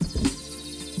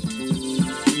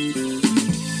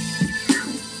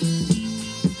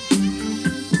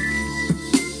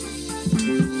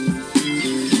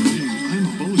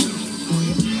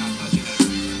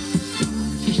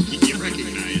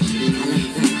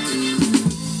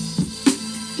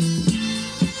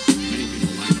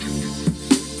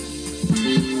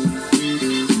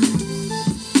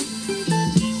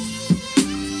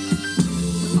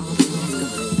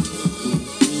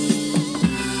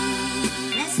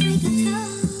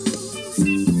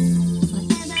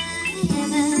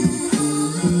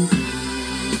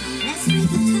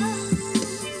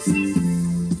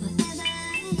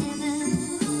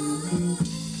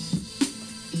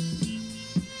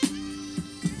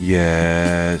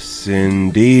Yes,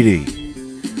 indeedy.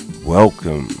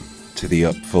 Welcome to the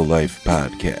Up Full Life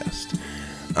podcast.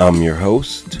 I'm your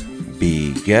host,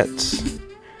 B. Getz,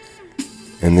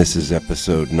 and this is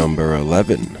episode number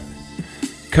 11,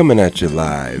 coming at you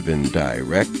live and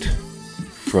direct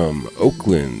from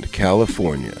Oakland,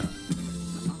 California,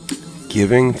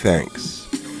 giving thanks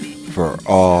for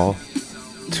all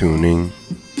tuning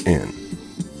in.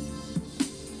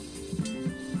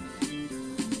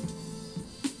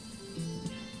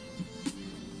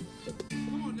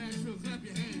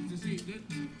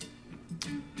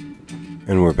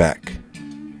 And we're back.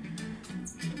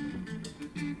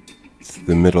 It's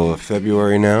the middle of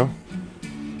February now.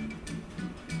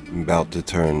 I'm about to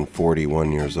turn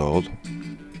 41 years old.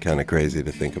 Kind of crazy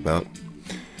to think about.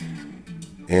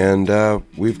 And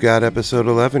we've got episode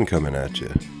 11 coming at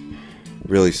you.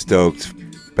 Really stoked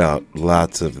about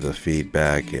lots of the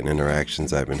feedback and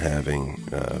interactions I've been having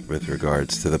with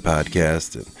regards to the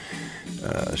podcast.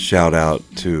 And shout out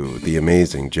to the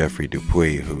amazing Jeffrey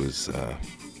Dupuis, who's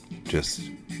just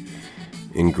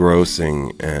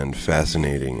engrossing and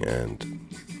fascinating and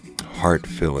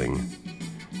heart-filling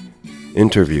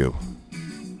interview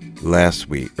last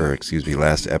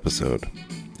episode.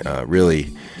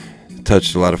 Really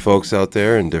touched a lot of folks out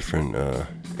there in different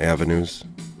avenues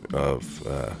of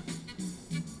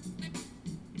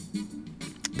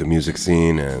the music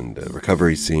scene and the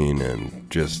recovery scene and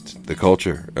just the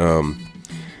culture.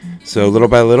 So little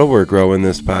by little, we're growing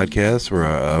this podcast. We're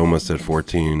almost at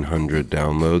 1,400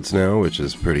 downloads now, which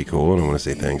is pretty cool. And I want to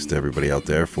say thanks to everybody out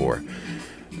there for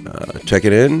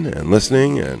checking in and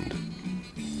listening and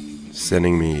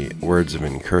sending me words of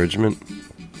encouragement.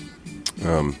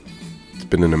 It's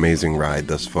been an amazing ride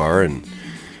thus far, and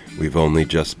we've only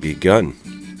just begun.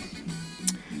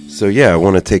 So yeah, I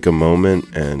want to take a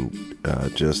moment and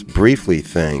just briefly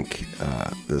thank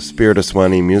the Spirit of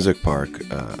Swanee Music Park,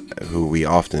 who we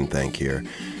often thank here.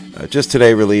 Just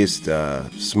today released a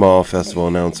small festival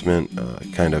announcement,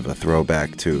 kind of a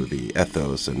throwback to the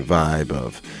ethos and vibe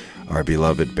of our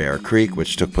beloved Bear Creek,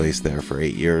 which took place there for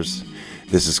 8 years.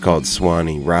 This is called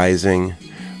Swanee Rising.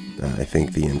 I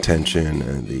think the intention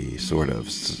and the sort of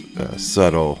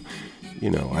subtle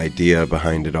idea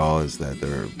behind it all is that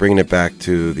they're bringing it back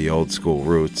to the old school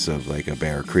roots of like a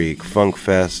Bear Creek Funk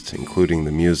Fest, including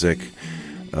the music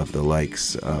of the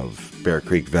likes of Bear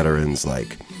Creek veterans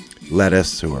like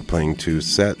LOTUS, who are playing 2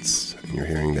 sets. You're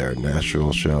hearing their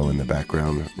Nashville show in the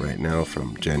background right now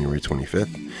from January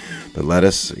 25th. But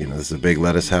LOTUS, this is a big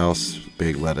LOTUS house,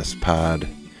 big LOTUS pod.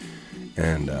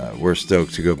 And we're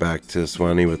stoked to go back to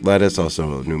Swanee with LOTUS.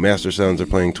 Also, New Master Sounds are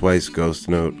playing twice. Ghost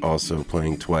Note also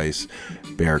playing twice.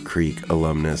 Bear Creek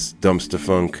alumnus Dumpster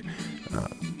Funk.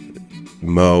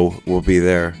 Mo will be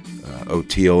there.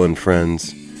 O'Teal and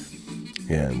Friends.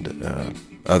 And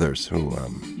others who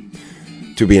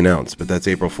to be announced. But that's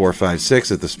April 4, 5,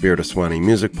 6 at the Spirit of Swanee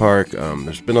Music Park.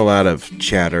 There's been a lot of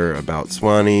chatter about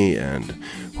Swanee and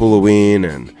Halloween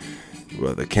and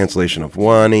the cancellation of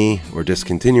Wani, or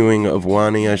discontinuing of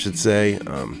Wani, I should say.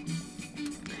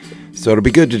 So it'll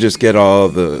be good to just get all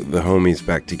the homies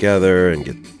back together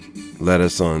and let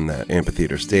us on that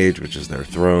amphitheater stage, which is their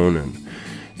throne, and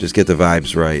just get the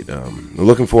vibes right. We're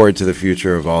looking forward to the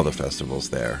future of all the festivals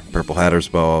there. Purple Hatters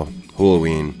Ball,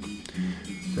 Halloween,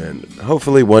 and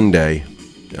hopefully one day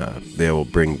they will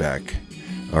bring back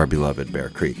our beloved Bear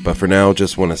Creek. But for now,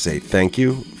 just want to say thank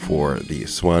you for the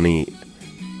Swanee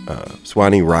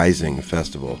Rising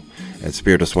Festival at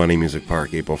Spirit of Swanee Music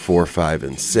Park, April 4, 5,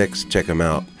 and 6. Check them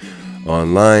out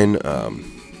online.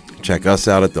 Check us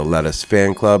out at the LOTUS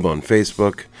Fan Club on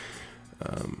Facebook.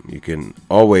 You can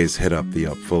always hit up the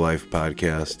Up Full Life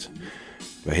podcast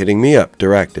by hitting me up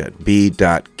direct at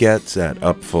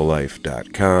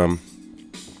b.getz@upfulllife.com.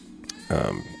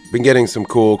 Been getting some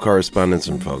cool correspondence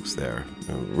from folks there.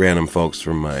 Random folks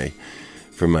from my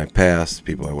past,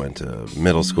 people I went to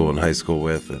middle school and high school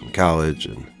with and college,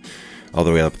 and all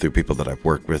the way up through people that I've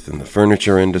worked with in the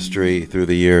furniture industry through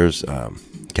the years.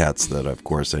 cats that, of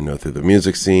course, I know through the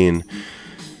music scene.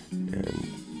 And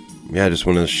yeah, I just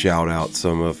want to shout out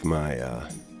some of my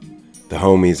the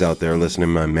homies out there listening.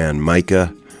 My man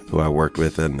Micah, who I worked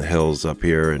with in the hills up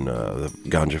here in the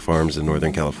ganja farms in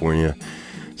Northern California.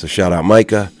 So shout out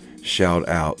Micah. Shout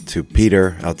out to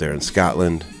Peter out there in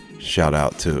Scotland. Shout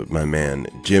out to my man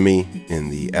Jimmy in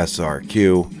the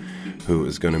SRQ, who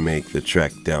is going to make the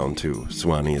trek down to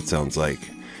Swanee, it sounds like.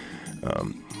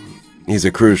 He's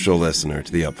a crucial listener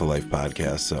to the Up for Life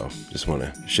podcast, so just want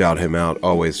to shout him out.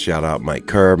 Always shout out Mike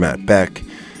Kerr, Matt Beck.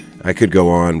 I could go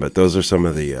on, but those are some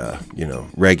of the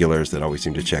regulars that always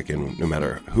seem to check in no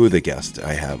matter who the guest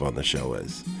I have on the show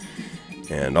is.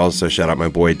 And also shout out my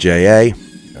boy J.A.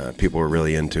 People were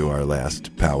really into our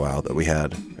last powwow that we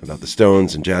had about the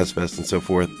Stones and Jazz Fest and so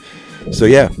forth. So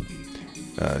yeah,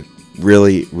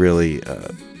 really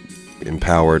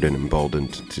empowered and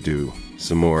emboldened to do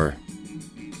some more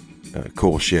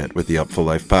cool shit with the Up for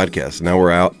Life podcast. Now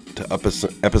we're out to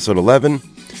episode 11,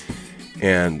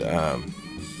 and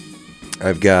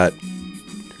I've got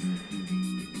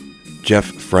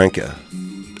Jeff FRANCA,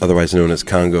 otherwise known as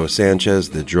Congo Sanchez,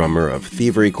 the drummer of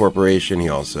Thievery Corporation. He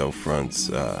also fronts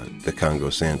the Congo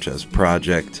Sanchez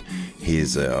Project.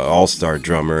 He's an all-star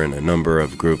drummer in a number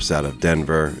of groups out of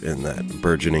Denver in that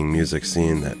burgeoning music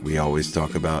scene that we always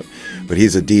talk about. But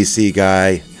he's a DC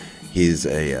guy. He's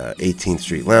a 18th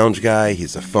Street Lounge guy.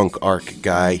 He's a Funk Arc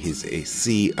guy. He's a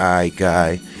CI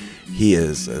guy. He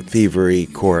is a Thievery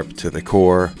Corp to the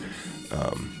core.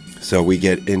 So we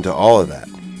get into all of that.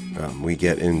 We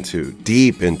get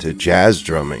deep into jazz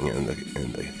drumming and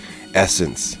the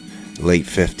essence, late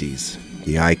 50s,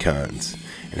 the icons,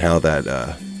 and how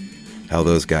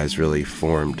those guys really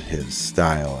formed his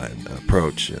style and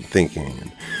approach and thinking.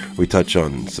 And we touch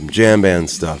on some jam band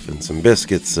stuff and some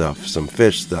Biscuit stuff, some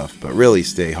Fish stuff, but really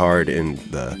stay hard in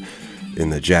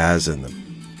the jazz and the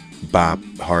bop,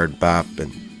 hard bop,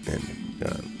 and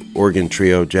organ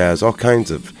trio jazz, all kinds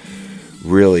of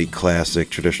really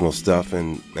classic traditional stuff.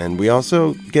 And we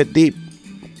also get deep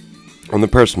on the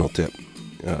personal tip.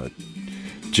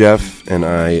 Jeff and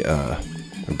I are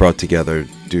brought together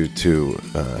due to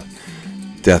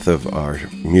death of our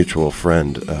mutual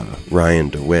friend Ryan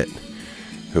DeWitt,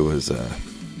 who was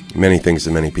many things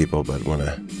to many people, but one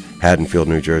of Haddonfield,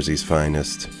 New Jersey's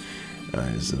finest.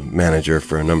 He's a manager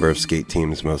for a number of skate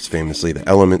teams, most famously the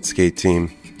Element skate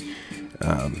team.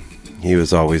 He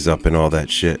was always up in all that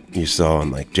shit you saw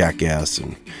on like Jackass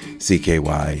and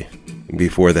CKY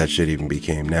before that shit even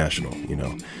became national,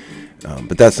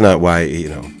 But that's not why,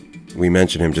 we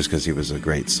mention him just because he was a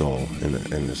great soul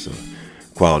and was a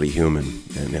quality human.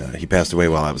 And he passed away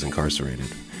while I was incarcerated.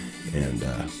 And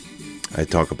I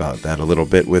talk about that a little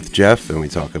bit with Jeff, and we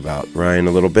talk about Ryan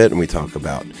a little bit, and we talk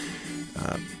about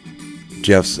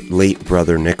Jeff's late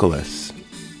brother Nicholas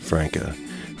FRANCA,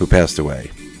 who passed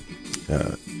away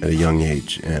at a young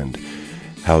age, and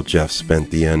how Jeff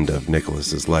spent the end of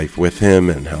Nicholas's life with him,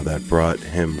 and how that brought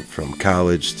him from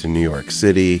college to New York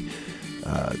City,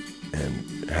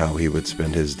 and how he would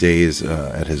spend his days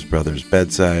at his brother's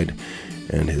bedside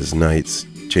and his nights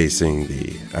chasing the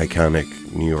iconic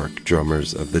New York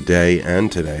drummers of the day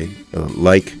and today,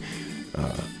 like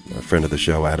a friend of the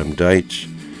show, Adam Deitch,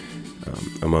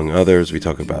 among others. We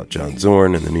talk about John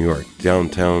Zorn and the New York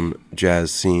downtown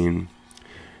jazz scene,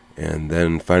 and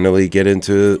then finally get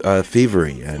into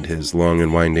Thievery and his long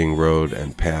and winding road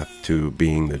and path to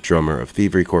being the drummer of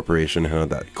Thievery Corporation, how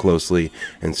that closely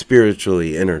and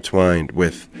spiritually intertwined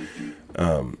with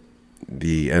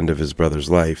the end of his brother's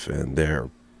life and their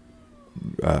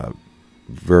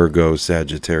Virgo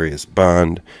Sagittarius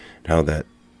bond, and how that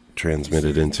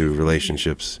transmitted into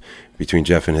relationships between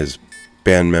Jeff and his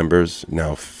band members,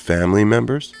 now family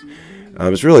members. It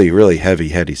was really heavy,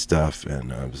 heady stuff,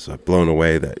 and I was blown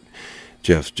away that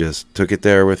Jeff just took it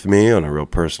there with me on a real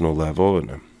personal level,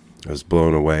 and I was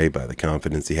blown away by the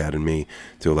confidence he had in me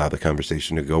to allow the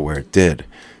conversation to go where it did.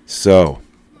 So,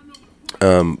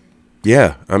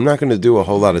 yeah, I'm not going to do a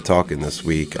whole lot of talking this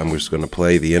week. I'm just going to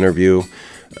play the interview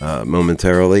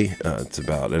momentarily. It's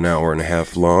about an hour and a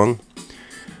half long.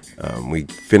 We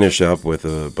finish up with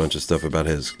a bunch of stuff about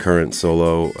his current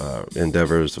solo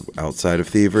endeavors outside of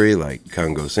Thievery, like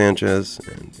Congo Sanchez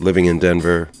and living in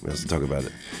Denver. We also talk about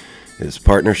his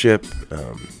partnership,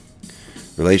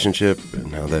 relationship,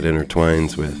 and how that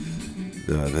intertwines with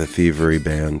the Thievery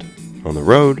band on the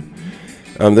road.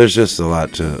 There's just a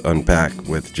lot to unpack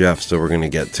with Jeff, so we're going to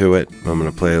get to it. I'm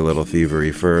going to play a little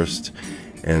Thievery first,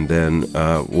 and then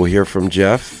we'll hear from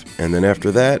Jeff, and then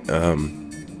after that,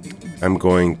 I'm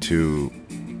going to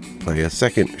play a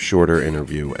second shorter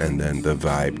interview and then the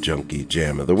Vibe Junkie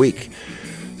Jam of the Week.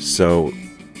 So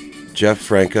Jeff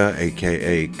FRANCA,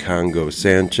 aka Congo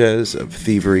Sanchez of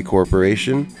Thievery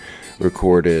Corporation,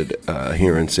 recorded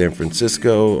here in San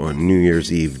Francisco on New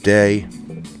Year's Eve day.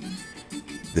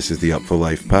 This is the Up for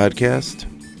Life podcast.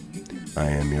 I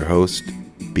am your host,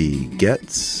 B.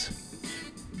 Getz.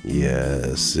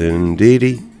 Yes,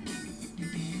 indeedy.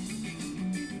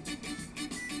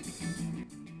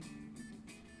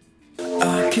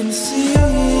 I can see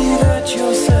that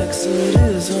your sex, it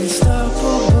is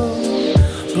unstoppable,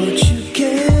 but you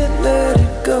can't let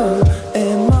it go,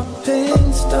 and my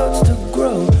pain starts to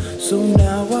grow. So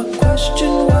now I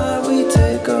question why we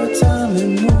take our time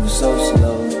and move so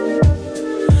slow,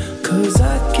 'cause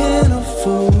I can't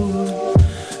afford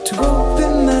to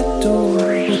open that door.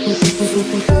 We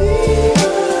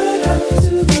might have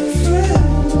to be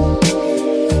friends.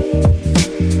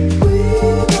 We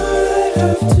might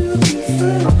have to be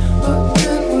friends, but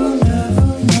then we'll never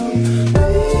know. We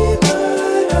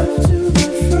might have to be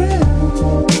friends.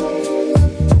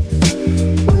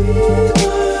 We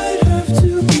might have to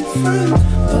be friends,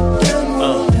 but then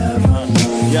we'll never know.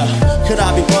 Yeah, could I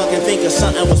be bugging, thinking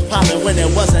something was popping when it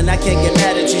wasn't? I can't get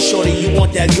mad at you, shorty. You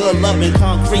want that good loving,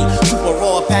 concrete, super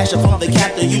raw passion from the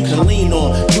captain you can lean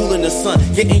on. Jewel in the sun,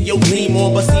 getting your gleam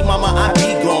on. But see, mama, I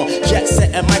be gone. Jet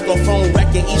set and microphone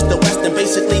wrecking east to west and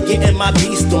basically getting my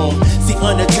beast on. See,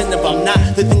 unattended, I'm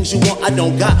not the things you want, I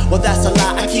don't got. Well, that's a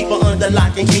lie. I keep her under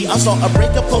lock and key. I saw a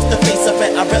breaker post the face of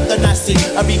it. I'd rather not see.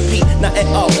 I repeat, not at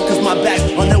all, 'cause my back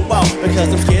on the wall.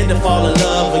 Because I'm scared to fall in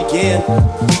love again.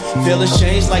 Feelings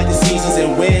change like the seasons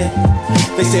and wind.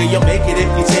 They say you'll make it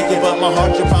if you take it, but my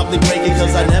heart you'll probably break it,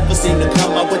 'cause I never seem to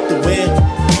come out with the wind.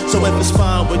 So if it's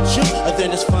fine with you,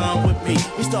 then it's fine with me.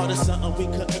 We started something we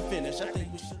couldn't finish. I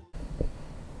think we should.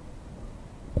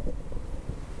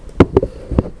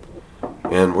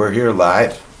 And we're here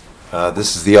live.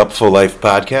 This is the Up for Life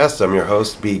podcast. I'm your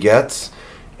host, B. Getz,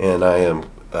 and I am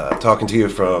talking to you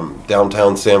from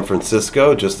downtown San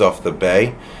Francisco, just off the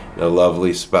bay, in a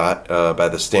lovely spot by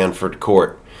the Stanford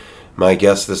Court. My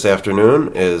guest this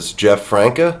afternoon is Jeff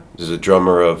FRANCA. He's a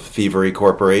drummer of Thievery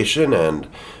Corporation and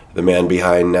the man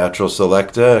behind Natural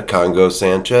Selecta, Congo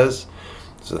Sanchez.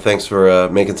 So thanks for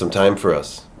making some time for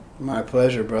us. My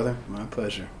pleasure, brother. My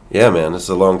pleasure. Yeah, man, it's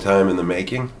a long time in the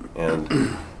making,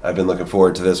 and I've been looking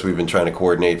forward to this. We've been trying to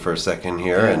coordinate for a second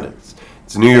here, and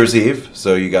it's New Year's Eve,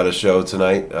 so you got a show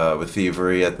tonight with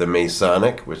Thievery at the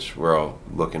Masonic, which we're all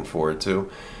looking forward to.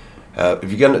 Have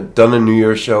you done a New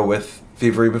Year's show with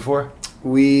Thievery before?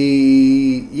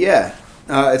 It's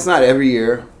not every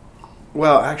year.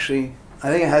 Well, actually, I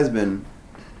think it has been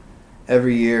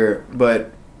every year,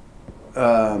 but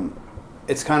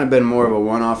it's kind of been more of a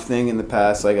one-off thing in the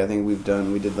past. Like, I think we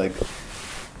did like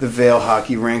the Vale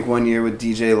Hockey Rink one year with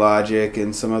DJ Logic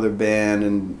and some other band,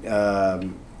 and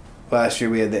last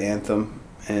year we had the Anthem,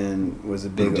 and was a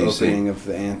big opening of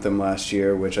the Anthem last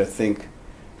year, which I think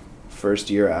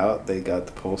first year out they got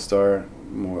the Polestar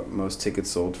most tickets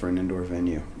sold for an indoor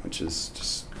venue, which is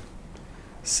just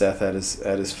Seth at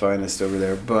his finest over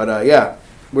there. But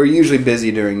we're usually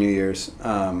busy during New Year's,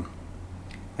 and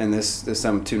this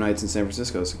time 2 nights in San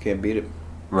Francisco, so can't beat it.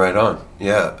 Right on.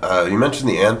 Yeah, you mentioned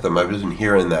the Anthem. I've been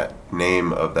hearing that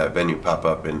name of that venue pop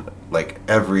up in like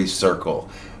every circle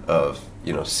of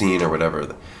scene or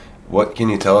whatever. What can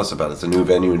you tell us about it? It's a new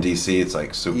venue in DC. It's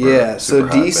like super. Yeah, so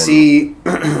super hot DC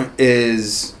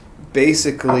is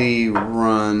basically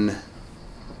run.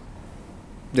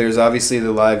 There's obviously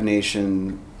the Live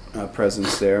Nation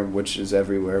presence there, which is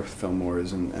everywhere,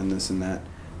 Fillmore's and this and that.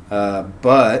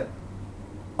 But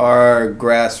our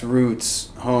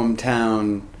grassroots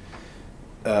hometown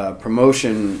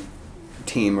promotion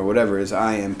team or whatever is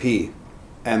IMP,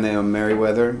 and they own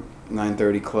Merriweather,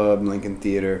 930 Club, Lincoln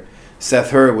Theater.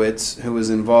 Seth Hurwitz, who was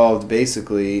involved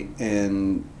basically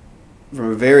from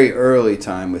a very early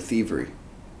time with Thievery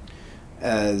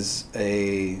as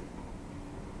a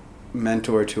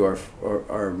mentor to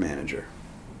our manager.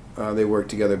 They worked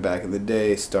together back in the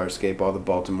day, Starscape, all the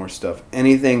Baltimore stuff.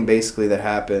 Anything basically that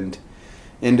happened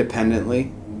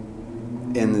independently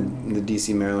in the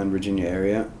DC, Maryland, Virginia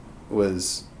area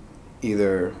was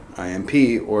either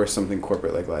IMP or something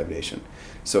corporate like Live Nation.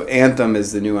 So Anthem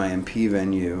is the new IMP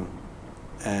venue,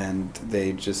 and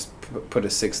they just put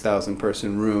a 6,000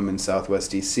 person room in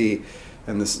Southwest DC,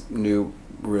 and this new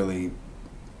really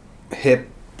hip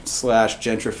 /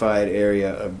 gentrified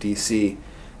area of DC,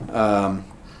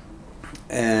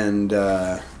 and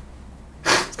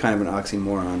it's kind of an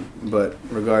oxymoron, but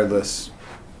regardless,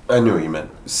 I knew what you meant.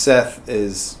 Seth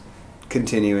is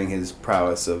continuing his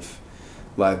prowess of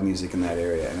live music in that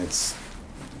area, and it's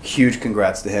huge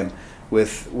congrats to him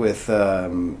with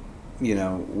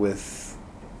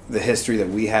the history that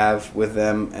we have with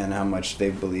them and how much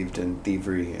they've believed in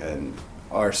Thievery and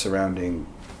our surrounding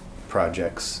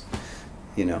projects,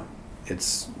 you know,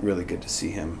 it's really good to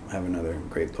see him have another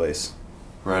great place.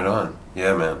 Right on.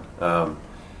 Yeah, man.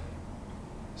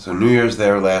 So New Year's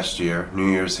there last year, New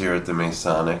Year's here at the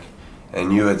Masonic,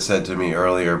 and you had said to me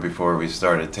earlier before we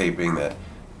started taping that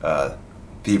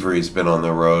Thievery's been on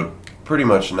the road pretty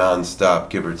much non-stop,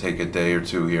 give or take a day or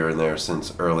two here and there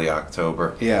since early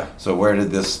October. Yeah. So where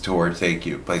did this tour take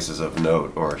you? Places of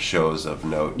note or shows of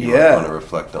note you Yeah. want to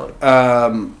reflect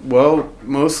on? Well,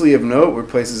 mostly of note were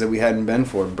places that we hadn't been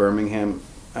for. Birmingham,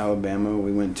 Alabama,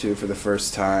 we went to for the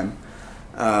first time.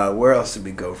 Where else did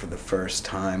we go for the first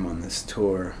time on this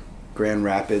tour? Grand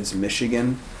Rapids,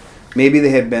 Michigan. Maybe they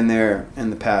had been there in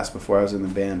the past before I was in the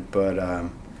band,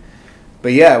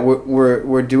 but yeah,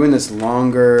 we're doing this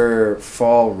longer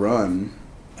fall run,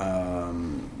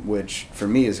 which for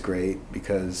me is great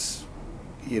because,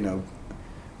 you know,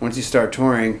 once you start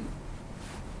touring,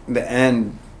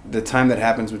 the time that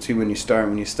happens between when you start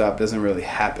and when you stop doesn't really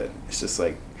happen. It's just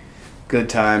like good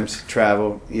times,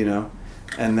 travel, you know,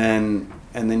 and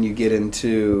then you get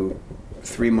into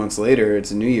 3 months later,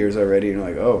 it's New Year's already, and you're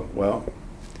like, oh well,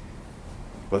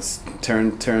 let's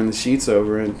turn the sheets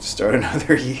over and start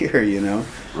another year, you know?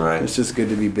 Right. It's just good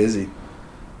to be busy.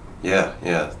 Yeah,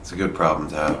 it's a good problem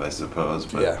to have, I suppose.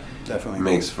 But Yeah, definitely. it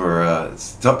makes for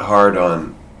it's hard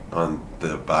on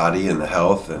the body and the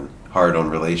health, and hard on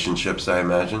relationships, I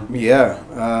imagine. Yeah.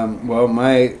 Well,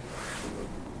 my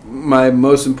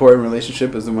most important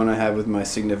relationship is the one I have with my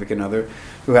significant other,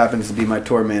 who happens to be my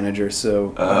tour manager.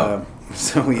 So,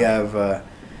 so we have,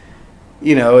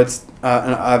 you know, it's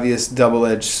an obvious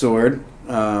double-edged sword.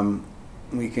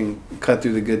 We can cut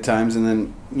through the good times, and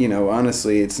then, you know,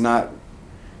 honestly, it's not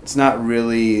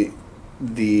really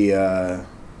the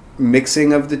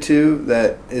mixing of the two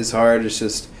that is hard. It's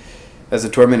just, as a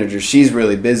tour manager, she's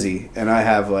really busy, and I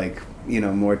have, like, you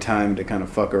know, more time to kind of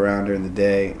fuck around during the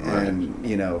day and, right,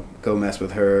 you know, go mess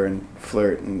with her and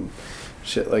flirt and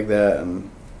shit like that. And,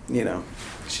 you know,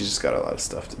 she's just got a lot of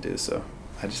stuff to do, so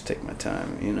I just take my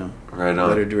time, you know. Right on.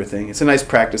 Let her do her thing. It's a nice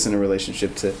practice in a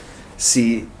relationship to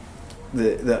see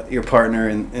your partner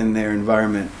in their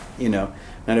environment, you know.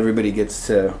 Not everybody gets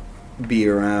to be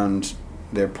around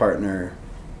their partner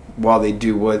while they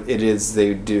do what it is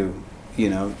they do, you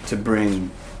know, to bring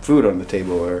food on the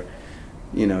table or,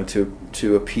 you know,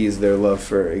 to appease their love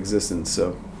for existence.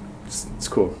 So it's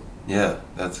cool. Yeah,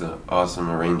 that's an awesome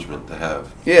arrangement to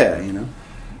have. Yeah, you know.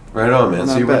 Right on, man.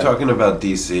 Not So you were bad. talking about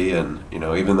DC, and, you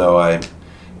know, even though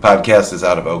podcast is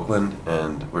out of Oakland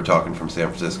and we're talking from San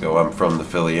Francisco, I'm from the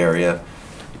Philly area.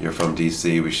 You're from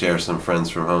DC. We share some friends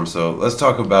from home. So let's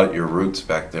talk about your roots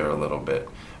back there a little bit.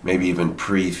 Maybe even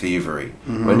pre-Thievery.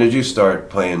 Mm-hmm. When did you start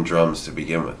playing drums to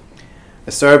begin with?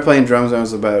 I started playing drums when I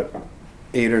was about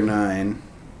 8 or 9.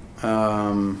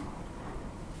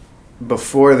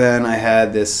 Before then, I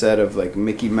had this set of like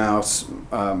Mickey Mouse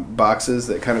boxes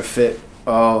that kind of fit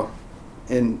all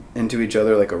into each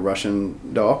other like a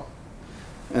Russian doll,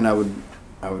 and I would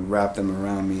wrap them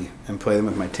around me and play them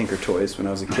with my Tinker Toys when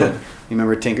I was a kid. You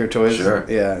remember Tinker Toys? Sure.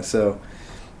 Yeah. So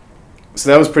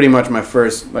that was pretty much my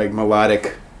first like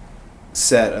melodic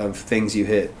set of things you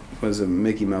hit was a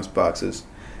Mickey Mouse boxes.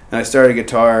 And I started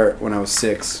guitar when I was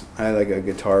 6. I had like a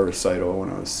guitar recital when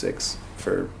I was 6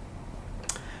 I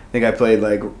think I played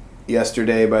like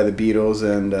Yesterday by the Beatles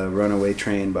and Runaway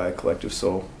Train by Collective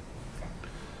Soul.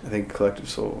 I think Collective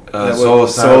Soul. Soul Asylum.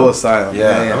 Soul Asylum.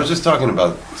 Yeah, I was just talking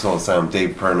about Soul Asylum.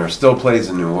 Dave Perner still plays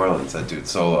in New Orleans, that dude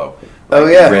solo. Oh,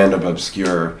 yeah. Random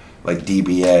obscure, like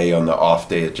DBA on the off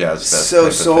day at Jazz Fest. So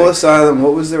Soul Asylum,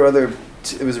 what was their other...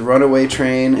 It was Runaway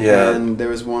Train, yeah, and there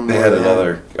was one more. They had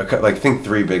another, like, I think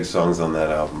 3 big songs on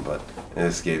that album, but it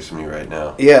escapes me right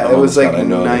now. Yeah, it was like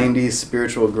 90s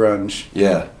spiritual grunge.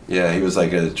 Yeah, he was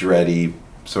like a dready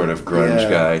sort of grunge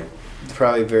guy.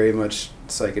 Probably very much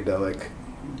psychedelic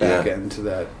back end to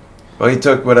that. Well, he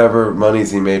took whatever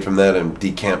monies he made from that and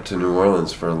decamped to New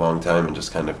Orleans for a long time and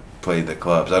just kind of played the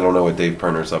clubs. I don't know what Dave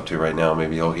Perner's up to right now.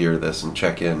 Maybe he'll hear this and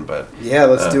check in, but... Yeah,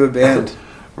 let's do a band.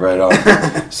 Right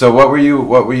on. So what were you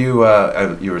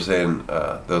were saying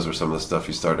those were some of the stuff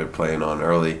you started playing on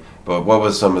early, but what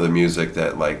was some of the music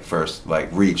that like first like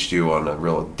reached you on a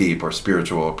real deep or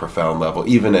spiritual or profound level,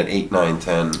 even at 8, 9,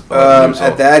 10, 11 years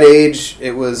old? At that age,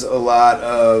 it was a lot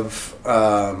of,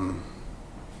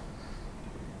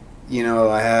 you know,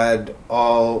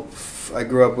 I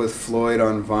grew up with Floyd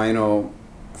on vinyl.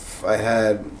 I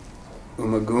had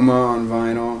Umaguma on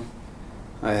vinyl.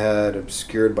 I had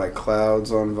Obscured by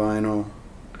Clouds on vinyl,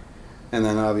 and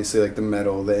then obviously like the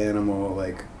metal, the animal,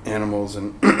 like Animals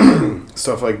and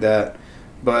stuff like that.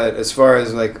 But as far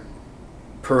as like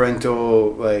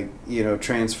parental, like,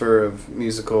 transfer of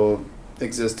musical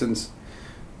existence,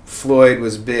 Floyd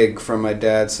was big from my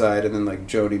dad's side, and then like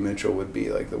Joni Mitchell would be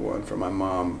like the one from my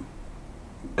mom.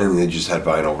 And they just had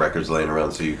vinyl records laying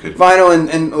around so you could... Vinyl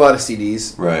and a lot of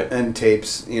CDs. Right. And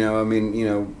tapes.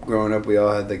 Growing up we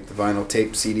all had like the vinyl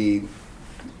tape CD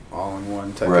all in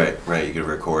one type. Right. You could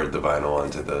record the vinyl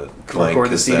onto the blank record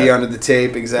cassette. the CD onto the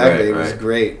tape, exactly. Right, it was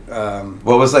great.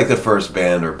 What was like the first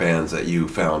band or bands that you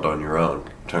found on your own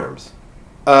terms?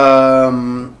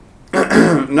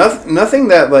 Nothing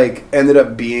that like ended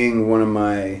up being one of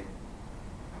my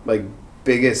like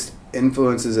biggest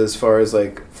influences as far as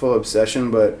like full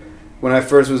obsession, but when I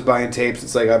first was buying tapes,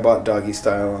 it's like I bought Doggy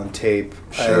Style on tape.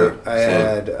 Sure. I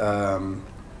had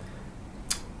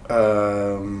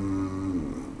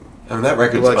that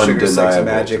record's Blood Sugar Sex undeniable,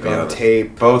 Magic to be on honest.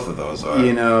 tape. Both of those are.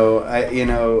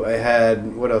 I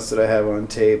had, what else did I have on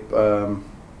tape?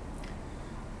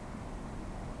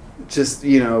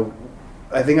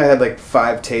 I think I had like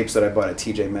 5 tapes that I bought at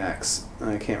TJ Maxx.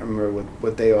 I can't remember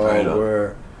what they all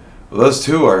were. Well, those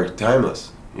two are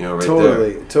timeless. Right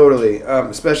there. Totally.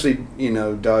 Especially,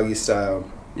 Doggy Style.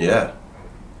 Yeah.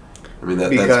 I mean,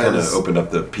 that's kind of opened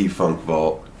up the P-Funk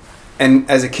vault.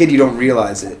 And as a kid, you don't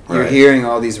realize it. You're Right. hearing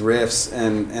all these riffs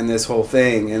and this whole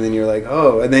thing, and then you're like,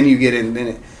 oh, and then you get in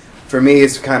it. For me,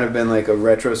 it's kind of been like a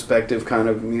retrospective kind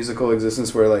of musical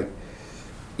existence where, like,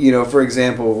 for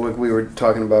example, like we were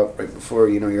talking about right before,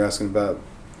 you're asking about,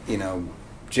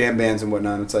 jam bands and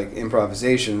whatnot. It's like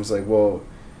improvisation. It's like, well,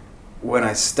 when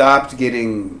I stopped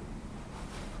getting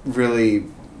really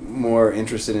more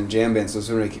interested in jam bands, was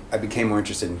when I became more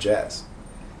interested in jazz.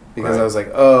 Because I was like,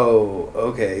 oh,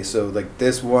 okay, so like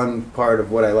this one part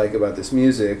of what I like about this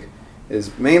music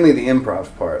is mainly the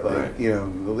improv part. Like, the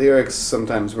lyrics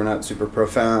sometimes were not super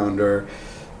profound, or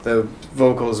the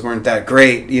vocals weren't that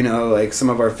great, like some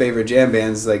of our favorite jam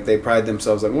bands, like they pride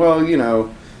themselves on, well,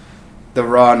 the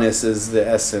rawness is the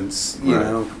essence, you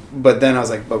know. But then I was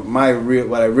like, but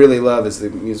what I really love is the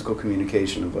musical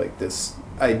communication of like this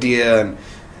idea, and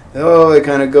it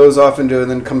kind of goes off into it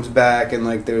and then comes back, and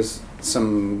like there's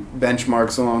some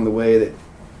benchmarks along the way that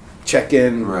check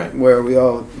in where we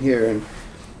all here. And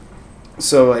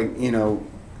so like,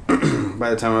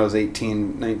 by the time I was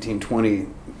 18, 19, 20,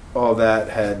 all that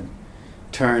had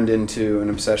turned into an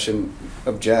obsession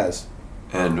of jazz.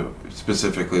 And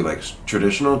specifically like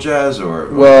traditional jazz or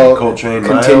Coltrane,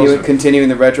 continuing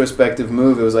the retrospective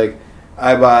move. It was like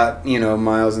I bought,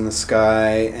 Miles in the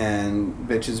Sky and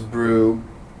Bitches Brew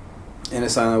in a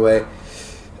Silent Way.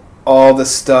 All the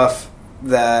stuff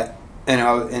that, and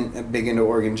I was big into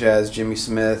organ jazz, Jimmy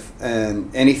Smith,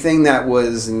 and anything that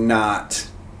was not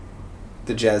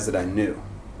the jazz that I knew.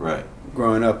 Right.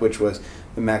 Growing up, which was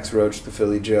the Max Roach, the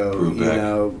Philly Joe,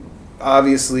 Brubeck.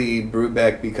 Obviously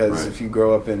Brubeck, because if you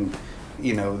grow up in,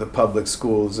 the public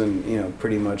schools and,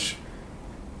 pretty much,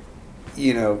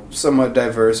 somewhat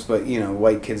diverse, but,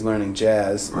 white kids learning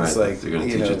jazz. Right. It's like, they're going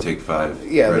to teach you Take 5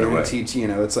 they're going to teach,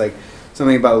 it's like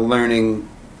something about learning,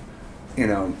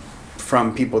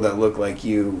 from people that look like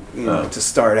you, to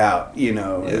start out,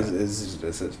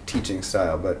 is a teaching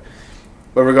style. But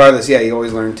regardless, you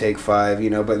always learn Take 5,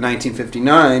 but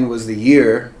 1959 was the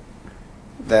year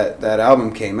that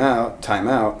album came out, Time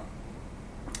Out.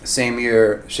 Same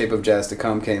year Shape of Jazz to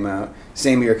Come came out.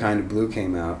 Same year Kind of Blue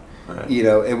came out. Right.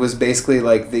 It was basically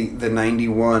like the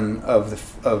 91 of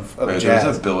jazz. There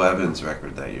was a Bill Evans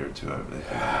record that year too. The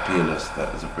pianist,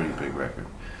 that was a pretty big record.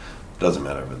 Doesn't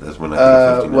matter, but that's when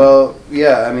I think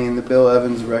 59. The Bill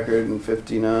Evans record in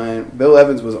 59. Bill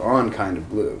Evans was on Kind of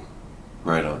Blue.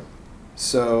 Right on.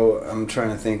 So I'm trying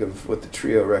to think of what the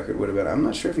trio record would have been. I'm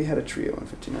not sure if he had a trio in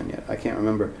 59 yet. I can't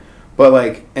remember. But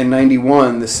like in 91,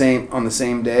 on the same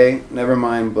day,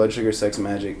 Nevermind, Blood Sugar Sex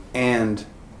Magic, and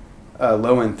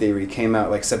Low End Theory came out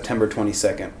like September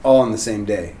 22nd, all on the same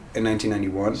day in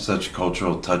 1991. Such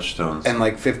cultural touchstones. And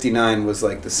like 59 was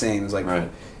like the same. It was like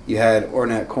you had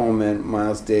Ornette Coleman,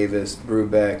 Miles Davis,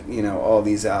 Brubeck, all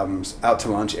these albums. Out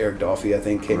to Lunch, Eric Dolphy, I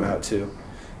think, came out too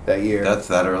that year. That's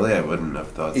that early? I wouldn't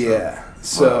have thought so. Yeah.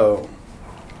 So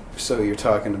you're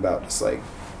talking about just like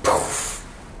poof.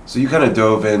 So you kind of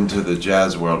dove into the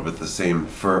jazz world with the same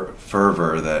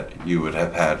fervor that you would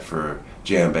have had for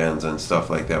jam bands and stuff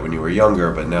like that when you were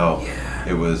younger, but now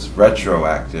it was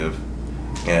retroactive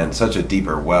and such a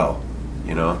deeper well,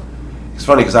 It's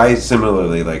funny because I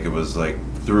similarly, like, it was like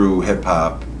through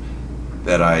hip-hop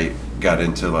that I got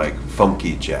into like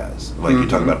funky jazz, like you're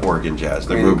talking about organ jazz,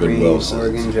 the Reuben Wilson,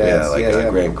 organ jazz,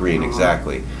 Grant Green,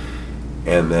 exactly,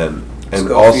 and then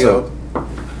Schofield.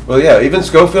 also, even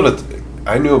Schofield.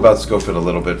 I knew about Scofield a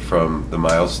little bit from the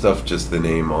Miles stuff, just the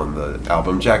name on the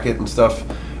album jacket and stuff.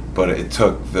 But it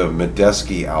took the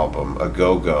Medeski album, A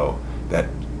Go-Go, that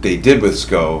they did with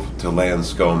Scove to land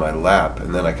Sko in my lap,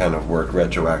 and then I kind of worked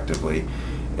retroactively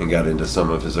and got into some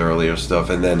of his earlier stuff,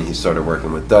 and then he started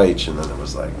working with Deitch, and then it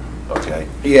was like, okay.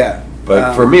 Yeah.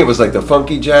 But for me, it was like the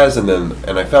funky jazz, and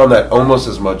I found that almost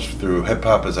as much through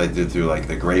hip-hop as I did through like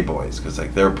the Grey Boys, because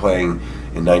like they're playing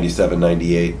in 97,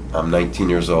 98, I'm 19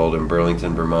 years old in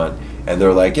Burlington, Vermont, and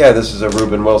they're like, yeah, this is a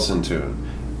Reuben Wilson tune.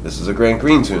 This is a Grant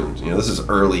Green tune. You know, this is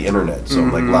early internet, so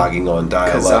I'm like logging on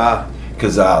dial-up.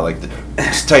 Kazaa, like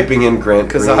just typing in Grant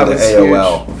Green to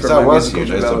AOL. Kazaa was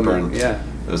huge. I used to burn. Yeah.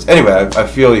 Anyway, I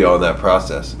feel you on that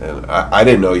process, and I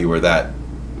didn't know you were that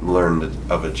learned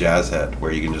of a jazz head,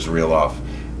 where you can just reel off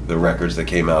the records that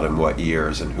came out in what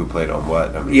years and who played on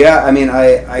what. I mean,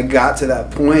 I got to that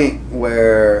point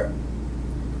where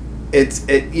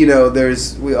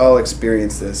we all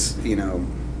experience this,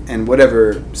 and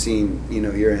whatever scene,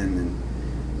 you're in, and,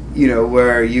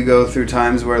 where you go through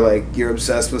times where, like, you're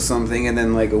obsessed with something, and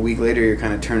then, like, a week later you're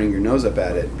kind of turning your nose up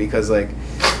at it because, like,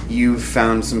 you've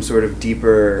found some sort of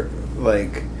deeper,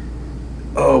 like,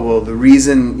 oh, well, the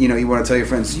reason, you want to tell your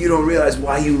friends, you don't realize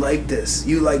why you like this.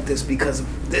 You like this because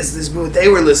of this is what they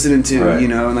were listening to, right.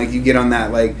 And, like, you get on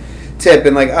that, like, tip.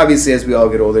 And, like, obviously, as we all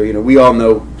get older, we all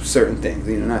know certain things.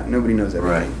 Nobody knows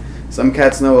everything. Right. Some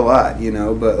cats know a lot,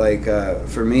 but, like,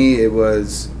 for me, it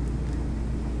was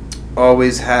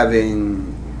always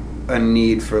having a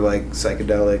need for, like,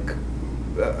 psychedelic,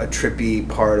 a trippy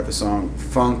part of a song.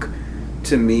 Funk,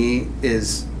 to me,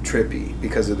 is trippy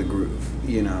because of the groove.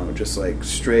 Just like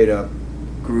straight up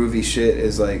groovy shit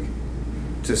is like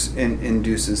just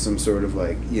induces some sort of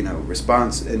like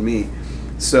response in me.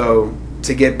 So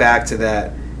to get back to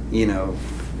that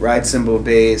ride cymbal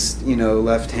based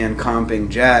left hand comping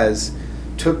jazz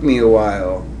took me a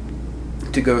while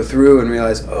to go through and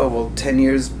realize, oh well, 10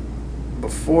 years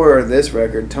before this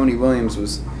record Tony Williams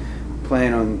was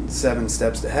playing on 7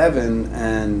 Steps to Heaven,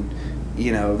 and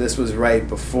this was right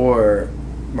before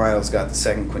Miles got the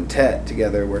second quintet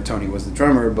together where Tony was the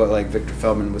drummer, but like Victor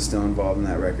Feldman was still involved in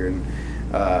that record. And,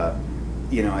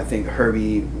 I think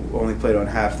Herbie only played on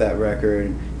half that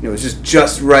record. It was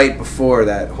just right before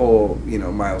that whole,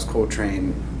 Miles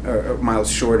Coltrane, or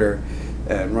Miles Shorter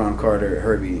and Ron Carter,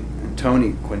 Herbie and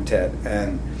Tony quintet.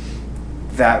 And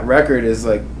that record is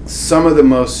like some of the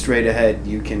most straight ahead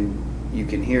you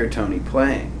can hear Tony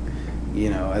playing,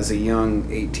 as a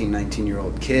young 18,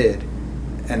 19-year-old kid.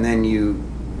 And then you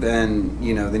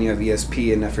have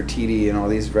ESP and Nefertiti and all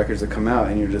these records that come out,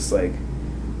 and you're just like,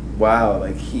 wow,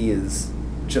 like he has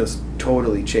just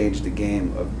totally changed the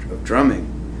game of drumming.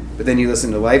 But then you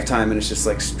listen to Lifetime, and it's just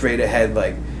like straight ahead,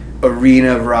 like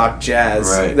arena rock jazz,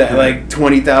 right. That like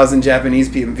 20,000 Japanese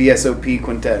people, VSOP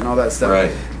quintet, and all that stuff.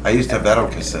 Right. I used to have that on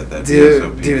cassette. That dude,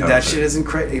 VSOP that shit is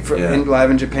incredible. Yeah.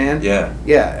 Live in Japan. Yeah.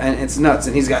 Yeah, and it's nuts.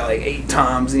 And he's got like 8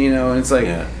 toms, and and it's like.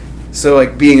 Yeah. So,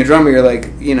 like, being a drummer, you're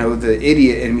like, the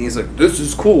idiot in me is like, this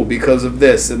is cool because of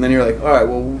this. And then you're like, all right,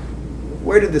 well,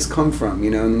 where did this come from?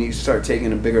 And then you start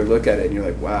taking a bigger look at it, and you're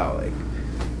like, wow, like,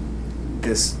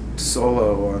 this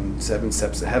solo on 7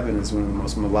 Steps to Heaven is one of the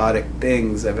most melodic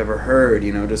things I've ever heard,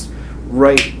 just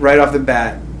right off the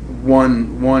bat,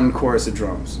 one chorus of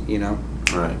drums,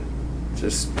 Right.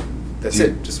 Just,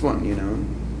 just one,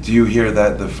 Do you hear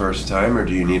that the first time, or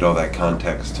do you need all that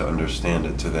context to understand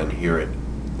it to then hear it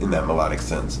in that melodic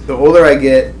sense? The older I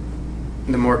get,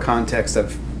 the more context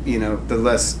I've, the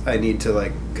less I need to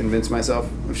like convince myself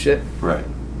of shit. Right.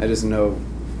 I just know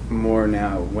more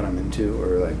now what I'm into,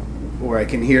 or I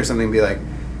can hear something and be like,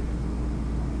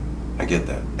 I get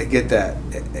that.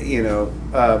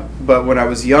 But when I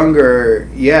was younger,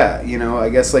 I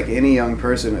guess like any young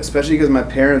person, especially because my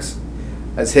parents,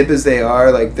 as hip as they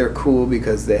are, like they're cool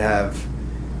because they have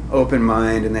open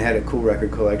mind and they had a cool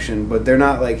record collection, but they're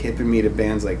not like hipping me to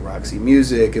bands like Roxy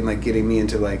Music and like getting me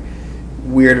into like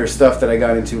weirder stuff that I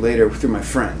got into later through my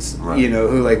friends, right.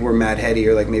 Who like were mad heady,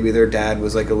 or like maybe their dad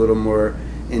was like a little more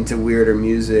into weirder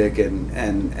music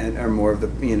and or more of the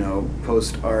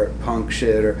post art punk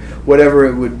shit or whatever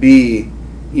it would be.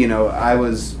 I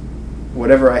was,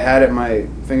 whatever I had at my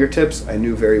fingertips I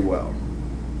knew very well,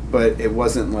 but it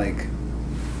wasn't like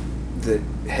the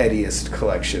headiest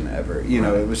collection ever. Right.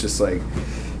 It was just like,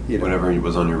 whatever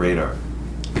was on your radar.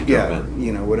 Yeah,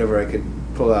 whatever I could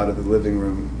pull out of the living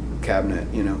room cabinet.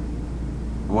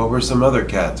 What were some other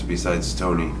cats besides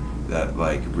Tony that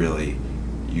like really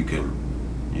you can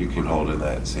hold in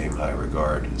that same high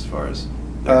regard as far as?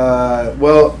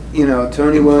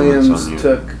 Tony Williams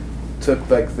took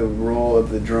like the role of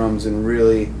the drums and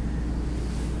really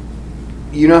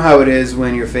you know how it is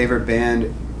when your favorite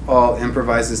band all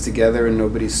improvises together and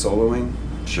nobody's soloing?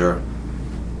 Sure.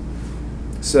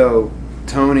 So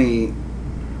Tony,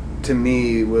 to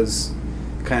me, was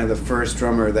kind of the first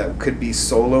drummer that could be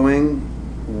soloing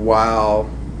while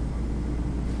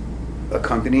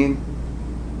accompanying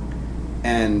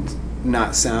and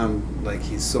not sound like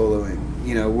he's soloing.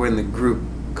 You know, when the group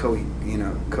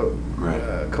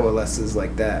coalesces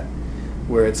like that,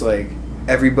 where it's like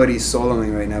everybody's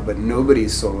soloing right now, but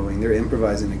nobody's soloing. They're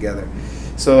improvising together.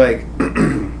 So like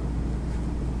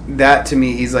that to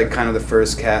me, he's like kind of the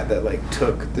first cat that like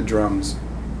took the drums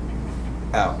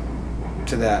out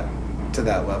to that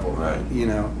level, right? You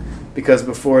know, because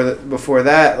before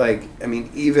that, like, I mean,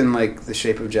 even like The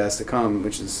Shape of Jazz to Come,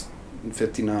 which is in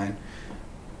 '59,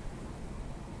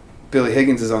 Billy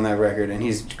Higgins is on that record and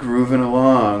he's grooving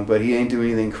along, but he ain't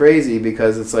doing anything crazy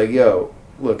because it's like, yo,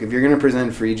 look, if you're gonna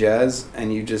present free jazz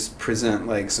and you just present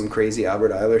like some crazy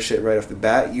Albert Eiler shit right off the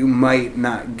bat, you might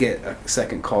not get a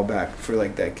second call back for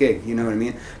like that gig. You know what I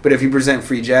mean? But if you present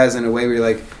free jazz in a way where you're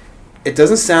like, it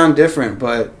doesn't sound different,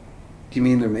 but do you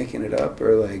mean they're making it up?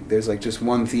 Or like there's like just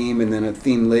one theme and then a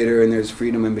theme later and there's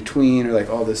freedom in between, or like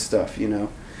all this stuff, you know?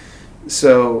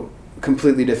 So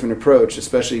completely different approach,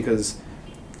 especially because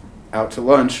Out to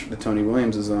Lunch, that Tony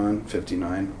Williams is on,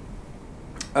 '59,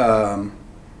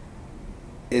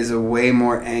 is a way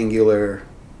more angular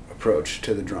approach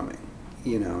to the drumming,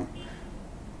 you know,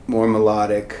 more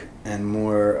melodic and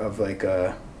more of like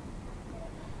an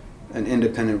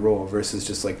independent role versus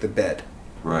just like the bed,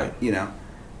 right? You know,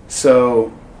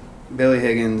 so Billy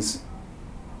Higgins,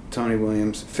 Tony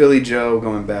Williams, Philly Joe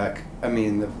going back. I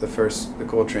mean, the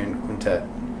Coltrane quintet,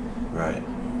 right?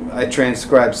 I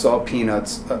transcribed Salt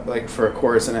Peanuts like for a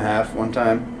chorus and a half one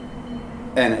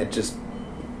time, and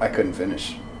I couldn't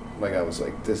finish. Like, I was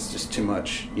like, this is just too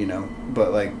much, you know?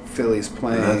 But, like, Philly's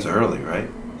playing... And that's early, right?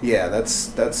 Yeah,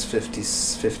 that's 50,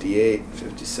 58,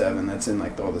 57. That's in,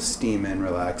 like, all the steam in,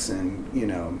 relaxing, you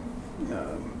know.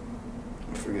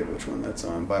 I forget which one that's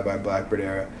on. Bye Bye Blackbird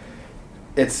era.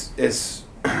 It's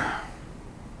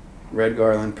Red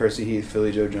Garland, Percy Heath,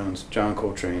 Philly Joe Jones, John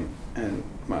Coltrane, and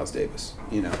Miles Davis,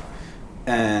 you know.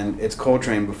 And it's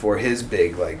Coltrane before his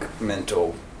big, like,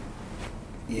 mental,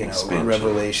 you know, expansion.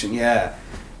 Revelation. Yeah.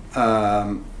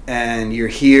 And you're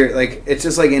here, like, it's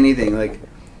just like anything, like,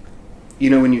 you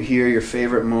know, when you hear your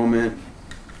favorite moment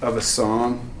of a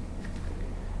song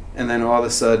and then all of a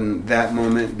sudden that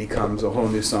moment becomes a whole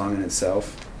new song in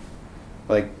itself,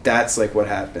 like, that's like what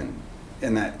happened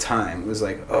in that time. It was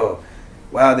like, oh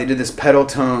wow, they did this pedal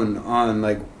tone on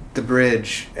like the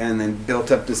bridge and then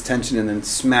built up this tension and then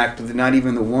smacked not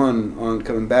even the one on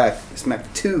coming back,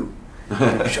 smacked the two.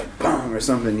 Boom, or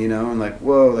something, you know, and like,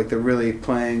 whoa, like they're really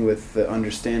playing with the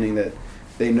understanding that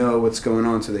they know what's going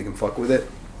on so they can fuck with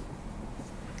it.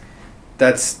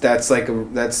 That's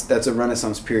a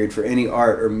renaissance period for any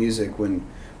art or music when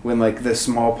like the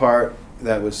small part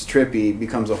that was trippy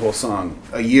becomes a whole song.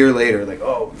 A year later, like,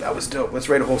 oh, that was dope, let's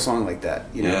write a whole song like that,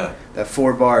 you know? Yeah. That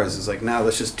 4 bars is like, now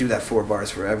let's just do that 4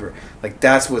 bars forever. Like,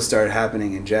 that's what started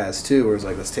happening in jazz too, where it's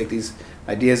like, let's take these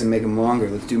ideas and make them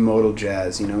longer. Let's do modal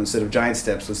jazz, you know, instead of giant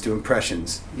steps, let's do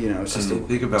impressions, you know. It's just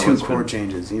think about 2 chord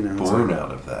changes, you know. Born like,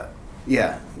 out of that.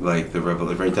 Yeah. Like the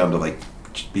right down to like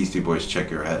Beastie Boys,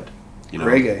 Check Your Head. You know?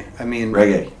 Reggae. I mean,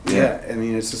 reggae. Yeah. I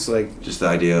mean, it's just like just the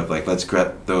idea of like, let's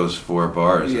get those 4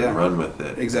 bars and run with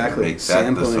it. Exactly. Make that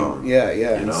Sampling. the song. Yeah.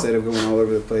 You know? Instead of going all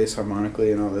over the place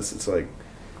harmonically and all this, it's like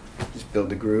just build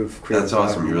the groove. That's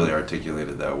awesome. You really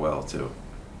articulated that well too.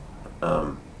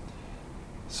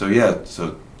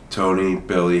 So Tony,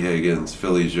 Billy Higgins,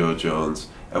 Philly Joe Jones.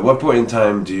 At what point in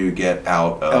time do you get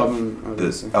out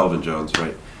of Elvin Jones,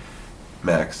 right?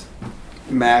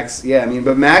 Max, yeah. I mean,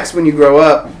 but Max, when you grow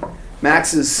up,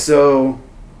 Max is so...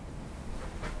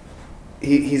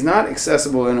 He's not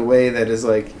accessible in a way that is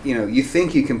like, you know, you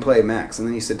think you can play Max, and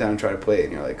then you sit down and try to play it,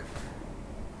 and you're like,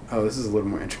 oh, this is a little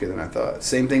more intricate than I thought.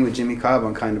 Same thing with Jimmy Cobb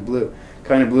on Kind of Blue.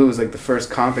 Kind of Blue was like the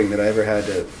first comping that I ever had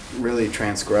to really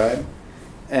transcribe.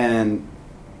 And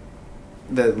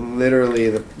that literally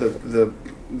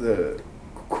the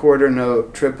quarter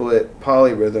note triplet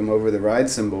polyrhythm over the ride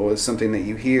cymbal is something that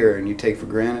you hear and you take for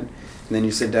granted. And then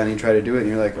you sit down and you try to do it and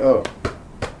you're like, oh,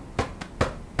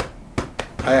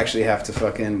 I actually have to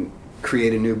fucking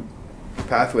create a new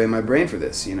pathway in my brain for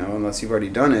this, you know, unless you've already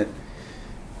done it.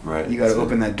 right? You got to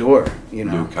open that door, you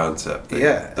know. New concept.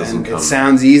 Yeah, and it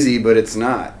sounds easy, but it's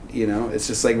not, you know. It's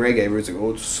just like reggae, where it's like,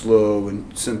 oh, it's slow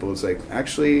and simple. It's like,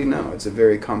 actually, no, it's a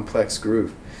very complex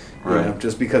groove. Right. You know?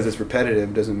 Just because it's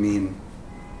repetitive doesn't mean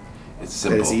it's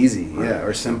simple. that it's easy, right. yeah,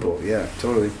 or simple, yeah,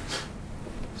 totally.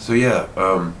 So yeah,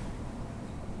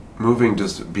 moving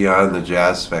just beyond the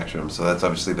jazz spectrum, so that's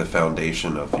obviously the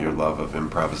foundation of your love of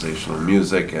improvisational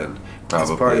music, and probably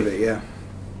That's part of it, yeah.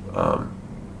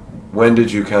 When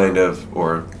did you kind of,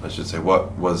 or I should say,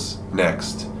 what was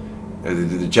next? Did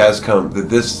the jazz come? Did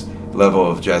this level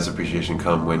of jazz appreciation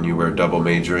come when you were double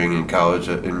majoring in college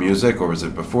in music, or was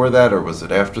it before that, or was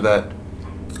it after that?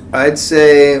 I'd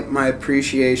say my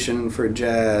appreciation for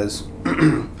jazz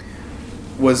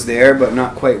was there, but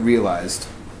not quite realized.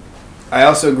 I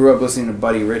also grew up listening to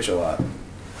Buddy Rich a lot,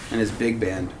 and his big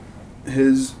band.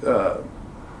 His,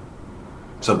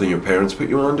 Something your parents put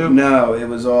you on to? No, it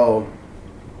was all...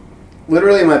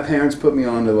 Literally, my parents put me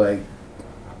on to, like,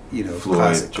 you know,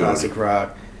 Floyd, classic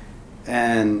rock.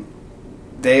 And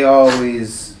they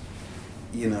always,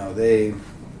 you know,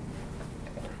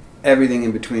 everything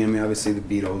in between. I mean, obviously the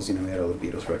Beatles, you know, we had all the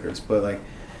Beatles records. But, like,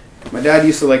 my dad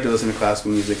used to like to listen to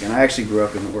classical music, and I actually grew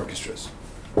up in orchestras.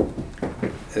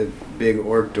 A big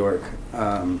org dork,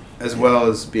 as well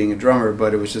as being a drummer,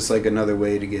 but it was just like another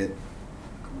way to get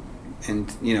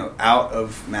out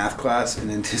of math class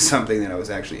and into something that I was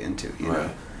actually into, you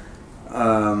know.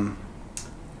 Right.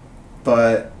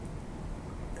 But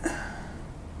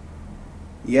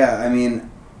yeah, I mean,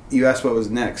 you asked what was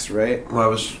next, right? Well, I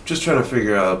was just trying to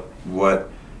figure out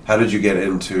how did you get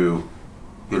into,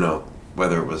 you know,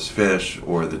 whether it was Fish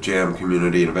or the jam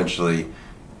community, and eventually,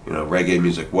 you know, reggae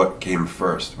music. What came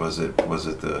first? Was it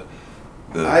the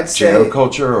jam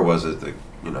culture, or was it the,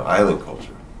 you know, island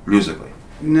culture musically?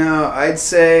 No, I'd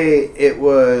say it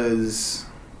was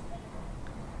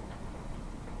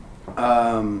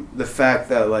the fact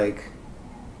that, like,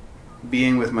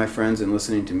 being with my friends and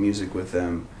listening to music with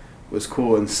them was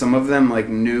cool, and some of them, like,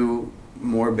 knew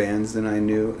more bands than I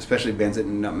knew, especially bands that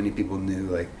not many people knew.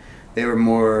 Like, they were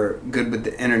more good with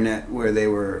the internet, where they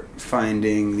were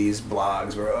finding these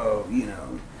blogs where, oh, you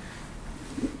know,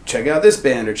 check out this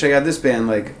band or check out this band.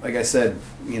 Like I said,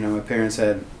 you know, my parents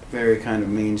had very kind of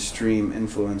mainstream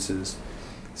influences.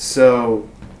 So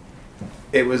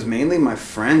it was mainly my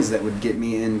friends that would get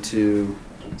me into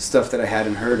stuff that I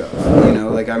hadn't heard of. You know,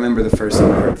 like I remember the first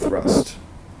time I heard Thrust.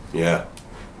 Yeah.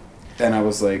 And I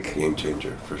was like... Game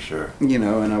changer, for sure. You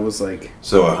know, and I was like...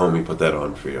 So a homie put that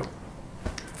on for you.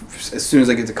 As soon as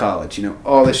I get to college, you know,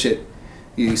 all this shit.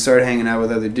 You start hanging out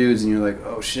with other dudes and you're like,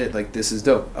 oh shit, like this is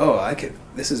dope. Oh,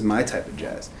 this is my type of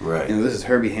jazz. Right. You know, this is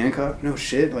Herbie Hancock. No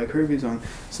shit, like Herbie's on.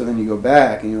 So then you go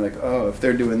back and you're like, oh, if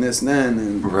they're doing this then,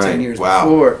 and right. 10 years wow.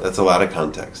 before. That's a lot of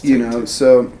context. You know,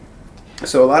 so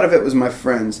a lot of it was my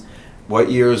friends. What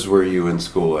years were you in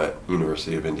school at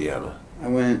University of Indiana? I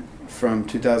went from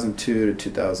 2002 to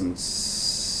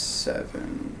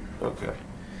 2007. Okay.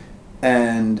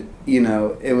 And, you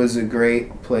know, it was a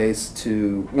great place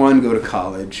to, one, go to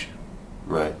college.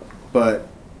 Right. But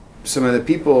some of the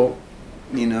people,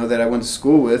 you know, that I went to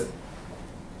school with,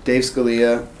 Dave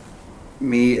Scalia,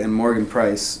 me, and Morgan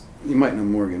Price. You might know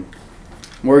Morgan.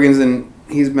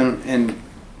 He's been in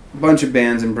a bunch of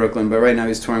bands in Brooklyn, but right now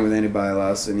he's touring with Andy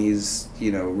Bailas, and he's,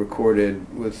 you know,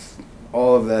 recorded with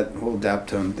all of that whole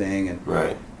Daptone thing. And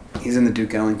right. He's in the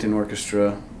Duke Ellington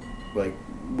Orchestra, like,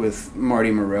 with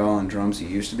Marty Morell on drums. He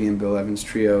used to be in Bill Evans'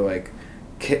 trio. Like,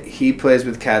 he plays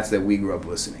with cats that we grew up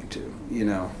listening to, you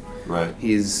know. Right.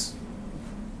 He's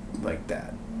like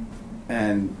that.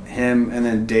 And him, and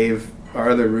then Dave, our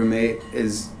other roommate,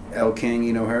 is Elle King,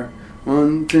 you know her?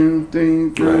 1, 2, 3,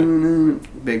 4,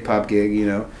 right. Big pop gig, you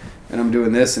know. And I'm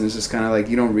doing this, and it's just kind of like,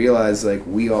 you don't realize, like,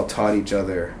 we all taught each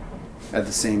other at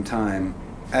the same time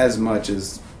as much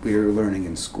as we were learning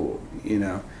in school, you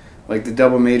know. Like, the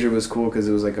double major was cool because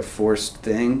it was, like, a forced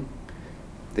thing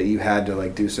that you had to,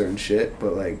 like, do certain shit.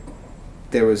 But, like,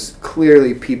 there was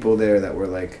clearly people there that were,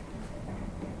 like,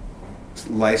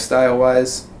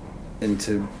 lifestyle-wise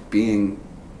into being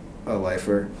a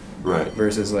lifer. Right.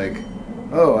 Versus, like,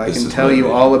 oh, I can is tell you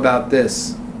all about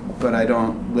this, but I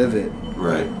don't live it.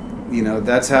 Right. You know,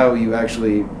 that's how you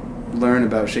actually learn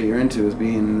about shit you're into, is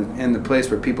being in the place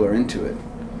where people are into it.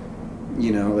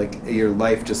 You know, like, your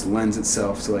life just lends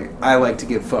itself to, like, I like to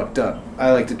get fucked up.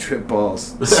 I like to trip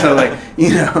balls. So, like,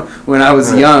 you know, when I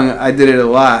was young, I did it a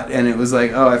lot. And it was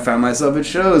like, oh, I found myself at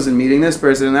shows and meeting this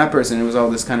person and that person. It was all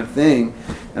this kind of thing.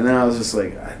 And then I was just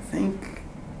like, I think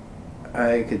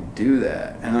I could do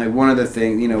that. And, like, one of the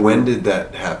things, you know... When did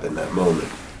that happen, that moment?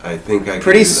 I think I could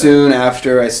pretty do that. soon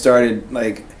after I started,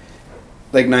 like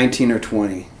 19 or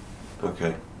 20.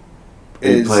 Okay. Are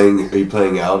you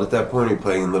playing out at that point? Are you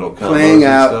playing in little combos playing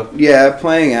out, and stuff? Yeah,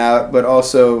 playing out, but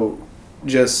also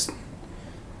just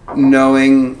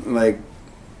knowing, like,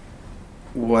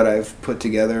 what I've put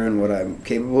together and what I'm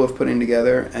capable of putting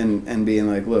together, and being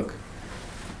like, look,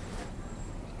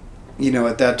 you know,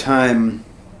 at that time,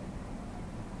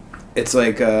 it's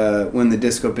like when the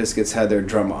Disco Biscuits had their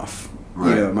drum off.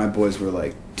 Right. You know, my boys were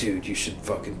like, dude, you should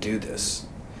fucking do this.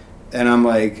 And I'm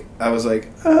like, I was like,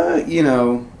 you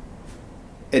know,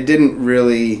 it didn't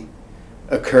really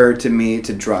occur to me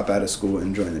to drop out of school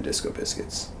and join the Disco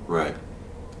Biscuits. Right.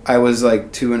 I was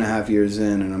like 2.5 years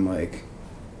in, and I'm like,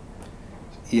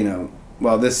 you know,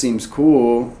 while this seems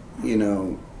cool, you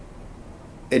know,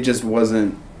 it just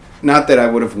wasn't. Not that I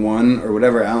would have won or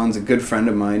whatever. Alan's a good friend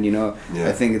of mine, you know. Yeah.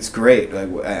 I think it's great.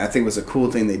 Like, I think it was a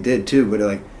cool thing they did too. But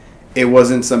like, it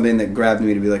wasn't something that grabbed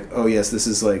me to be like, oh yes, this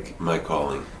is like My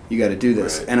calling. You got to do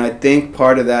this. Right. And I think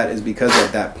part of that is because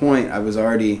at that point I was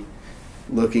already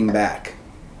looking back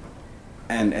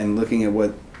and looking at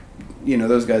what, you know,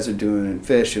 those guys are doing in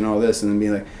Fish and all this, and then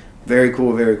being like, very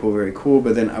cool, very cool, very cool.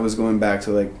 But then I was going back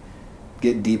to like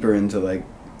get deeper into like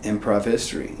improv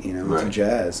history, you know, Right. into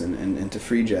jazz and into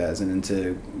free jazz and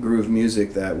into groove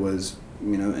music that was,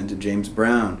 you know, into James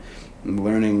Brown, and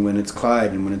learning when it's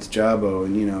Clyde and when it's Jabo,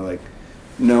 and, you know, like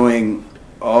knowing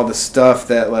all the stuff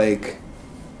that like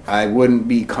I wouldn't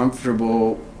be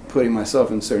comfortable putting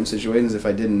myself in certain situations if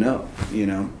I didn't know, you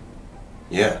know.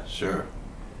 Yeah, sure.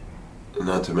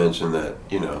 Not to mention that,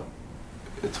 you know,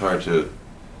 it's hard to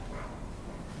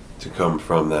come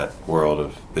from that world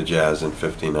of the jazz in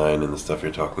 '59 and the stuff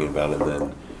you're talking about, and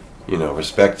then, you know,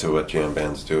 respect to what jam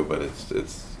bands do, but it's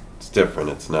different.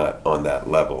 It's not on that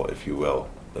level, if you will,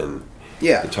 and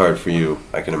Yeah. it's hard for you,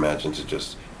 I can imagine, to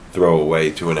just throw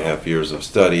away 2.5 years of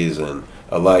studies and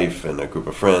a life and a group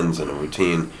of friends and a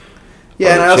routine. Yeah,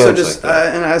 on and a I also chance just like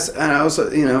that. and I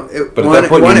also, you know, it, But at one, that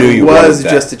point you one, knew it you was wanted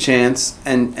that. just a chance,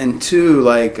 and two,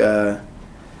 like it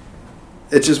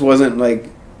just wasn't like,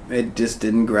 it just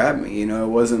didn't grab me, you know. It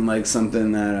wasn't like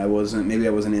something that I wasn't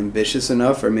ambitious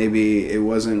enough, or maybe it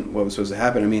wasn't what was supposed to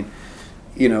happen. I mean,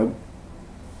 you know,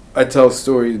 I tell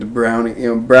stories to Brownie,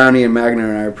 you know, Brownie and Magna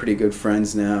and I are pretty good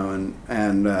friends now,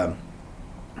 and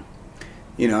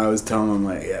you know, I was telling him,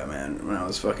 like, yeah, man, when I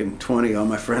was fucking 20, all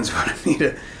my friends wanted me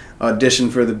to audition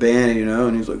for the band, you know,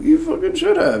 and he's like, you fucking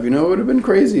should have, you know, it would have been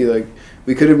crazy, like,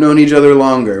 we could have known each other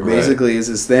longer, basically, is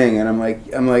his thing. And I'm like,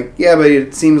 yeah, but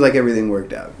it seems like everything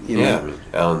worked out, you know. Yeah, I mean,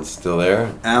 Alan's still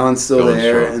there. Alan's still Going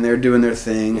there, strong. and they're doing their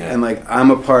thing, Yeah. and like, I'm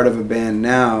a part of a band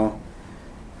now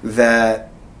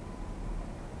that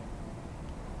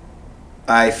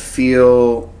I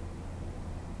feel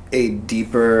a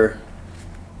deeper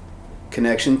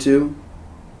connection to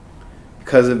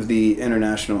because of the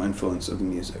international influence of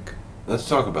music. Let's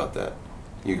talk about that.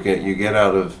 You get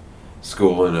out of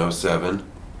school in '07.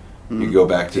 You go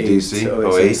back to DC.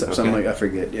 '08. Something like, I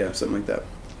forget. Yeah, something like that.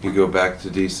 You go back to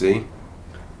DC,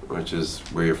 which is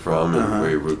where you're from and where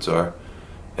your roots are,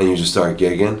 and you just start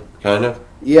gigging, kind of.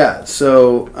 Yeah.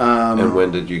 So. And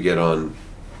when did you get on,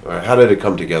 or how did it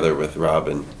come together with Rob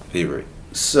and Thievery?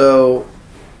 So.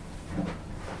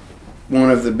 One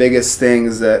of the biggest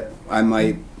things that I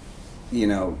might, you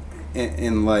know,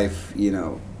 in life, you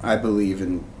know, I believe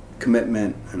in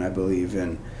commitment, and I believe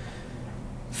in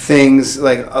things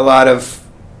like a lot of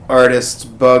artists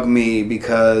bug me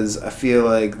because I feel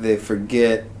like they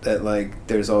forget that, like,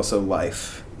 there's also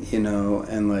life, you know,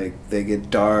 and like they get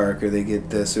dark or they get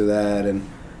this or that, and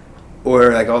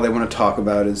or like all they want to talk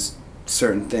about is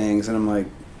certain things, and I'm like,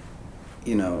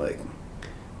 you know, like,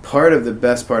 part of the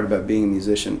best part about being a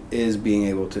musician is being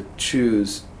able to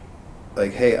choose,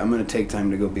 like, hey, I'm going to take time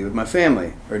to go be with my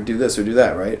family or do this or do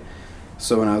that, right?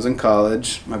 So when I was in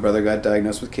college, my brother got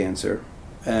diagnosed with cancer,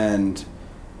 and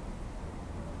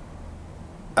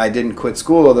I didn't quit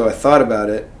school, although I thought about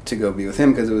it, to go be with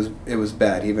him because it was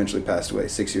bad. He eventually passed away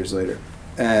 6 years later.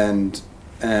 And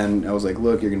I was like,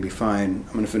 look, you're going to be fine.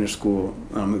 I'm going to finish school.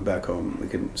 I'll move back home. We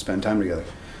can spend time together.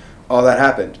 All that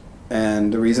happened.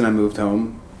 And the reason I moved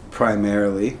home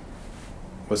primarily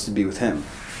was to be with him.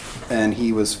 And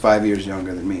he was 5 years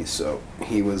younger than me, so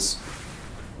he was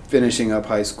finishing up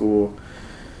high school.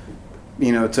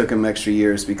 You know, it took him extra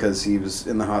years because he was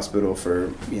in the hospital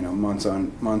for, you know, months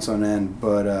on end.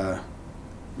 But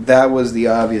that was the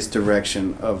obvious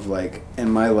direction of, like, in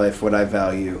my life, what I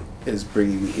value is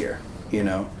bringing me here, you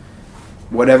know.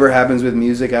 Whatever happens with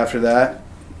music after that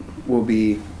will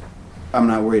be, I'm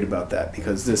not worried about that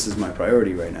because this is my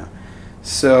priority right now.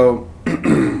 So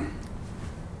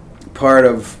part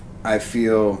of, I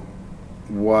feel,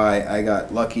 why I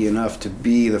got lucky enough to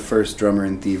be the first drummer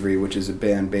in Thievery, which is a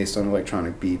band based on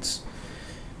electronic beats.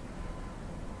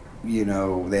 You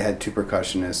know, they had 2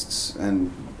 percussionists,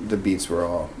 and the beats were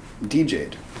all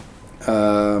DJ'd.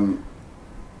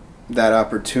 That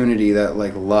opportunity, that,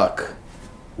 like, luck,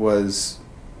 was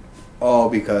all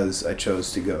because I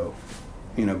chose to go,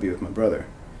 you know, be with my brother.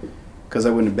 Because I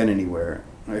wouldn't have been anywhere.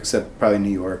 except probably New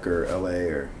York or L.A.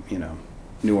 or,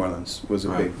 New Orleans was a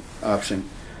big option.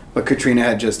 But Katrina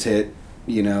had just hit,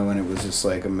 and it was just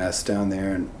like a mess down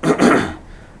there. And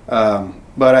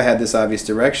but I had this obvious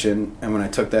direction, and when I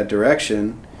took that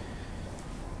direction,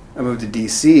 I moved to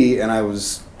D.C., and I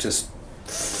was just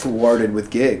thwarted with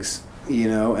gigs,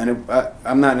 and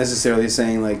I'm not necessarily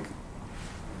saying, like,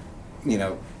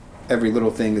 every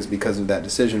little thing is because of that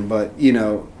decision, but,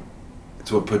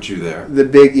 it's what put you there.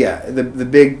 The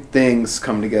big things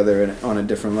come together on a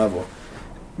different level.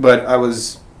 But I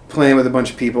was playing with a bunch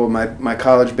of people. My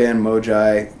college band,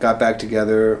 Mojai, got back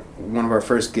together. One of our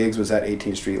first gigs was at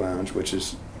 18th Street Lounge, which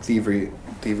is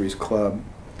Thievery's club.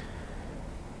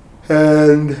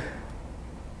 And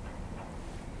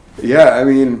yeah, I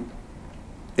mean,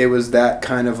 it was that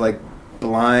kind of like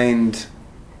blind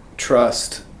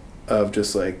trust of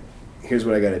just like, here's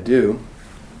what I got to do,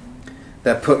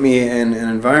 that put me in an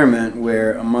environment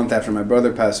where a month after my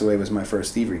brother passed away was my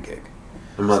first Thievery gig.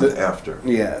 A month after.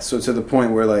 Yeah, so to the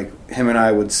point where like him and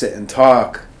I would sit and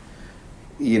talk,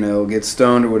 get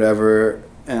stoned or whatever,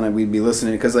 and we'd be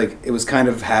listening, because like it was kind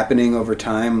of happening over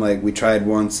time. Like we tried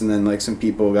once, and then like some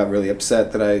people got really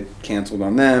upset that I canceled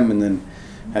on them, and then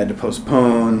I had to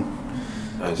postpone.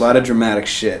 Nice. A lot of dramatic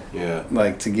shit. Yeah.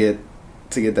 Like to get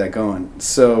that going.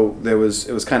 So it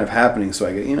was kind of happening. So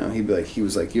I get, he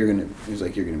was like, you're gonna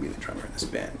be the drummer in this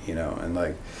band, and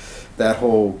like that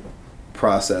whole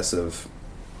process of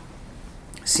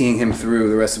seeing him through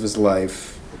the rest of his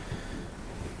life,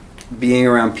 being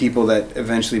around people that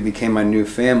eventually became my new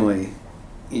family,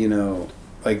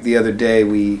 like the other day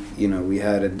we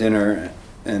had a dinner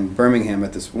in Birmingham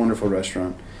at this wonderful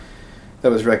restaurant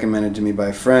that was recommended to me by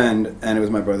a friend, and it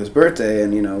was my brother's birthday,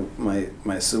 and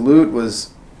my salute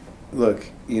was, look,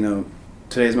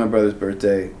 today's my brother's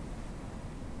birthday,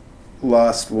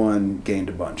 lost one, gained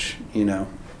a bunch,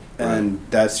 and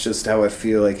that's just how I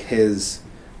feel like his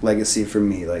legacy for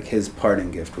me, like his parting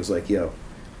gift was like, yo,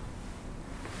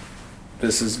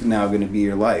 this is now going to be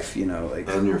your life, like,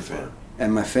 and your fam,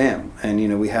 and my fam,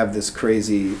 and we have this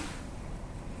crazy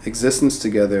existence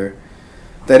together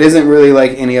that isn't really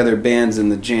like any other bands in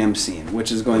the jam scene,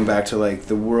 which is going back to like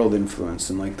the world influence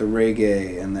and like the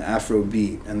reggae and the Afro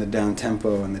beat and the down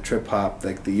tempo and the trip hop,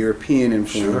 like the European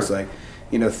influence. Sure. Like,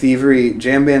 Thievery,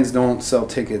 jam bands don't sell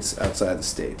tickets outside the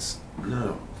States.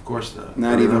 No, of course not.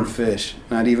 Not even Fish,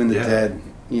 not even the Dead,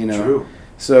 True.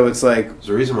 So it's like, there's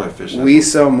a reason why Fish. We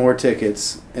sell more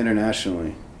tickets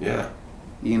internationally. Yeah.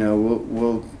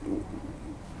 We'll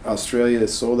Australia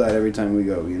is sold out every time we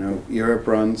go. Europe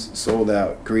runs sold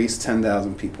out. Greece,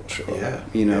 10,000 people show up.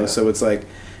 Yeah. So it's like,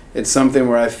 it's something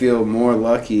where I feel more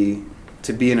lucky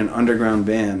to be in an underground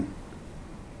band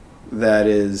that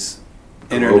is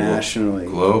internationally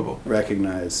global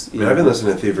recognized. I've been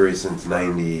listening to Thievery since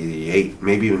 '98,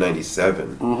 maybe even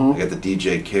 '97. Mm-hmm. I got the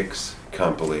DJ Kicks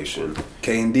compilation.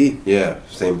 K&D. Yeah,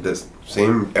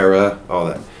 same era, all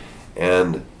that.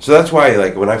 And so that's why,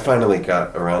 like, when I finally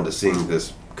got around to seeing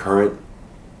this current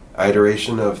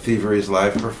iteration of Thievery's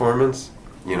live performance,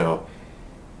 and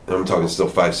I'm talking still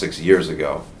 5-6 years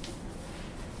ago,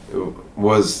 it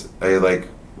was a, like,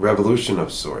 revolution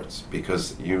of sorts,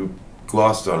 because you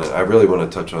glossed on it. I really want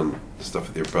to touch on the stuff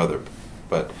with your brother,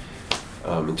 but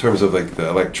in terms of, like, the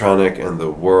electronic and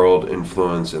the world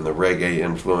influence and the reggae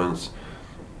influence,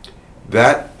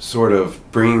 that sort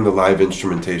of bringing the live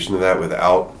instrumentation of that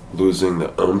without losing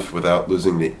the oomph, without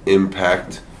losing the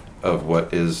impact of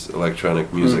what is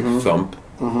electronic music thump,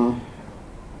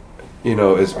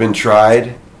 it's been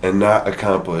tried and not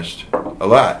accomplished a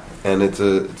lot, and it's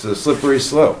a slippery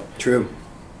slope. True.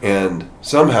 And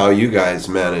somehow you guys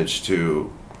managed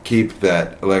to keep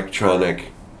that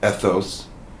electronic ethos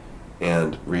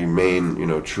and remain,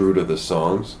 true to the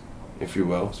songs, if you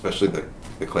will, especially the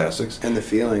classics and the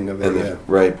feeling of it.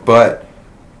 Right, but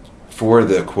for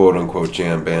the quote-unquote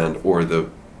jam band or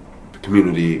the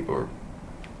community or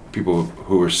people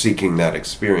who are seeking that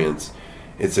experience,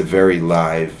 it's a very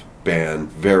live band,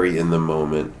 very in the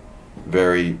moment,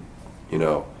 very,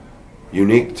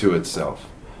 unique to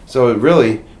itself. So it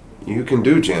really, you can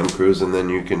do jam crews and then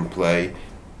you can play,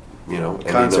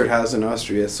 Concert house in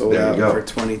Austria sold out for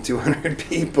 2,200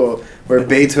 people, where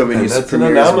Beethoven used to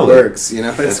premiere his works.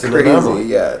 It's crazy.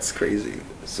 Yeah, it's crazy.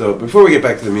 So before we get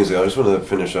back to the music, I just want to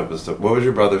finish up with stuff. What was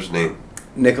your brother's name?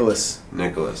 Nicholas.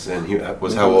 And he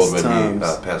was how old when he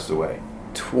passed away?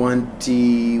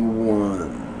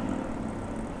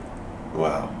 21.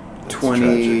 Wow. That's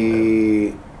 20.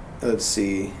 Tragic, let's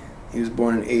see. He was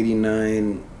born in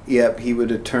 89. Yep, he would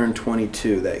have turned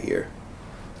 22 that year.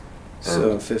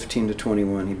 So 15 to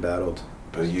 21 he battled.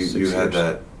 But you had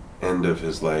that end of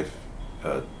his life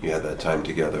you had that time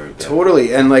together.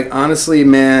 Totally. And like, honestly,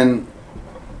 man,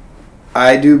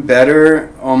 I do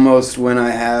better almost when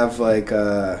I have like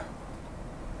an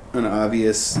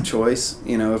obvious choice.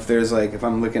 You know, if there's like, if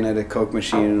I'm looking at a Coke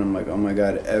machine and I'm like, oh my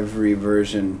God, every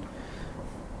version.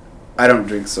 I don't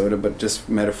drink soda, but just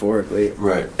metaphorically,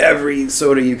 right? Every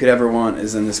soda you could ever want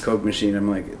is in this Coke machine. I'm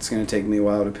like, it's going to take me a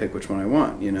while to pick which one I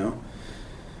want, you know?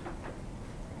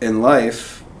 In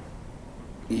life,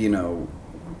 you know,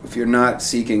 if you're not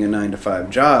seeking a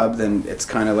 9-to-5 job, then it's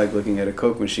kind of like looking at a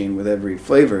Coke machine with every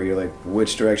flavor. You're like,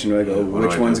 which direction do I go?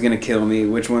 Which one's going to kill me?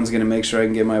 Which one's going to make sure I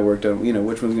can get my work done? You know,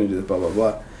 which one's going to do this, blah, blah,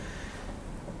 blah.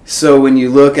 So when you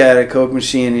look at a Coke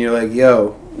machine and you're like,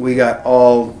 yo, we got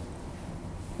all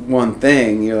one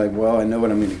thing, you're like, well, I know what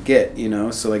I'm going to get, you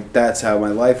know? So, like, that's how my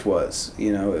life was,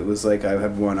 you know? It was like I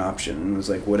had one option, and it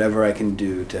was like whatever I can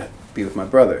do to be with my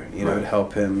brother, you know, to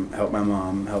help him, help my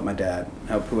mom, help my dad,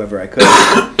 help whoever I could.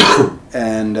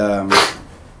 And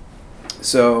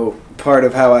so part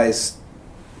of how I,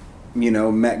 you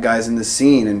know, met guys in the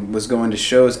scene and was going to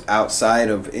shows outside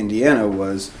of Indiana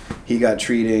was he got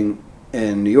treating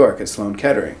in New York at Sloan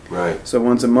Kettering. Right. So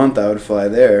once a month I would fly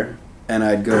there, and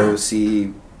I'd go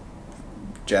see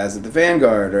Jazz at the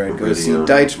Vanguard, or I'd go see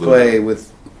Deitch play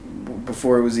with,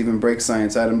 before it was even Break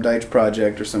Science, Adam Deitch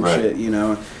Project or some shit, you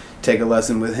know, take a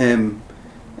lesson with him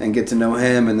and get to know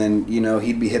him, and then, you know,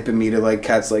 he'd be hipping me to like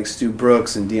cats like Stu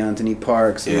Brooks and DeAnthony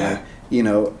Parks, and like, you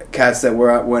know, cats that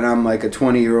were, when I'm like a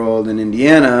 20-year-old in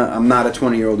Indiana, I'm not a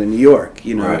 20-year-old in New York,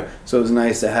 you know. Right. So it was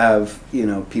nice to have, you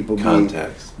know, people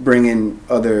bringing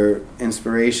other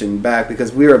inspiration back,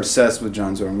 because we were obsessed with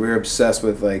John Zorn. We were obsessed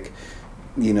with, like,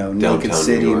 you know, Naked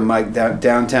City, Mike,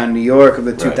 downtown New York of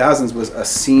the 2000s was a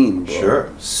scene, bro. Sure.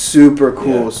 Super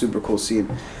cool scene.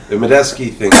 The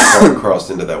Medeski thing crossed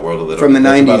into that world a little from bit. The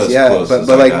 90s, yeah.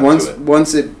 But like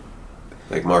once it,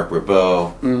 like Mark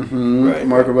Ribot, right?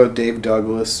 Mark Ribot, Dave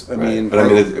Douglas. I mean, but I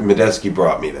mean, Medeski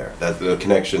brought me there. That the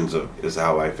connections is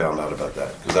how I found out about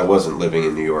that, because I wasn't living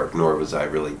in New York, nor was I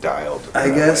really dialed. I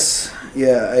guess.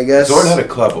 Zorn had a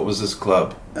club. What was this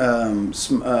club?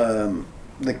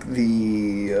 Like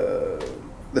the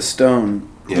Stone.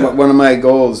 Yeah. One of my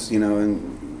goals, you know,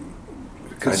 and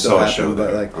I saw a show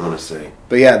there. Like, I want to say.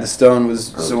 But yeah, the Stone was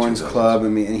Zorn's club. I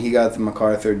mean, and he got the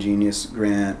MacArthur Genius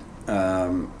Grant.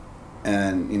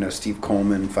 And, you know, Steve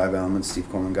Coleman, 5 Elements, Steve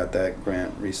Coleman got that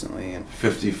grant recently. And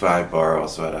 55 Bar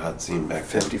also had a hot scene back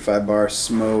then. 55 Bar,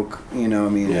 Smoke, you know, I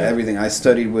mean, everything. I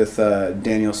studied with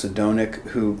Daniel Sedonic,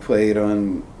 who played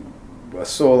on a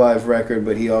Soul Live record,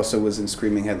 but he also was in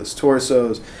Screaming Headless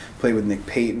Torsos, played with Nick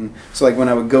Payton. So, like, when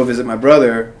I would go visit my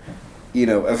brother, you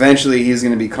know, eventually he's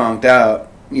going to be conked out,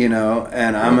 you know,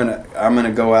 and I'm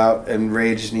gonna go out and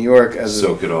rage New York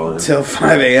soak it all in till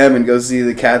 5 a.m. and go see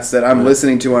the cats that I'm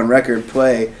listening to on record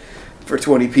play for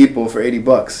 20 people for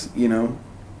 $80, you know.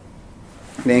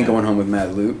 They ain't going home with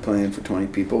Mad Loot playing for 20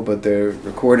 people, but they're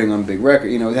recording on big record.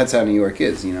 You know, that's how New York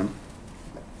is, you know.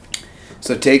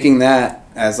 So taking that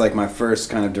as like my first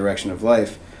kind of direction of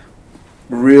life,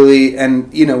 really,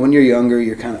 and you know, when you're younger,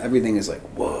 you're kind of, everything is like,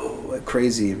 whoa, like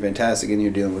crazy and fantastic, and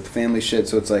you're dealing with family shit,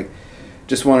 so it's like,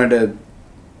 just wanted to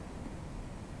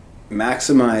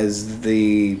maximize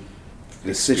the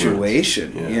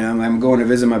situation. Yeah. You know, I'm going to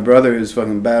visit my brother who's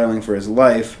fucking battling for his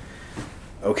life.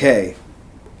 Okay,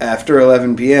 after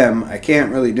 11 p.m., I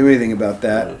can't really do anything about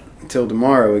that until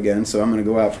tomorrow again, so I'm going to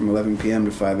go out from 11 p.m.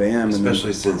 to 5 a.m.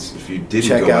 Especially since if you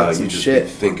didn't go out, you'd just be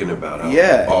thinking about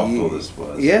how awful this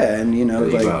was. Yeah, and you know,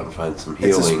 like, go out and find some healing.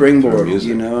 It's a springboard,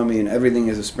 you know, I mean, everything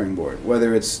is a springboard.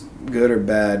 Whether it's good or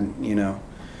bad, you know,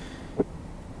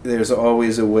 there's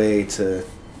always a way to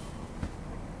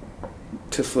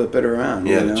flip it around.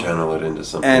 Yeah, you know? To channel it into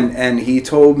something. And he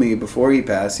told me before he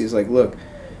passed, he's like, look,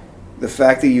 the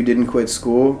fact that you didn't quit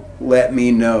school let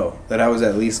me know that I was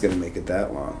at least going to make it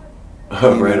that long.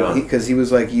 Oh, right on. Because he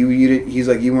was like, he's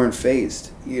like, you weren't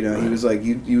phased. You know, he was like,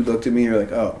 you looked at me and you're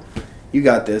like, oh, you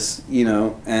got this, you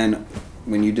know. And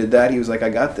when you did that, he was like, I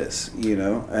got this, you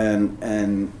know.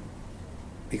 And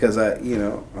because I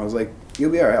was like,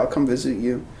 you'll be all right. I'll come visit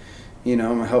you. You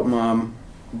know, I'm going to help Mom.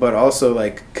 But also,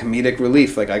 like, comedic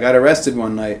relief. Like, I got arrested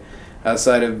one night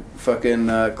outside of fucking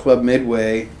Club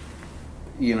Midway,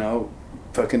 you know,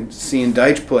 fucking seeing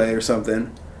Deitch play or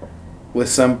something, with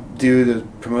some dude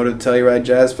that promoted the Telluride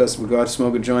Jazz Festival, go out to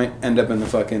smoke a joint, end up in the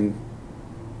fucking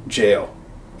jail.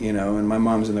 You know, and my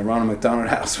mom's in the Ronald McDonald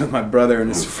House with my brother and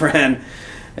his friend,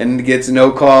 and gets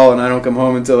no call, and I don't come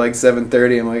home until like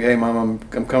 7:30. I'm like, hey, Mom,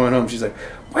 I'm coming home. She's like,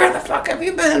 where the fuck have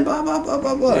you been? Blah, blah, blah,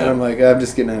 blah, blah. Yeah. And I'm like, I'm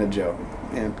just getting out of jail.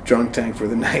 And drunk tank for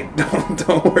the night.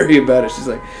 Don't worry about it. She's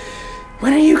like,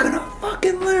 when are you gonna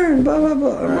fucking learn? Blah blah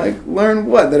blah. I'm like, learn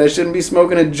what? That I shouldn't be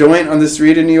smoking a joint on the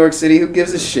street in New York City? Who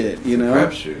gives a shit? You know?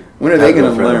 Crapshoot. When are they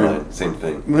gonna learn? Same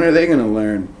thing. When are they gonna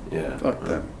learn? Yeah. Fuck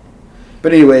them.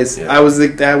 But anyways, Yeah. I was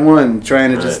like that one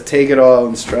trying to just take it all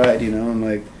in stride. You know, I'm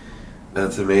like,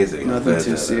 that's amazing. nothing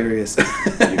too serious.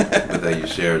 But that you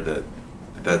shared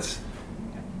that's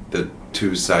the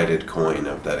two-sided coin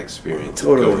of that experience.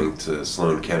 Totally. Of going to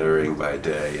Sloan Kettering by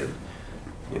day and,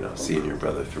 you know, seeing your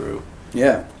brother through.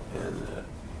 Yeah. And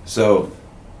so,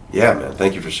 yeah, man,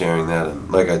 thank you for sharing that.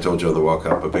 And like I told you on the walk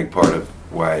up, a big part of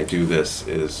why I do this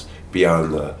is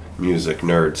beyond the music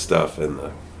nerd stuff and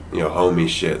the, you know, homie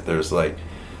shit. There's like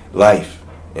life,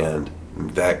 and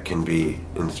that can be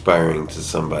inspiring to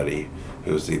somebody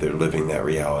who's either living that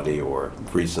reality or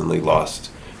recently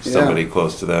lost somebody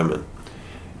close to them. And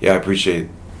yeah, I appreciate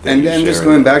that. And you then just sharing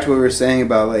going that. back to what we were saying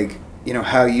about, like, you know,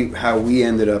 how we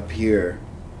ended up here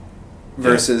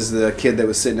versus the kid that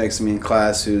was sitting next to me in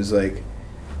class who's like,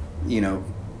 you know,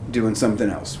 doing something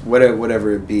else,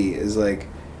 whatever it be, is like,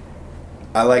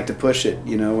 I like to push it.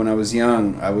 You know, when I was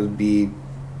young, I would be,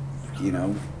 you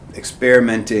know,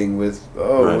 experimenting with,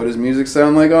 what does music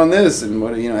sound like on this? And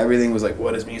what, you know, everything was like,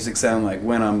 what does music sound like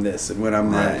when I'm this and when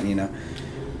I'm that, you know?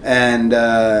 And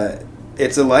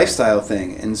it's a lifestyle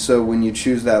thing. And so when you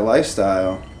choose that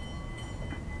lifestyle,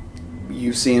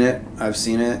 you've seen it, I've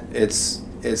seen it, it's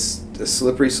a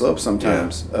slippery slope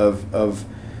sometimes of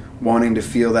wanting to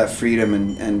feel that freedom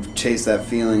and chase that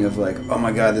feeling of like, oh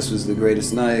my God, this was the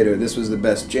greatest night, or this was the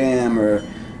best jam, or,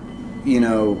 you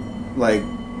know, like,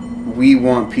 we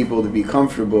want people to be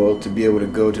comfortable to be able to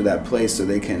go to that place so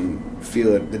they can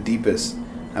feel it the deepest.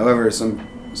 However, some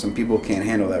people can't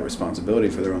handle that responsibility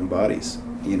for their own bodies,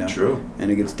 you know? True. And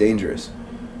it gets dangerous.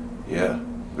 Yeah,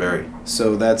 very.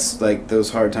 So that's like those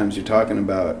hard times you're talking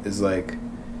about is like,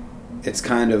 it's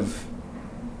kind of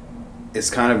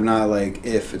not like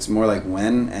if, it's more like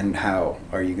when and how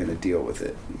are you going to deal with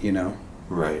it, you know?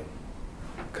 Right.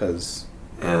 Because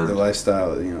the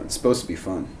lifestyle, you know, it's supposed to be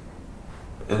fun.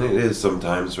 And it is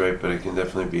sometimes, right? But it can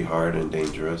definitely be hard and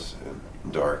dangerous and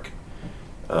dark.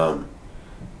 I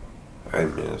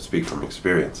mean, I speak from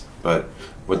experience. But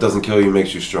what doesn't kill you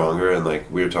makes you stronger. And like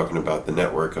we were talking about the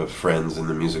network of friends in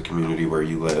the music community where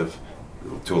you live,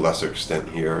 to a lesser extent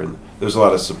here, and there's a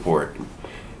lot of support,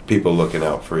 people looking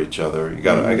out for each other.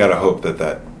 I gotta hope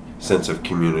that sense of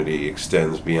community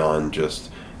extends beyond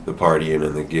just the partying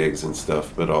and the gigs and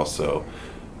stuff, but also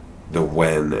the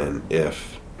when and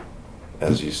if,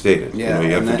 as you stated. Yeah, you know,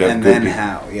 you have and to have then, good and then people.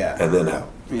 how, yeah. And then how.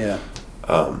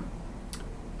 Yeah.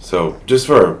 So just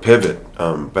for a pivot,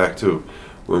 back to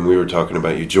when we were talking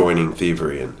about you joining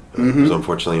Thievery, and it was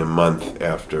unfortunately a month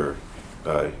after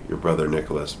your brother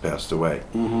Nicholas passed away.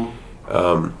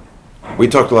 We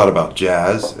talked a lot about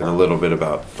jazz and a little bit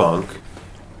about funk,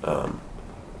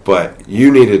 but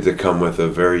you needed to come with a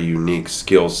very unique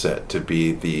skill set to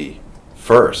be the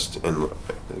first, and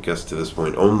I guess to this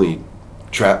point only,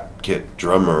 trap kit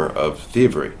drummer of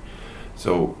Thievery.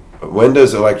 So when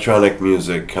does electronic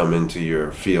music come into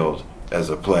your field as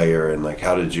a player, and like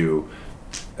how did you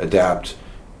adapt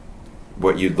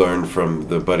what you'd learned from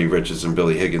the Buddy Riches and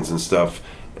Billy Higgins and stuff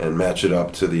and match it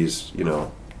up to these, you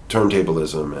know,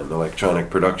 turntablism and electronic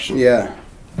production? Yeah.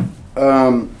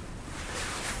 I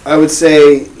would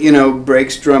say, you know,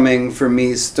 breaks drumming for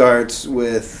me starts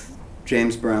with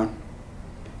James Brown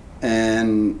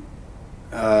and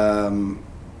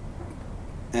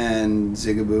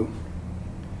Zigaboo.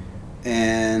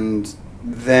 And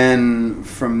then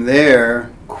from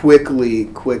there,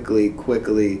 quickly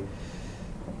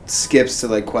skips to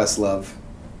like Questlove.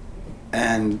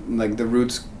 And like The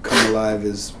Roots Come Alive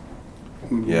is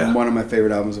one of my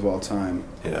favorite albums of all time.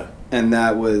 Yeah. And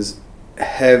that was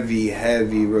heavy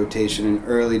rotation in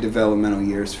early developmental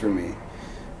years for me.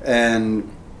 And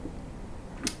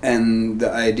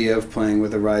the idea of playing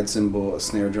with a ride cymbal, a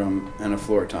snare drum, and a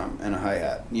floor tom, and a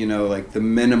hi-hat. You know, like the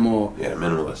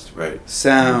minimalist, right.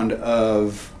 sound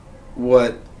of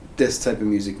what this type of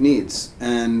music needs.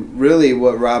 And really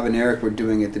what Rob and Eric were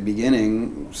doing at the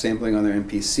beginning, sampling on their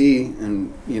MPC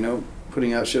and, you know,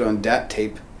 putting out shit on DAT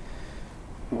tape,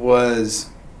 was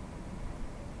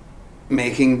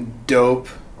making dope,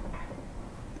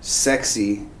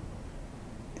 sexy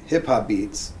hip-hop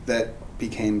beats that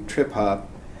became trip-hop,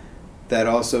 that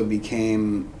also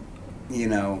became, you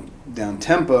know,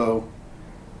 down-tempo,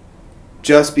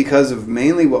 just because of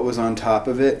mainly what was on top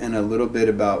of it and a little bit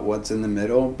about what's in the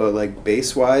middle. But like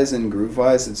bass-wise and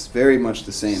groove-wise, it's very much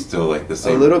the same. Still like the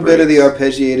same. A little breaks. bit of the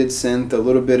arpeggiated synth, a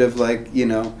little bit of like, you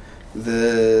know,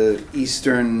 the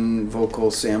Eastern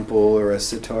vocal sample or a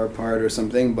sitar part or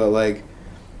something, but like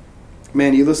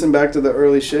man, you listen back to the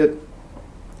early shit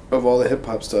of all the hip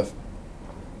hop stuff.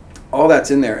 All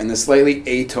that's in there, and the slightly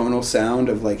atonal sound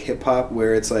of like hip hop,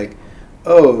 where it's like,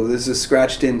 oh, there's a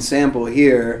scratched in sample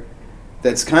here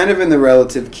that's kind of in the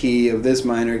relative key of this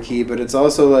minor key, but it's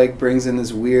also like brings in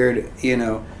this weird,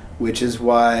 which is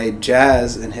why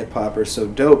jazz and hip hop are so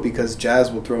dope, because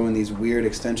jazz will throw in these weird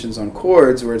extensions on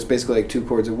chords where it's basically like two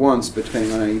chords at once, but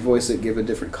depending on how you voice it, give a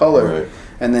different color. Right.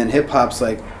 And then hip hop's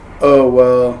like, oh,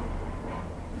 well,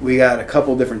 we got a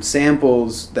couple different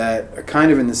samples that are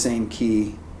kind of in the same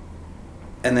key,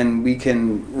 and then we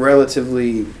can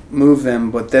relatively move them,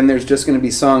 but then there's just going to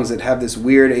be songs that have this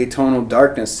weird atonal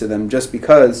darkness to them just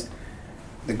because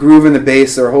the groove and the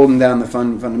bass are holding down the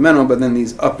fundamental, but then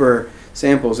these upper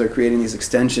samples are creating these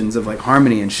extensions of like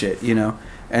harmony and shit,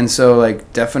 And so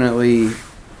like definitely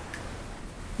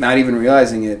not even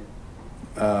realizing it,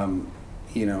 how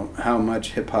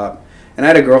much hip hop. And I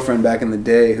had a girlfriend back in the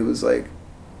day who was like,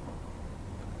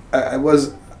 I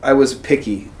was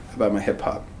picky about my hip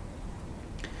hop.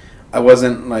 I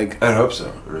wasn't like. I hope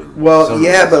so. Well,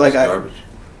 yeah, but like garbage.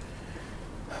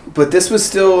 But this was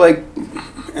still like,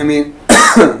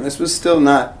 this was still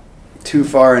not too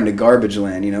far into garbage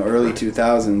land. Early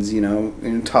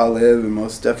 2000s. Talib and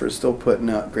Mos Def are still putting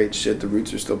out great shit. The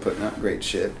Roots are still putting out great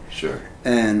shit. Sure.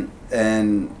 And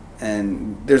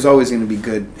there's always going to be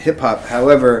good hip hop.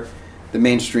 However, the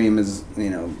mainstream is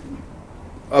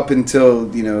up until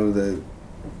the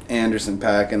Anderson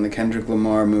 .Paak and the Kendrick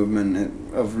Lamar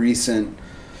movement of recent,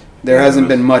 there hasn't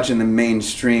been much in the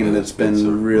mainstream that's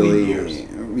been really,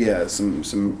 some.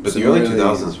 But the early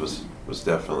 2000s was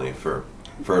definitely for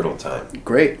fertile time.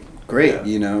 Great,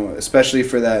 especially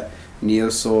for that neo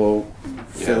soul,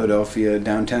 Philadelphia,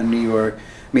 downtown New York.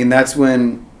 That's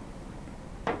when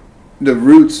the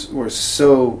Roots were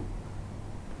so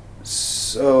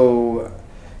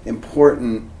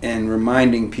important in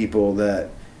reminding people that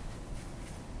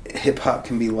hip hop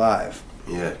can be live.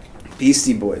 Yeah.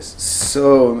 Beastie Boys,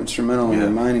 so instrumental in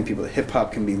reminding people that hip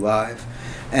hop can be live.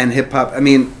 And hip hop,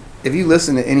 if you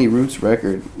listen to any Roots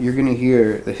record, you're going to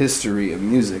hear the history of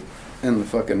music and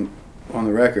on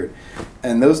the record.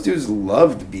 And those dudes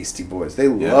loved the Beastie Boys. They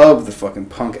loved the fucking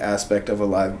punk aspect of a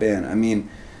live band.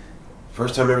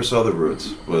 First time I ever saw the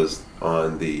Roots was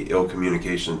on the Ill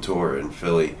Communication tour in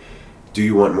Philly. Do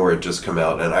You Want More had just come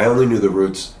out, and I only knew the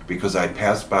Roots because I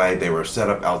passed by. They were set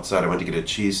up outside. I went to get a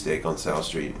cheesesteak on South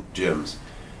Street, Jim's,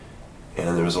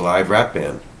 and there was a live rap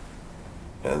band.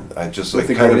 And I just like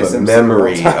kind of a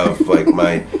memory of like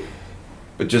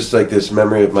but just like this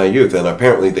memory of my youth. And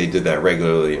apparently they did that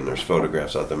regularly, and there's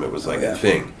photographs of them. It was like a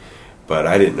thing. But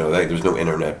I didn't know that. There was no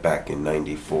internet back in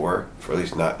 '94, or at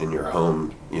least not in your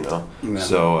home, No.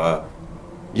 So,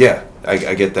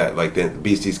 I get that. Like the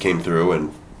Beasties came through,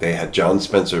 and they had John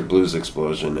Spencer Blues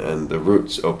Explosion and the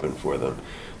Roots open for them.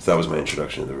 So that was my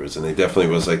introduction to the Roots. And they definitely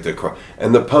was like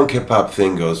and the punk hip hop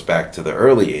thing goes back to the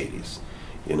early 80s,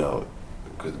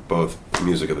 because both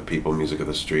music of the people, music of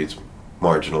the streets,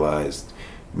 marginalized,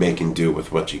 making do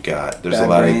with what you got. There's Bad a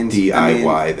lot Brains, of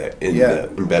DIY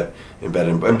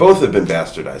embedded, and both have been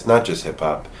bastardized, not just hip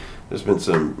hop. There's been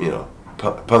some,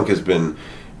 punk has been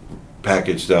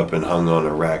packaged up and hung on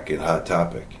a rack at Hot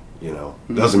Topic.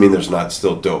 Doesn't mean there's not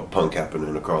still dope punk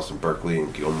happening across in Berkeley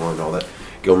and Gilmore and all that.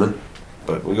 Gilman,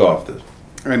 but we go off the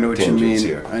I know what you mean.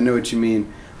 Here. I know what you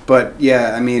mean. But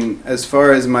yeah, as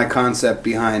far as my concept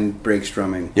behind break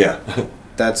strumming,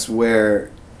 that's where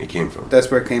it came from.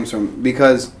 That's where it came from.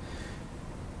 Because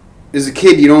as a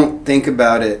kid, you don't think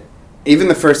about it. Even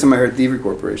the first time I heard Thievery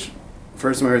Corporation,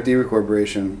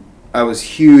 I was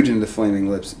huge into Flaming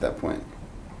Lips at that point.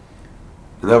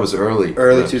 And that was early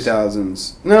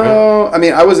 2000s. No,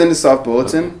 right? I was into Soft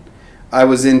Bulletin. Okay. I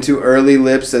was into early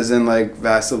Lips, as in like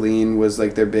Vaseline was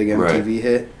like their big MTV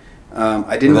hit.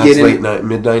 I didn't get in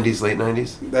mid 90s, late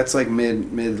 90s. That's like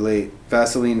mid late.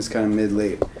 Vaseline is kind of mid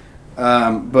late.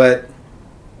 But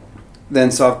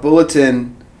then Soft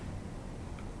Bulletin,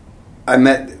 I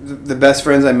met the best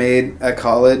friends I made at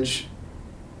college.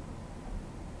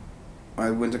 I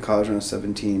went to college when I was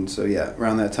 17, so yeah,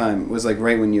 around that time. It was like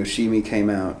right when Yoshimi came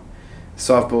out.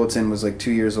 Soft Bulletin was like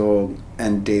 2 years old,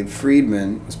 and Dave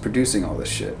Friedman was producing all this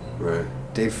shit. Right.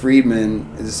 Dave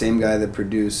Friedman is the same guy that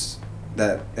produced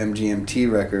that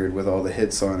MGMT record with all the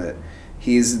hits on it.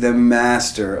 He's the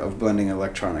master of blending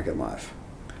electronic and live.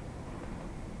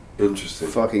 Interesting.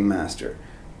 Fucking master.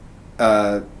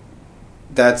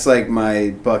 That's like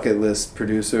my bucket list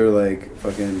producer, like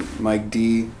fucking Mike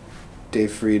D,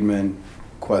 Dave Friedman,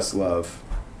 Questlove.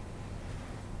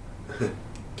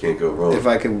 Can't go wrong. If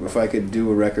I could do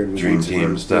a record with Dream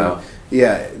Team style.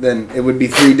 Yeah, then it would be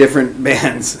 3 different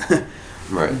bands.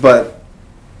 Right. But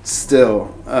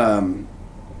still,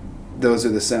 those are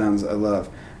the sounds I love.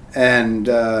 And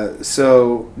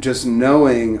so just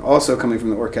knowing, also coming from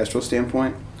the orchestral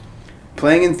standpoint,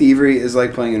 playing in Thievery is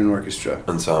like playing in an orchestra.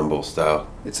 Ensemble style.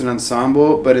 It's an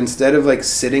ensemble, but instead of like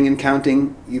sitting and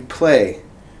counting, you play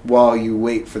while you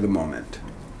wait for the moment.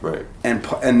 Right.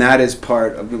 And that is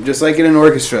part of, just like in an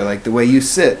orchestra, like the way you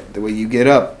sit, the way you get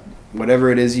up,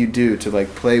 whatever it is you do to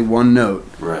like play one note,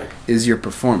 right, is your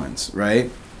performance,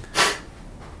 right?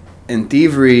 In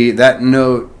Thievery, that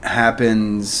note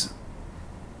happens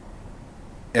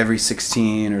every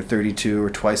 16 or 32 or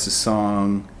twice a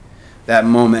song. That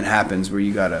moment happens where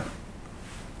you gotta,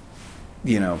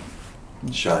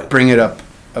 shine, bring it up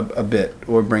a bit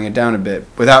or bring it down a bit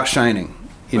without shining,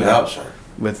 shining,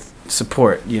 with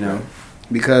support, Right.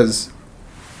 because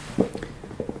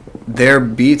their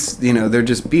beats, they're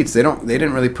just beats. They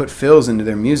didn't really put fills into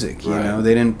their music, Right.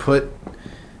 They didn't put.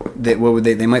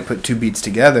 They might put two beats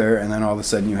together, and then all of a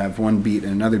sudden you have one beat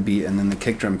and another beat, and then the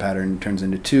kick drum pattern turns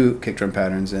into two kick drum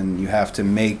patterns, and you have to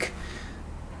make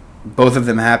both of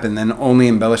them happen. Then only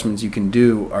embellishments you can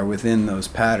do are within those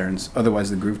patterns. Otherwise,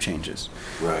 the groove changes.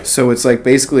 Right. So it's like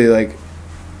basically like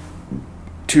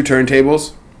two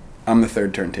turntables. I'm the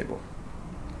third turntable.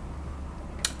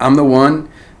 I'm the one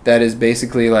that is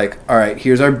basically like, all right,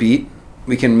 here's our beat.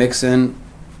 We can mix in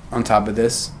on top of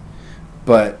this.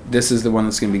 But this is the one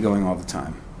that's going to be going all the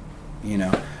time.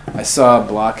 I saw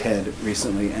Blockhead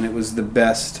recently, and it was the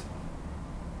best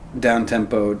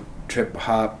down-tempo,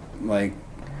 trip-hop, like,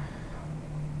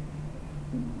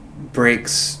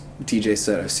 breaks DJ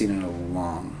set I've seen in a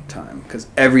long time. Because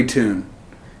every tune,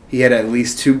 he had at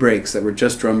least two breaks that were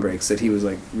just drum breaks that he was,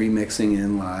 like, remixing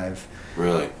in live.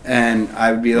 Really? And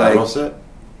I would be Vinyl like... set?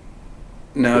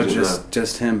 No, Was it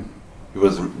just him. He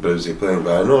wasn't, but was he playing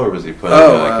vinyl or was he playing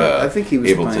I think he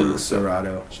was Ableton playing and stuff?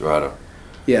 Serato.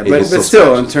 Yeah, He but can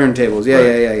still on scratch turntables.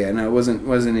 Right. Yeah. No, it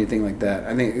wasn't anything like that.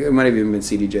 I think it might have even been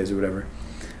CDJs or whatever.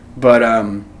 But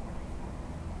a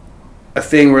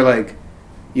thing where like,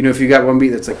 if you got one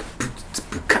beat that's like,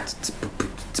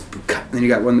 then you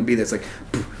got one beat that's like,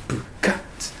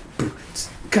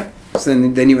 so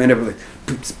then you end up with like,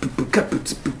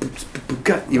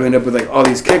 you end up with like all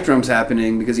these kick drums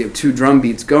happening because you have two drum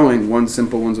beats going. One's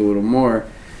simple, one's a little more.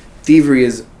 Thievery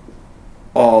is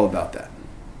all about that.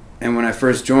 And when I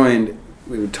first joined,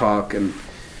 we would talk, and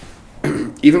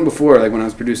even before, like when I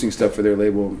was producing stuff for their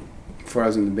label, before I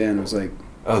was in the band, I was like...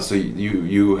 Oh, so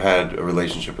you had a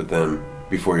relationship with them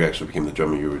before you actually became the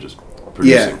drummer. You were just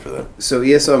producing for them. So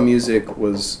ESL Music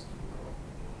was,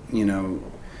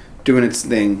 doing its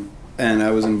thing, and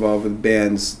I was involved with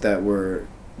bands that were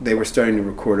starting to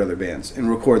record other bands and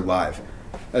record live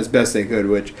as best they could,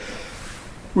 which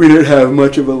we didn't have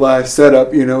much of a live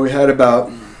setup. We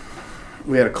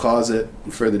had a closet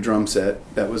for the drum set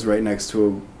that was right next to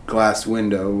a glass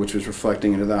window, which was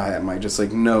reflecting into the hi-hat mic, just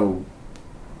like no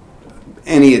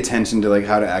any attention to like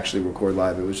how to actually record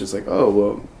live. It was just like, oh,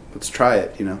 well, let's try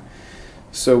it,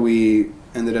 So we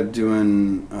ended up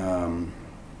doing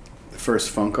the first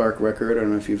Funk Arc record. I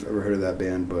don't know if you've ever heard of that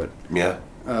band, but Yeah.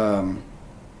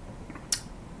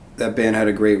 That band had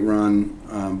a great run,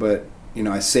 but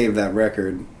I saved that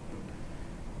record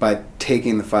by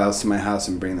taking the files to my house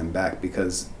and bringing them back,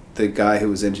 because the guy who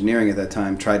was engineering at that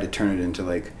time tried to turn it into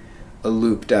like a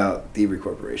looped out Thievery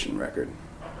Corporation record,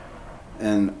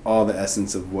 and all the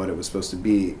essence of what it was supposed to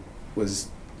be was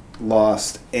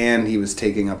lost, and he was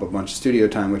taking up a bunch of studio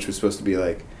time, which was supposed to be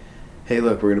like, hey,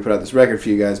 look, we're going to put out this record for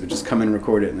you guys, but just come and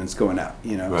record it and it's going out,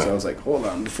 Right. So I was like, hold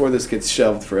on, before this gets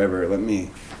shelved forever, let me...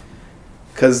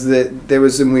 Because there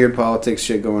was some weird politics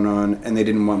shit going on, and they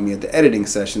didn't want me at the editing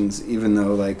sessions, even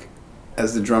though, like,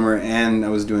 as the drummer and I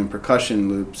was doing percussion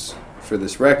loops for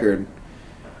this record,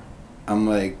 I'm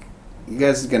like, you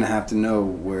guys are going to have to know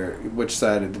which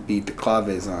side of the beat the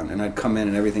clave's on. And I'd come in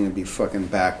and everything would be fucking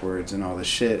backwards and all this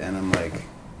shit, and I'm like,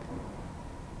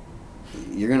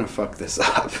 you're going to fuck this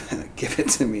up. Give it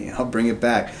to me. I'll bring it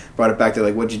back. Brought it back to,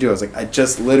 like, what'd you do? I was like, I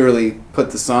just literally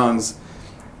put the songs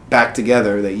back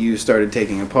together that you started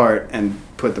taking apart and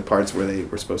put the parts where they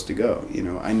were supposed to go.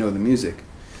 I know the music.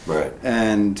 Right.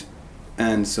 And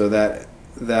so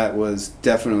that was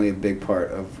definitely a big part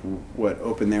of what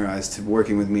opened their eyes to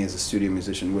working with me as a studio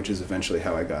musician, which is eventually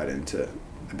how I got into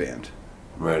the band.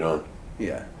 Right on.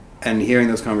 Yeah. And hearing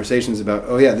those conversations about,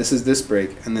 oh yeah, this is this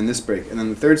break, and then this break, and then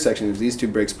the third section is these two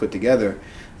breaks put together,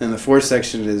 and the fourth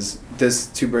section is this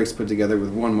two breaks put together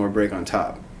with one more break on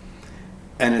top.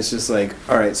 And it's just like,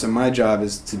 all right, so my job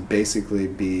is to basically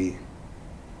be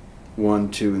 1,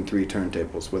 2, and 3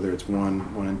 turntables, whether it's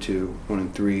 1, 1 and 2, 1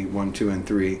 and 3, 1, 2, and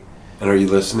 3. And are you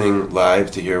listening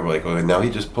live to hear, like, okay, now he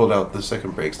just pulled out the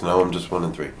second breaks, now I'm just 1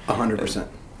 and 3? 100%.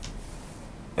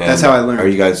 And That's how I learned. Are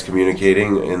you guys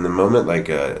communicating in the moment, like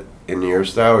in your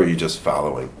style, or are you just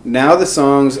following? Now the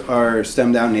songs are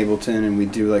stemmed out in Ableton, and we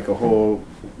do like a whole.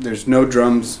 There's no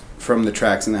drums from the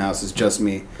tracks in the house; it's just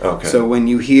me. Okay. So when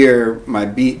you hear my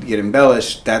beat get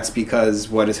embellished, that's because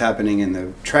what is happening in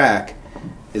the track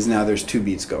is now there's 2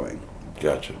 beats going.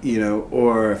 Gotcha. You know,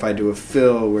 or if I do a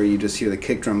fill where you just hear the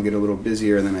kick drum get a little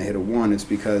busier, and then I hit a 1, it's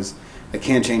because I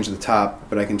can't change the top,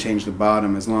 but I can change the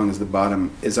bottom. As long as the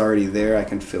bottom is already there, I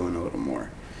can fill in a little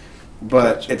more.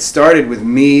 But Gotcha. It started with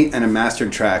me and a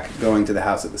mastered track going to the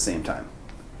house at the same time.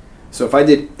 So if I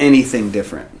did anything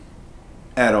different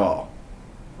at all,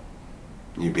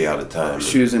 You'd be out of time.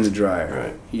 shoes in the dryer.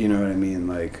 Right. You know what I mean?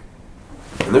 Like,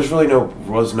 And there's really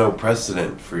was no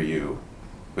precedent for you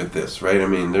with this, right? I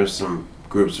mean, there's some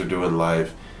groups that are doing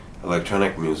live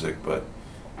electronic music, but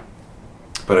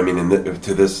I mean,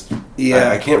 to this, Yeah.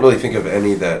 I can't really think of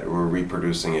any that were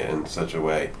reproducing it in such a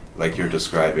way, like you're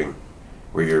describing,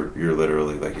 where you're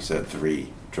literally, like you said,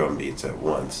 3 drum beats at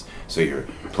once. So you're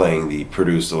playing the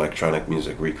produced electronic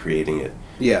music, recreating it.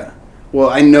 yeah. Well,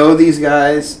 I know these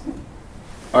guys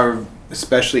are,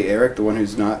 especially Eric, the one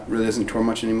who's not really doesn't tour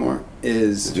much anymore,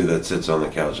 is The dude that sits on the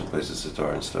couch and plays his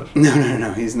guitar and stuff.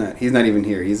 No, he's not. He's not even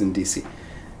here. He's in DC.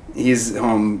 He's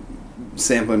home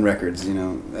sampling records, you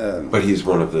know. But he's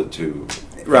one of the 2.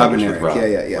 Rob and founders with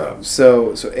Eric. Yeah. Rob.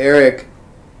 So Eric,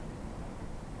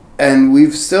 and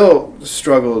we've still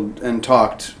struggled and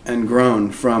talked and grown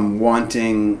from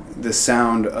wanting the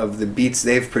sound of the beats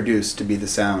they've produced to be the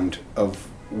sound of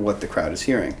what the crowd is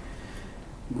hearing.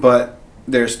 But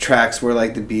there's tracks where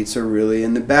like the beats are really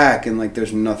in the back, and like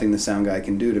there's nothing the sound guy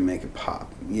can do to make it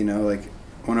pop. You know, like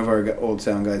one of our old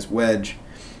sound guys, Wedge,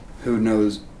 who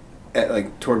knows,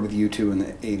 like toured with U2 in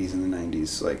the 80s and the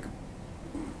 90s, like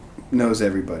knows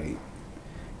everybody.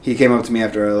 He came up to me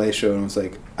after our LA show and was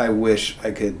like, I wish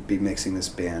I could be mixing this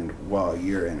band while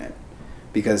you're in it.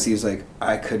 Because he was like,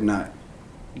 I could not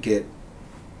get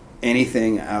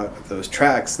anything out of those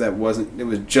tracks that wasn't, it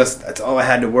was just, that's all I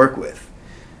had to work with.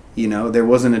 You know, there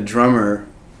wasn't a drummer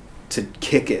to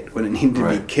kick it when it needed to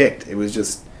be kicked. It was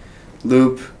just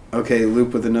loop, okay,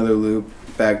 loop with another loop,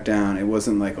 back down. It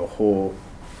wasn't like a whole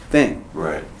thing.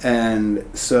 Right. And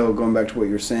so going back to what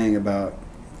you're saying about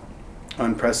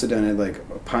unprecedented,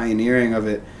 like pioneering of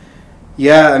it,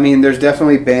 yeah, I mean, there's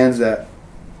definitely bands that,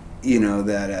 you know,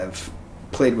 that have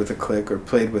played with a click or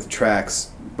played with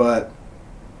tracks, but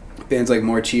bands like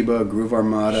Morchiba, Groove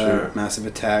Armada, Sure. Massive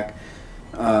Attack,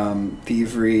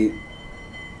 Thievery,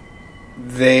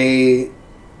 they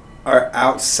are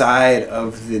outside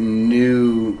of the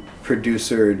new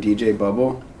producer DJ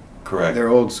bubble. Correct. They're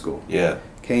old school. Yeah.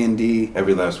 K&D.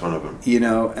 Every last one of them. You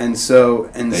know, and so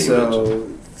That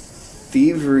you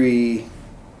Thievery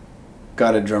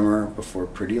got a drummer before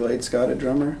Pretty Lights got a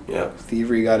drummer. Yeah.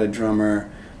 Thievery got a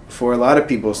drummer before a lot of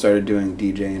people started doing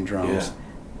DJ and drums. Yeah.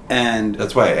 And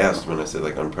That's why I asked when I said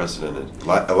like unprecedented. A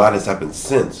lot has happened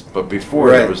since, but before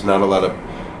Right. there was not a lot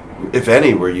of, if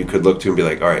any, where you could look to and be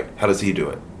like, all right, how does he do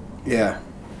it? yeah.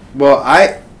 Well,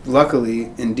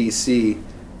 luckily in DC,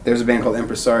 there's a band called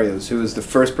Impresarios who was the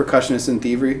first percussionist in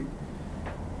Thievery.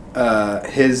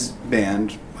 His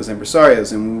band was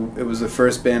Impresarios, and it was the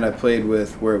first band I played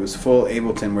with where it was full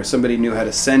Ableton, where somebody knew how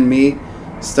to send me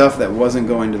stuff that wasn't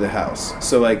going to the house.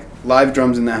 So like live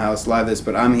drums in the house, live this,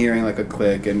 but I'm hearing like a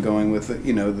click and going with,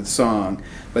 you know, the song,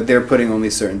 but they're putting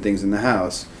only certain things in the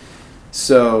house.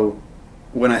 So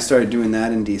when I started doing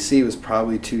that in DC, it was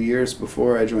probably 2 years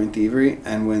before I joined Thievery,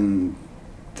 and when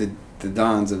the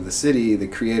dons of the city, the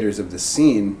creators of the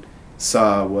scene,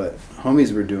 saw what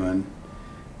homies were doing,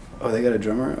 oh, they got a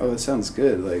drummer? Oh, it sounds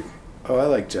good. Like, oh, I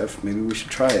like Jeff. Maybe we should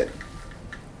try it.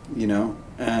 You know?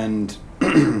 And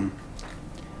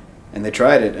and they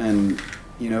tried it, and,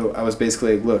 you know, I was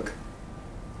basically like, look,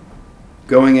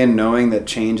 going in knowing that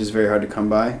change is very hard to come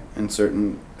by, and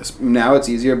now it's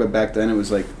easier, but back then it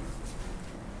was like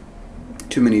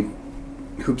too many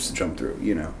hoops to jump through,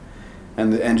 you know?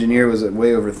 And the engineer was a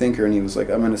way overthinker, and he was like,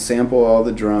 I'm going to sample all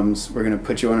the drums, we're going to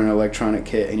put you on an electronic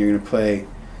kit, and you're going to play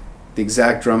the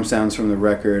exact drum sounds from the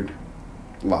record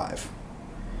live.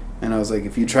 And I was like,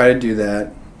 if you try to do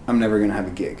that, I'm never going to have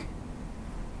a gig.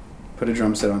 Put a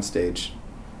drum set on stage,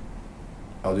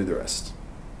 I'll do the rest,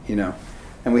 you know?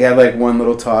 And we had like one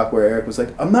little talk where Eric was like,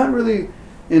 I'm not really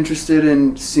interested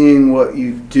in seeing what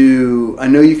you do. I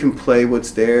know you can play what's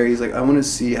there. He's like, I want to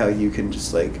see how you can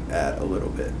just like add a little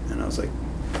bit. And I was like,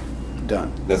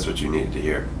 done. That's what you needed to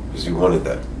hear, because you wanted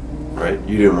that, right?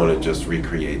 You didn't want to just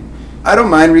recreate. I don't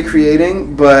mind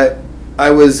recreating, but I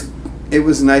was it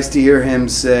was nice to hear him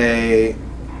say,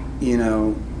 you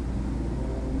know,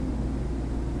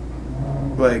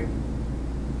 like,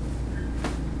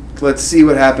 let's see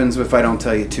what happens if I don't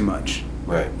tell you too much.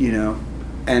 Right. You know?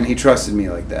 And he trusted me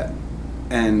like that.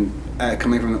 And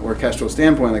coming from the orchestral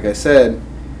standpoint, like I said,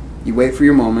 you wait for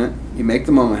your moment, you make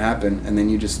the moment happen, and then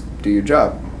you just do your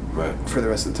job. Right. For the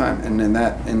rest of the time. And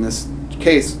in this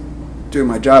case, doing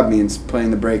my job means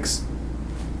playing the breaks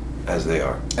as they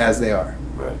are. As they are.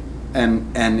 Right.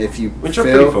 And if you which are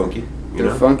pretty funky.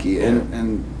 They're funky, yeah.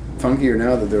 and funkier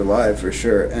now that they're live for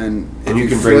sure. And you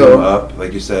can bring them up,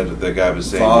 like you said. The guy was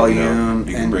saying, volume.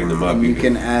 You can bring them up. And you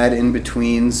can add in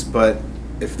betweens, but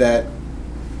if that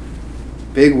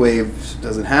big wave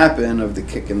doesn't happen of the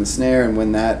kick and the snare, and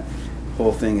when that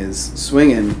whole thing is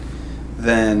swinging,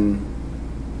 then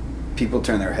people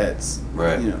turn their heads.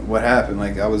 Right. You know what happened?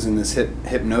 Like I was in this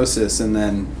hypnosis, and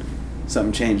then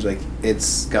something changed. Like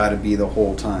it's got to be the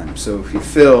whole time. So if you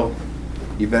fill,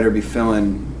 you better be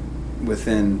filling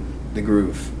within the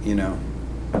groove. You know,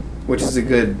 which is a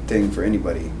good thing for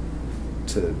anybody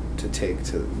to take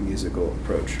to the musical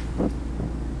approach.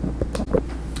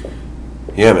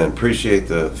 Yeah, man. Appreciate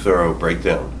the thorough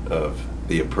breakdown of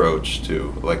the approach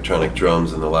to electronic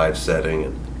drums in the live setting,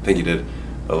 and I think you did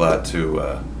a lot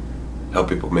to help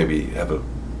people maybe have a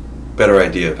better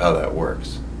idea of how that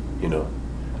works. You know,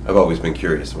 I've always been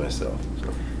curious myself.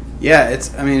 So. Yeah,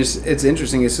 it's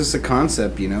interesting. It's just a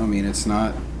concept, you know. I mean, it's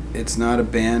not a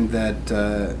band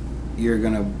that you're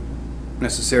gonna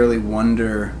necessarily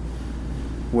wonder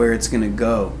where it's gonna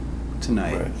go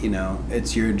tonight. Right. You know,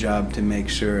 it's your job to make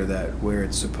sure that where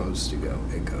it's supposed to go,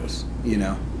 it goes. You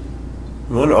know.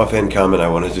 One offhand comment I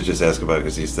wanted to just ask about,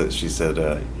 because she said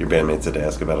your bandmate said to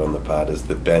ask about on the pod, is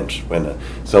the bench, when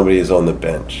somebody is on the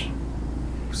bench.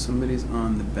 Somebody's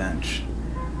on the bench.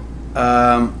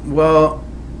 Well,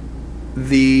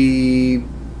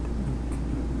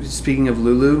 speaking of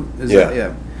Lulu,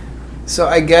 yeah. So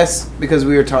I guess because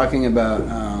we were talking about,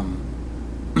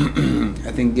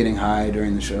 I think getting high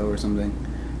during the show or something.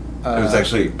 It was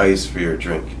actually ice for your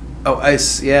drink. Oh,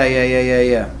 ice!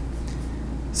 Yeah.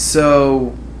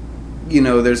 So, you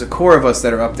know, there's a core of us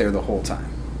that are up there the whole time.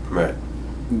 Right.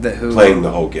 Playing the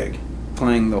whole gig.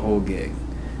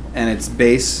 And it's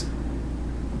bass,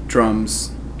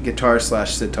 drums,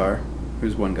 guitar/sitar,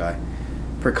 who's one guy,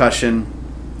 percussion,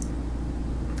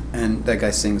 and that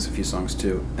guy sings a few songs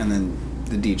too, and then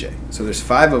the DJ. So there's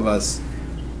 5 of us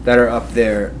that are up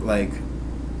there, like,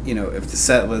 you know, if the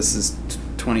set list is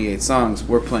 28 songs,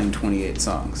 we're playing 28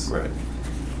 songs. Right.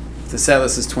 The set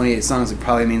list is 28 songs. It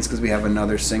probably means because we have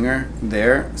another singer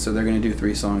there, so they're going to do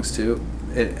 3 songs too.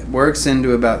 It works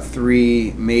into about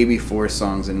 3, maybe 4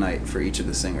 songs a night for each of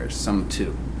the singers, some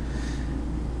 2.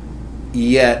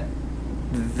 Yet,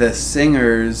 the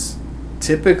singers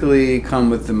typically come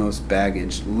with the most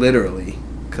baggage, literally,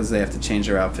 because they have to change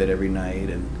their outfit every night,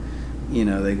 and, you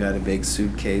know, they got a big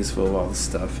suitcase full of all the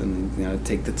stuff, and, you know,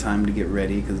 take the time to get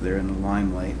ready because they're in the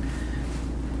limelight.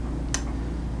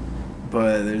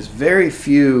 But there's very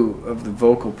few of the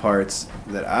vocal parts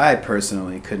that I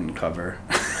personally couldn't cover.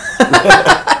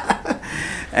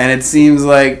 And it seems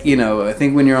like, you know, I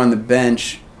think when you're on the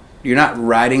bench, you're not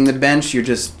riding the bench, you're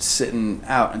just sitting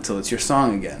out until it's your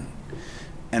song again.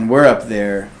 And we're up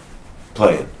there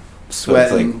playing,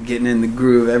 sweating, so like, getting in the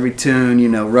groove, every tune, you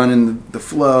know, running the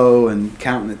flow and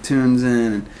counting the tunes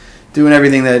in and doing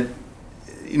everything that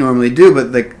you normally do.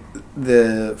 But like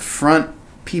the front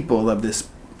people of this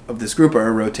group are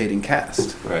a rotating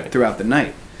cast throughout the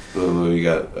night. Lulu, you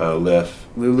got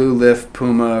Lulu, Liff,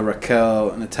 Puma,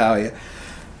 Raquel, Natalia.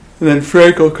 And then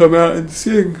Frank will come out and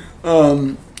sing.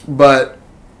 But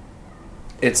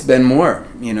it's been more.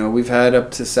 You know, we've had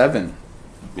up to 7.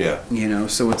 Yeah. You know,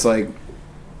 so it's like...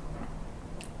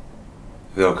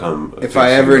 They'll come... If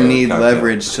I ever need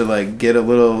leverage to, like, get a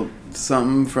little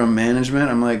something from management,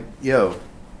 I'm like, yo,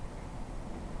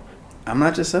 I'm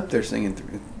not just up there singing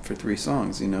for 3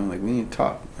 songs, you know? Like, we need to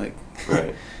talk. Like,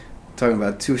 right. Talking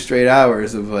about 2 straight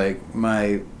hours of, like,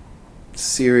 my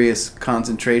serious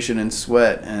concentration and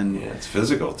sweat and... Yeah, it's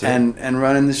physical, too. And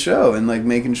running the show and, like,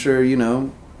 making sure, you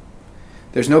know...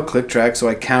 There's no click track, so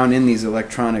I count in these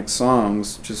electronic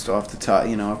songs just off the top,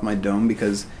 you know, off my dome,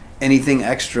 because anything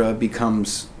extra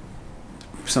becomes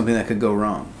something that could go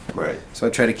wrong. Right. So I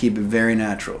try to keep it very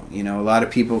natural. You know, a lot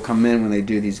of people come in when they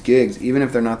do these gigs, even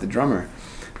if they're not the drummer,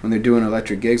 when they're doing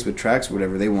electric gigs with tracks or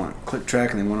whatever, they want click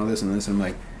track and they want all this and this. And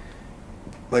I'm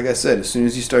like I said, as soon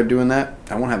as you start doing that,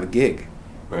 I won't have a gig.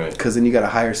 Right. Because then you got to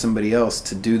hire somebody else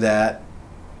to do that.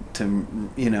 To,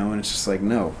 you know, and it's just like,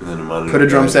 no. And then put a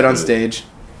drum set on stage.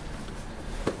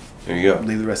 There you go.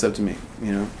 Leave the rest up to me,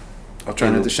 you know. I'll try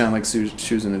not to sound like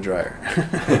shoes in a dryer.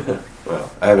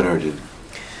 Well, I haven't heard you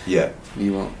yet.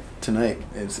 You won't tonight.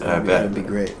 It'll be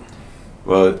great.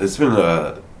 Well, it's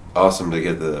been awesome to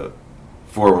get the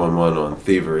 411 on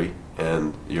Thievery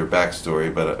and your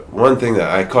backstory. But one thing that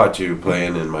I caught you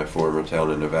playing in my former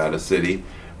town in Nevada City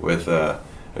with a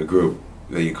group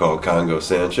that you call Congo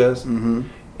Sanchez. Mm-hmm.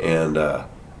 And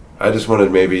I just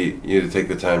wanted maybe you to take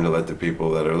the time to let the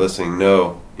people that are listening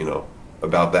know,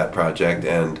 about that project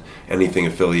and anything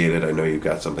affiliated. I know you've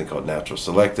got something called Natural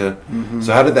Selecta. Mm-hmm.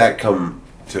 So how did that come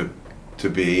to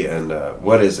be, and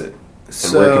what is it?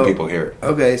 And where can people hear it?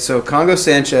 Okay, so Congo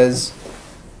Sanchez,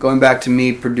 going back to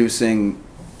me producing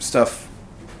stuff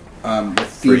with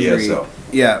Thievery. For ESL.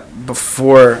 Yeah,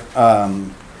 before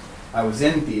I was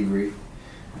in Thievery,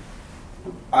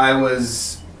 I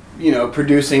was,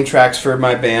 producing tracks for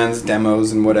my bands,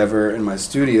 demos, and whatever in my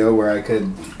studio where I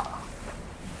could,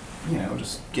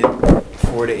 just get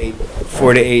 4 to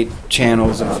 8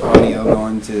 channels of audio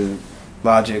going to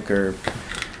Logic or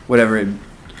whatever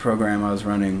program I was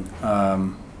running.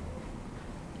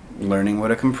 Learning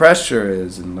what a compressor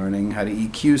is and learning how to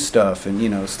EQ stuff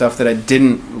and, stuff that I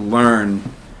didn't learn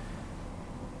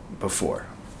before.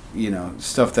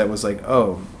 Stuff that was like, I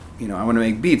want to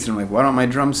make beats. And I'm like, why don't my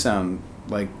drums sound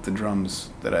like the drums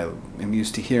that I am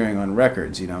used to hearing on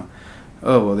records,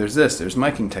 Oh, well, there's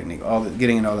miking technique,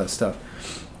 getting into all that stuff.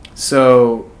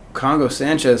 So Congo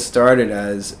Sanchez started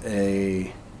as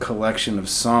a collection of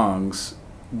songs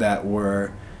that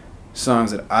were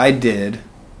songs that I did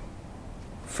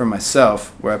for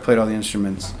myself, where I played all the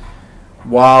instruments,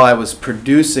 while I was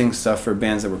producing stuff for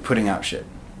bands that were putting out shit.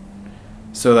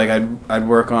 So like I'd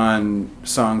work on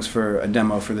songs for a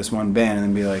demo for this one band and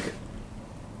then be like,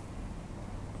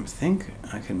 I think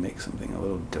I can make something a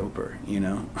little doper,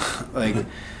 like,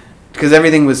 because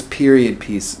everything was period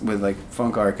piece with like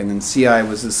funk arc, and then CI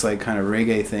was this like kind of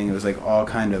reggae thing. It was like all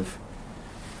kind of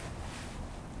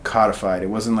codified. It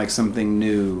wasn't like something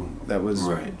new that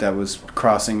was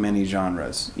crossing many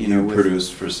genres. You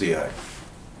produced for CI.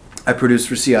 I produced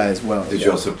for CI as well. Did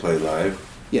you also play live?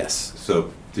 Yes.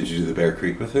 So did you do the Bear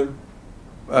Creek with him?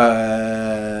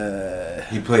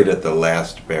 He played at the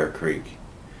last Bear Creek.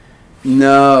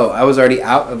 No, I was already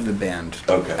out of the band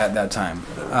at that time.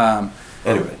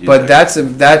 Anyway, but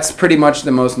that's pretty much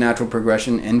the most natural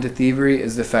progression into Thievery,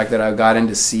 is the fact that I got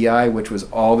into CI, which was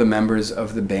all the members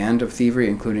of the band of Thievery,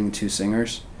 including 2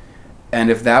 singers.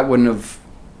 And if I wouldn't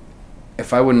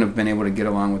have been able to get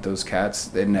along with those cats,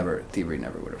 Thievery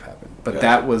never would have happened. But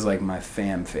that was like my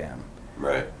fam.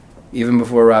 Right. Even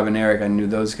before Rob and Eric, I knew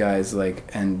those guys,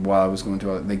 and while I was going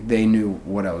through, they knew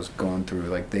what I was going through.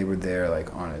 Like, they were there,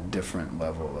 on a different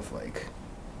level of,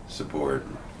 support,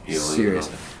 healing. Serious.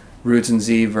 Roots and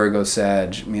Z, Virgo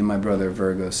Sag, me and my brother,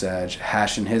 Virgo Sag,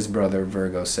 Hash and his brother,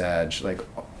 Virgo Sag,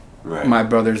 right. My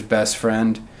brother's best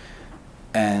friend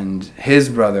and his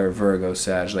brother, Virgo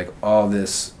Sag, all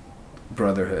this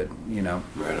brotherhood,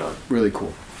 Right on. Really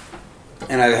cool.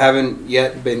 And I haven't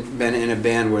yet been in a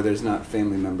band where there's not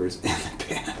family members in the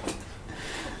band.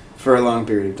 For a long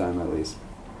period of time, at least.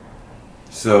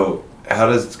 So, how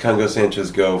does Congo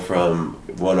Sanchez go from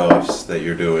one-offs that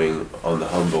you're doing on the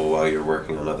humble while you're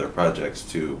working on other projects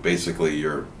to basically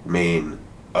your main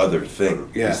other thing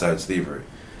besides Thievery?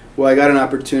 Well, I got an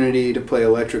opportunity to play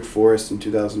Electric Forest in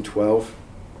 2012,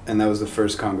 and that was the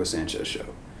first Congo Sanchez show.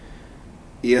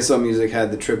 ESL Music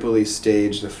had the Tripoli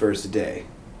stage the first day.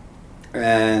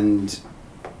 And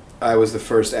I was the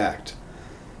first act.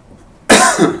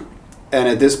 And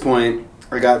at this point,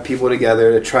 I got people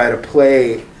together to try to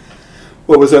play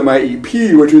what was on my EP,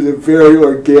 which was a very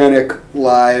organic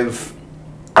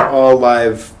all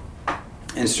live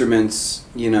instruments,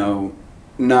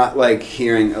 not like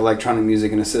hearing electronic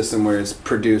music in a system where it's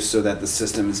produced so that the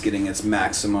system is getting its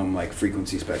maximum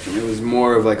frequency spectrum. It was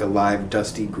more of a live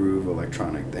dusty groove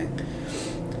electronic thing.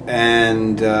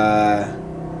 And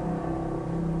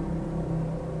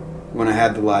when I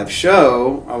had the live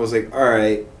show, I was like, all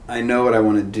right, I know what I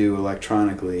want to do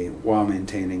electronically while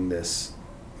maintaining this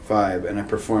vibe. And I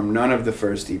performed none of the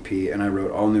first EP, and I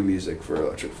wrote all new music for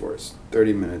Electric Forest,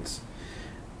 30 minutes.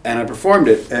 And I performed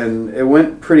it, and it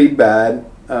went pretty bad.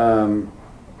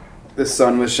 The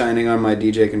sun was shining on my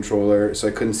DJ controller, so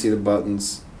I couldn't see the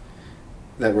buttons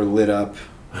that were lit up,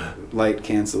 light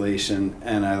cancellation,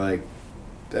 and I,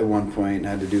 at one point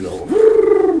had to do the whole,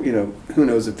 who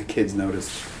knows if the kids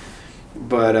noticed.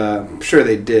 But I'm sure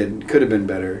they did. Could have been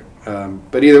better.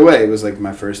 But either way, it was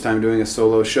my first time doing a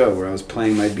solo show where I was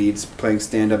playing my beats, playing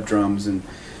stand-up drums, and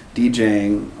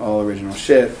DJing all original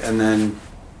shit. And then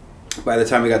by the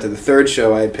time we got to the third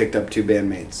show, I had picked up 2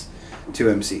 bandmates, 2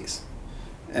 MCs.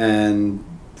 And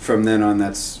from then on,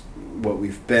 that's what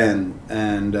we've been.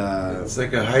 And it's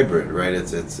like a hybrid, right?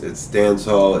 It's dance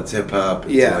hall, it's hip hop,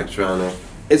 it's electronic.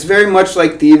 It's very much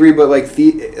like Thievery, but like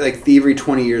Thievery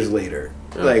 20 years later.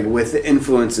 Okay. Like with the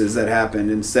influences that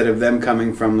happened, instead of them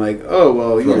coming from like, oh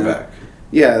well, you know, back.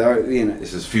 Yeah, you know,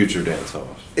 this is future dance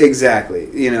halls. Exactly,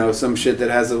 you know, some shit that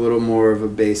has a little more of a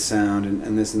bass sound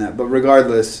and this and that. But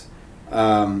regardless,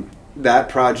 that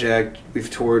project we've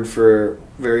toured for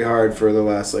very hard for the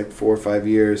last like 4 or 5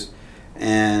 years,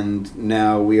 and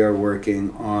now we are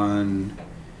working on.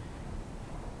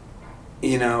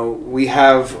 You know, we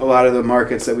have a lot of the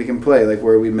markets that we can play, like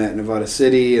where we met in Nevada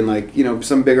City, and like, you know,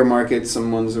 some bigger markets,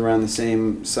 some ones around the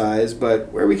same size,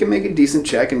 but where we can make a decent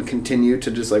check and continue to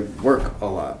just like work a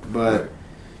lot. But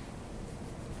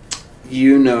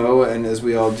you know, and as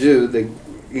we all do, the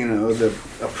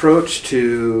approach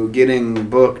to getting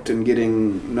booked and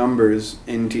getting numbers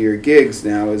into your gigs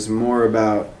now is more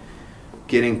about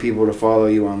getting people to follow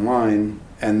you online.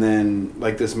 And then,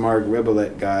 like this Mark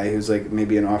Ribbolett guy, who's like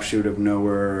maybe an offshoot of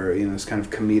Nowhere, or, you know, this kind of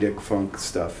comedic funk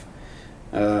stuff,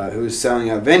 who's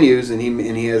selling out venues, and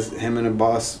he has him and a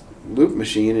Boss loop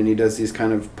machine, and he does these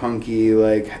kind of punky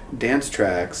like dance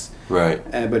tracks. Right.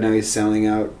 But now he's selling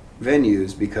out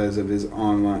venues because of his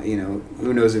online. You know,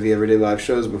 who knows if he ever did live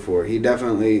shows before? He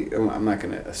definitely. I'm not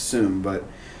going to assume, but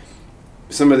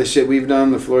some of the shit we've done,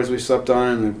 the floors we slept on,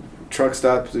 and the truck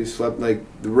stops we slept, like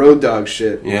the Road Dog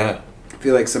shit. Yeah. I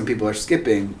feel like some people are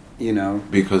skipping, you know,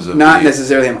 because of not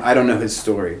necessarily him. I don't know his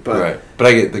story, but right. But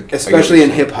I get especially in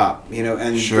hip hop, you know,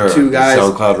 and sure. the two guys,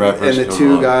 SoundCloud rappers, and the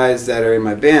two guys that are in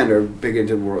my band are big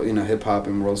into world, you know, hip hop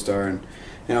and World Star and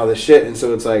all this shit, and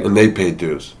so it's like, and they paid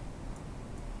dues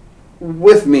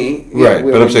with me, right?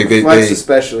 But I'm saying Flex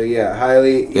especially,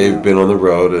 highly. They've been on the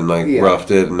road and like roughed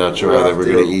it, and not sure how they were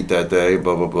going to eat that day,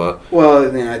 blah blah blah.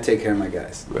 Well, you know, I take care of my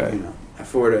guys, right? You know.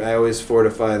 I always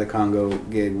fortify the Congo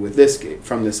gig with this gig,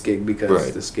 from this gig,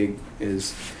 because this gig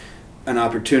is an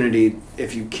opportunity.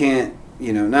 If you can't,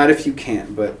 you know, not if you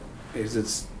can't, but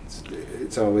it's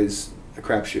always a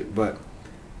crapshoot. But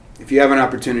if you have an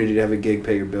opportunity to have a gig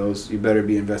pay your bills, you better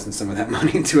be investing some of that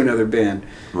money into another band,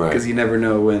 because you never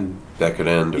know when that could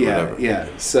end or whatever. Yeah.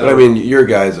 So, but I mean, your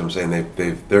guys, I'm saying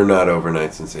they're not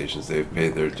overnight sensations. They've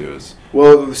paid their dues.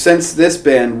 Well, since this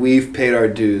band, we've paid our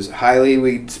dues. Hailey,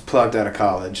 we plugged out of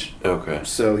college. Okay.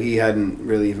 So he hadn't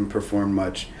really even performed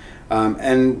much,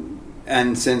 and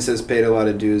since has paid a lot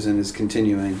of dues and is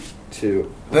continuing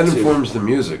to. That informs the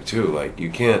music too. Like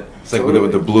you can't. It's like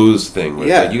with the blues thing. Where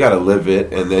it's like you got to live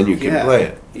it, and then you can play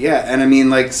it. Yeah, and I mean,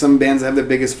 like some bands that have the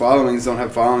biggest followings don't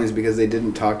have followings because they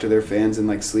didn't talk to their fans and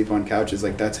like sleep on couches.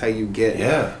 Like that's how you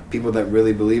get people that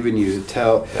really believe in you to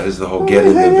tell. That is the whole get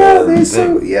in the van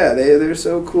thing. They're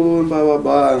so cool and blah blah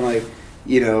blah, and like,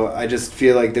 you know, I just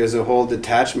feel like there's a whole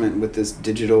detachment with this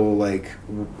digital like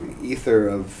ether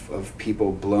of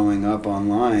people blowing up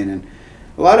online, and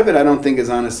a lot of it I don't think is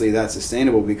honestly that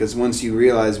sustainable, because once you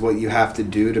realize what you have to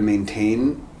do to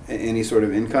maintain any sort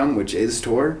of income, which is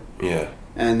tour,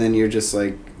 and then you're just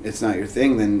like, it's not your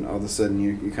thing, then all of a sudden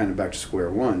you're kind of back to square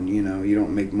one. You know, you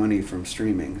don't make money from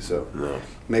streaming, so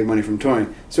make money from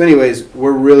touring. So anyways,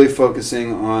 we're really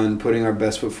focusing on putting our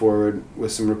best foot forward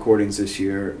with some recordings this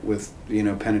year, with, you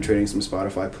know, penetrating some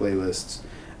Spotify playlists,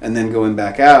 and then going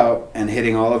back out and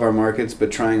hitting all of our markets,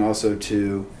 but trying also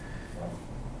to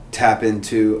tap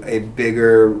into a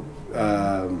bigger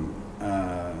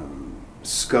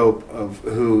scope of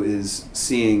who is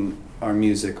seeing our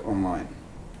music online.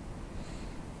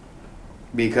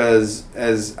 Because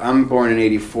as I'm born in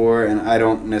 '84, and I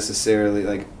don't necessarily,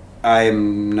 like,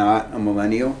 I'm not a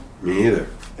millennial. Me either.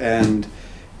 And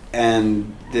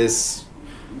this,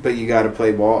 but you got to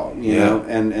play ball, you know,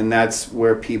 and that's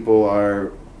where people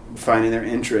are finding their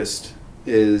interest,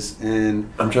 is in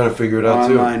I'm trying to figure it out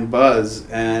too. Online buzz,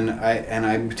 and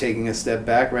I'm taking a step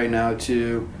back right now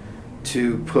to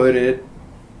put it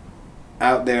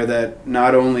out there that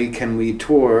not only can we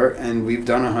tour, and we've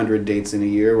done 100 dates in a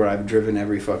year where I've driven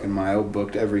every fucking mile,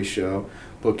 booked every show,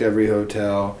 booked every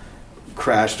hotel,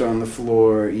 crashed on the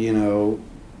floor, you know,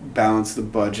 balanced the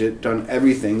budget, done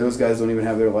everything. Those guys don't even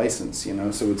have their license, you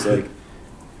know, so it's like,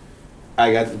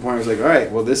 I got to the point where I was like, all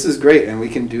right, well, this is great, and we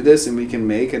can do this, and we can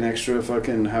make an extra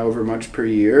fucking however much per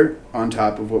year on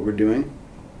top of what we're doing,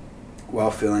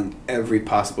 while filling every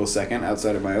possible second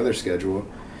outside of my other schedule.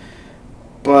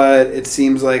 But it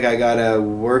seems like I gotta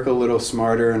work a little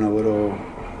smarter and a little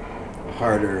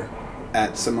harder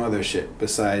at some other shit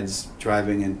besides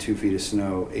driving in 2 feet of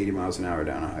snow 80 miles an hour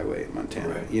down a highway in Montana.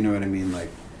 Right. You know what I mean? Like,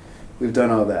 we've done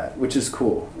all that, which is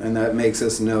cool, and that makes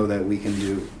us know that we can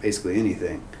do basically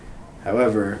anything.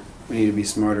 However, we need to be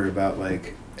smarter about,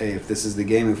 like, hey, if this is the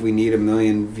game, if we need 1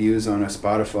 million views on a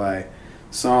Spotify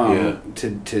song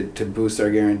to boost our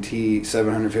guarantee,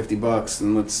 $750,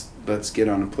 then let's get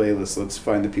on a playlist. Let's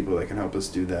find the people that can help us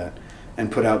do that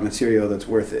and put out material that's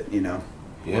worth it, you know.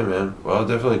 Yeah, man. Well, I'll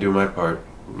definitely do my part.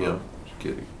 You know,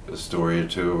 get a story or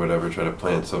two or whatever. Try to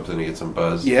plant something to get some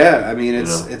buzz. Yeah, I mean,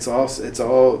 it's all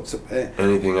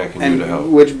anything I can do to help.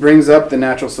 Which brings up the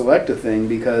Natural Selecta thing,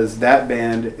 because that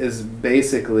band is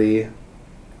basically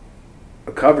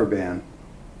a cover band,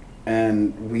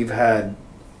 and we've had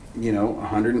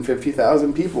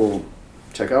 150,000 people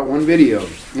check out one video,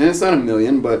 and it's not 1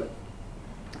 million, but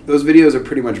those videos are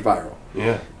pretty much viral.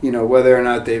 Yeah. Whether or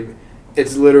not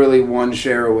it's literally one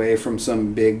share away from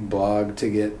some big blog to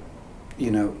get,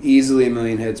 easily 1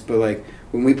 million hits. But like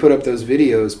when we put up those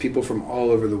videos, people from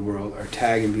all over the world are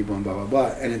tagging people and blah, blah,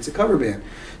 blah. And it's a cover band.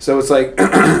 So it's like,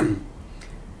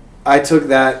 I took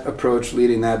that approach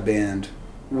leading that band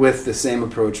with the same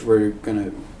approach we're going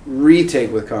to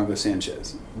retake with Congo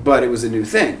Sanchez. But it was a new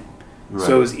thing. Right.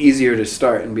 So it was easier to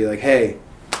start and be like, hey,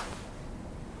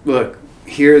 look,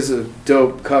 here's a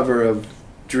dope cover of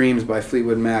Dreams by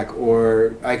Fleetwood Mac,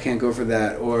 or I Can't Go For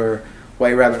That, or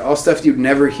White Rabbit, all stuff you'd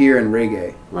never hear in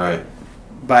reggae. Right.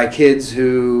 By kids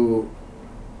who,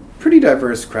 pretty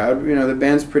diverse crowd, the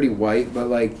band's pretty white, but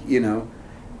like,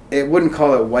 it wouldn't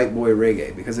call it white boy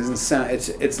reggae because it doesn't sound,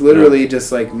 it's literally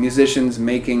just like musicians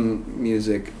making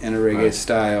music in a reggae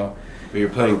style. But you're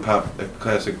playing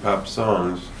classic pop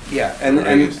songs. Yeah, and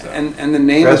the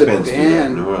name of the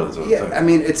band, New Orleans all the time. I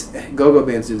mean, it's go-go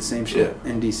bands do the same shit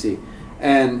in DC.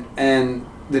 And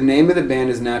the name of the band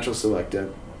is Natural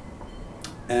Selecta.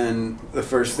 And the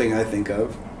first thing I think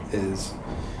of is,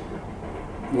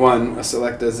 one, a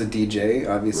selecta is a DJ,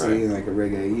 obviously, like a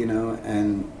reggae,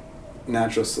 and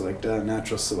Natural Selecta,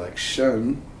 natural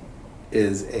selection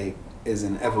is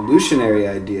an evolutionary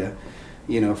idea,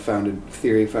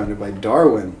 founded by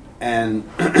Darwin. And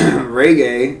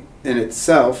reggae in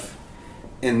itself,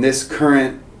 in this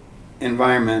current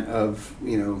environment of,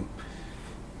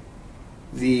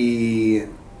 the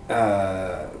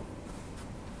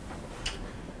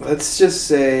let's just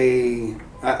say,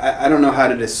 I don't know how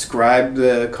to describe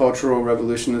the cultural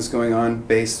revolution that's going on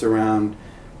based around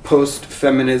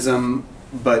post-feminism,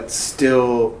 but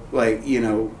still, like,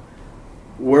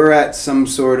 we're at some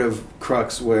sort of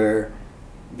crux where,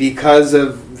 because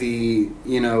of the,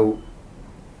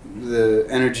 the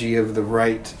energy of the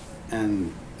right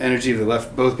and energy of the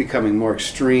left both becoming more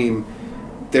extreme,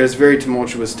 there's very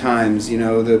tumultuous times.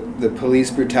 The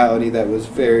police brutality that was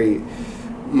very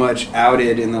much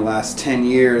outed in the last 10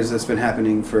 years that's been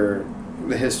happening for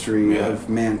the history of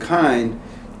mankind,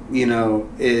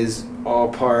 is all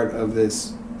part of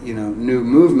this, new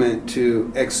movement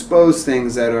to expose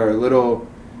things that are a little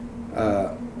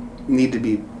need to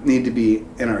be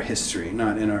in our history,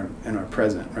 not in our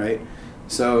present, right?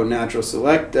 So Natural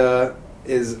Selecta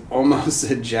is almost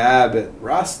a jab at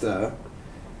Rasta,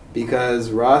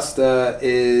 because Rasta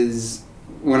is,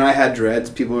 when I had dreads,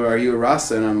 people were, are you a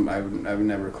Rasta? And I've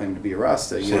never claimed to be a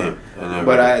Rasta,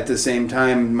 But at the same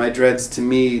time, my dreads to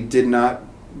me did not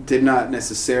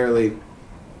necessarily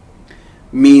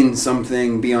mean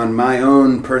something beyond my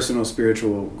own personal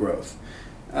spiritual growth.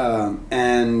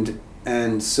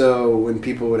 And so when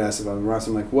people would ask if I was a Rasta,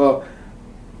 I'm like, well,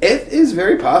 it is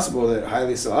very possible that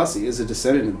Haile Selassie is a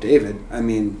descendant of David. I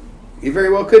mean, he very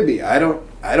well could be. I don't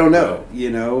know,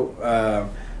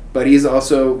 but he's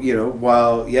also,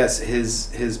 while, yes,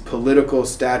 his political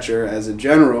stature as a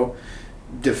general,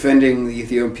 defending the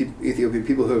Ethiopian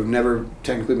people who have never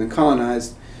technically been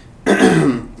colonized,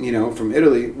 from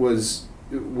Italy, was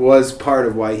part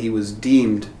of why he was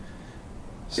deemed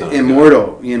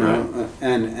immortal, right.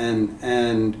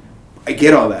 And I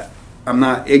get all that. I'm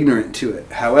not ignorant to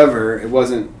it. However, it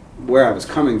wasn't where I was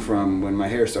coming from when my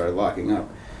hair started locking up.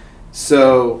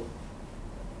 So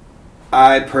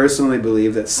I personally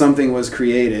believe that something was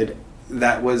created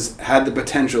that had the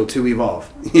potential to evolve.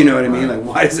 You know what I mean? Like,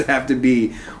 why does it have to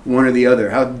be one or the other?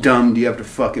 How dumb do you have to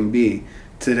fucking be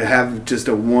to have just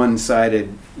a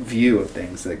one-sided view of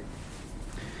things? Like,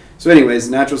 so anyways,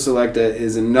 Natural Selecta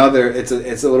is another, it's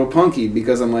a little punky,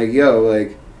 because I'm like,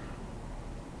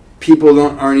 people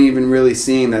aren't even really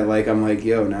seeing that. Like, I'm like,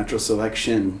 natural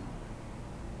selection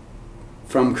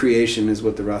from creation is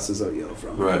what the Rastas are,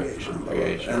 from creation. From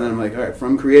creation. And then I'm like, all right,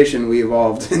 from creation we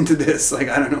evolved into this. Like,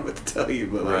 I don't know what to tell you,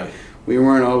 but like, we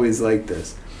weren't always like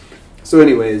this. So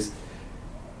anyways,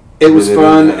 it was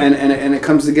fun, and it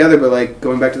comes together. But like,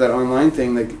 going back to that online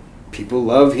thing, like, people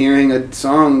love hearing a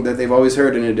song that they've always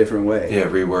heard in a different way. Yeah,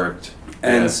 reworked.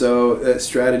 And so,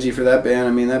 strategy for that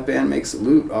band, that band makes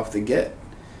loot off the get.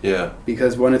 Yeah.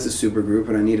 Because one, it's a super group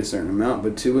and I need a certain amount,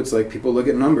 but two, it's like people look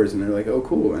at numbers and they're like, oh,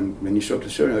 cool. And when you show up to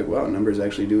the show, you're like, wow, numbers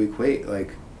actually do equate.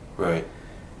 Like, right.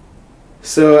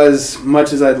 So as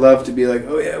much as I'd love to be like,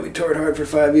 oh yeah, we toured hard for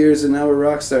 5 years and now we're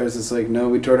rock stars, it's like, no,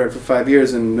 we toured hard for 5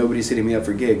 years and nobody's hitting me up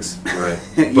for gigs. Right.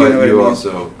 You But know what I you mean?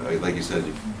 also, like you said,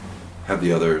 you have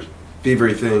the other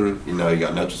Thievery thing. You know, you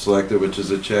got Natural Selected, which is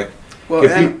a check. Well,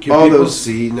 Can and all people those.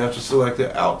 see Natural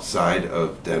Selected outside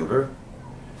of Denver?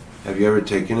 Have you ever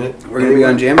taken it? We're gonna be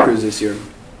on Jam Cruise this year.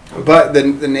 Okay. But the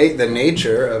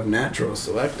nature of Natural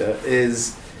Selecta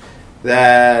is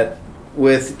that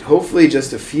with hopefully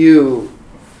just a few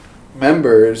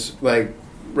members, like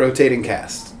rotating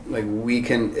cast, like we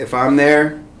can, if I'm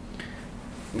there,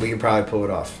 we can probably pull it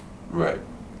off. Right.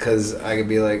 Because I could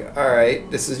be like, all right,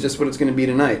 this is just what it's going to be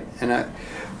tonight. And I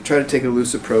try to take a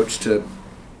loose approach to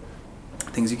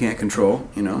things you can't control,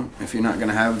 you know. If you're not going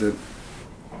to have the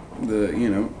you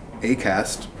know, A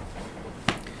cast,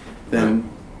 then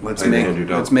let's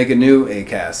make a new A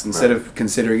cast instead of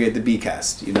considering it the B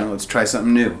cast, you know. Let's try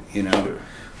something new, you know. Sure.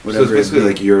 Whatever so it's basically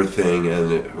like your thing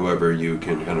and whoever you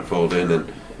can kind of fold in,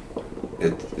 and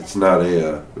it's not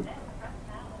a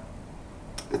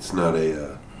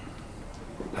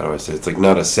how do I say it? It's like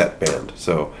not a set band,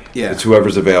 so Yeah. it's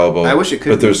whoever's available. I wish it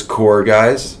could but be. there's core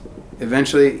guys.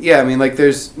 Eventually, yeah, I mean, like,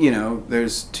 there's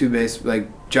two bass, like,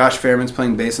 Josh Fairman's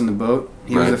playing bass on the boat.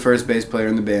 He was Right. the first bass player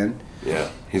in the band. Yeah,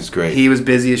 he's great. He was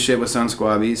busy as shit with Sun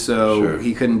Squabby, so Sure.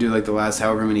 he couldn't do, like, the last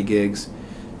however many gigs.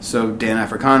 So Dan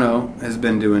Africano has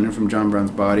been doing it from John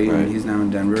Brown's Body, Right. and he's now in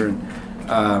Denver.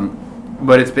 And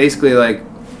but it's basically, like,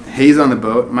 he's on the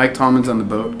boat, Mike Tallman's on the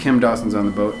boat, Kim Dawson's on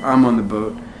the boat, I'm on the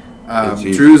boat, It's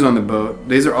easy. Drew's on the boat.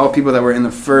 These are all people that were in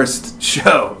the first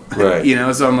show. Right. You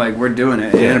know, so I'm like, we're doing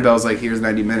it. And Yeah. Annabelle's like, here's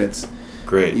 90 minutes.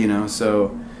 Great. You know,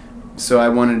 so I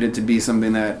wanted it to be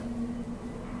something that,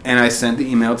 and I sent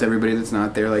the email to everybody that's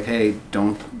not there, like, hey,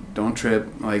 don't trip.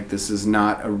 Like, this is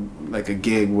not a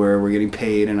gig where we're getting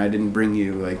paid and I didn't bring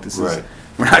you. Like, this is, Right.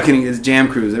 we're not getting, it's Jam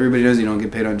Cruise. Everybody knows you don't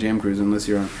get paid on Jam Cruise unless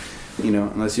you're on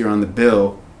the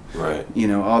bill. Right. You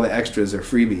know, all the extras are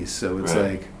freebies. So it's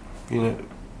Right. like, You know,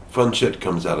 fun shit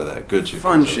comes out of that. Good shit.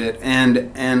 fun comes out. shit. And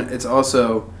it's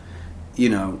also, you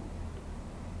know,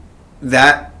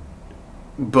 that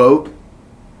boat,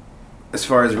 as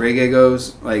far as reggae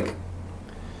goes, like,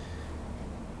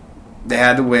 they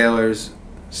had the Whalers.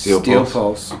 Steel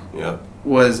Pulse Yeah.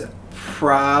 was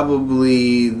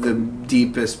probably the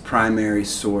deepest primary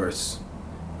source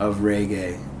of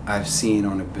reggae I've seen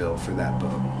on a bill for that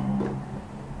boat.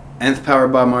 Nth Power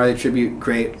Bob Marley tribute,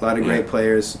 great. A lot of great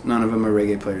players. None of them are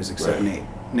reggae players except Right. Nate.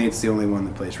 Nate's the only one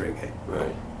that plays reggae.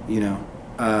 Right. You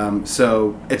know,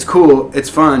 so it's cool. It's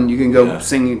fun. You can go Yeah.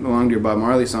 sing along to your Bob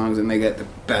Marley songs, and they get the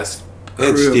best They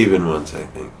had crew. Steven once, I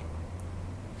think.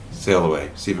 Sail Away.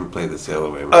 Steven played the Sail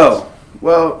Away once. Oh,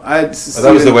 well, Oh, that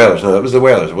was the Whalers. No, that was the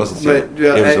Whalers. It wasn't Steven. But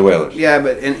It was the Whalers. Yeah,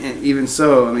 but and even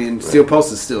so, I mean, Steel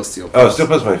Pulse is still Steel Pulse. Oh, Steel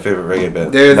Pulse is my favorite reggae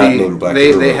band. They're Not named Black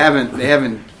they Crowes.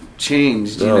 haven't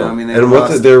changed. You know, I mean, they've and what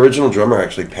lost. their original drummer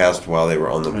actually passed while they were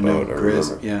on the I know, boat. I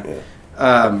Grizz, remember.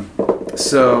 yeah.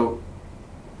 So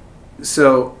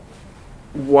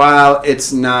while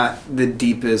it's not the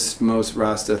deepest, most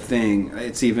Rasta thing,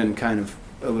 it's even kind of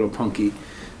a little punky.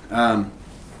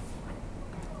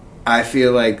 I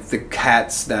feel like the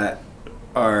cats that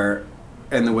are,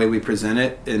 and the way we present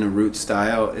it in a root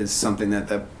style is something that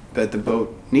the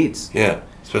boat needs. Yeah,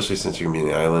 especially since you're going to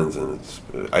be in the islands and it's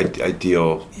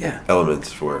ideal Yeah.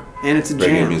 elements for And it's a reggae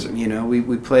jam, music. you know. We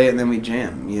play it and then we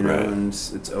jam, you know, Right. and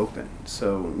it's open.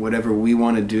 So whatever we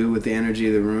want to do with the energy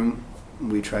of the room,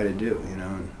 we try to do, you know.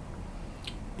 And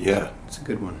Yeah. it's a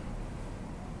good one.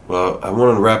 Well, I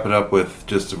want to wrap it up with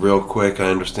just real quick.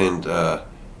 I understand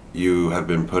you have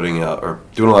been putting out or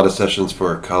doing a lot of sessions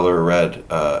for Color Red,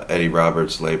 Eddie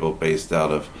Roberts' label based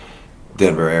out of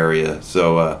Denver area.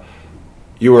 So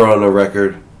you were on a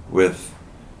record with,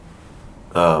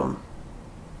 what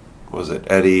was it,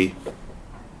 Eddie?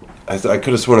 I could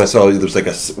have sworn I saw there was like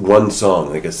one song,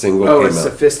 like a single Oh, came it's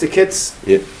out. Sophisticates.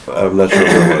 Yeah, I'm not sure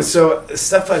what it was. So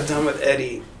stuff I've done with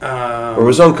Eddie. Or it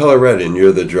was on Color Red, and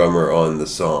you're the drummer on the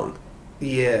song.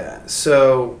 Yeah.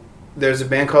 So there's a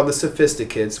band called the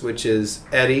Sophisticates, which is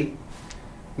Eddie,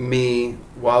 me,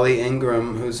 Wally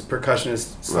Ingram, who's a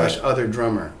percussionist / Right. other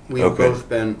drummer. We've Okay. both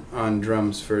been on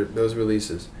drums for those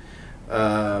releases.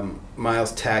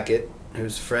 Miles Tackett,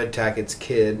 who's Fred Tackett's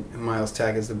kid. Miles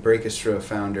Tackett's the Breakestra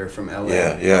founder from LA.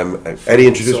 Yeah. Eddie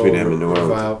introduced me to him in New Orleans.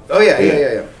 Revival. Oh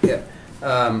yeah.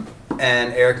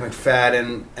 And Eric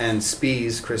McFadden and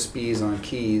Chris Spees on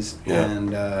keys, Yeah.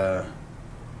 and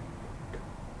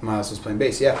Miles was playing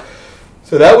bass. Yeah.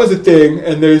 So that was a thing,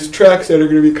 and there's tracks that are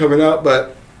going to be coming out,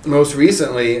 but most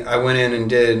recently I went in and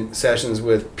did sessions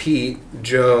with Pete,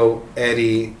 Joe,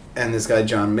 Eddie, and this guy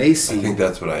John Macy. I think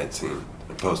that's what I had seen.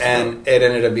 And it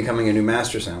ended up becoming a new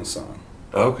Master Sound song.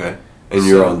 Okay. And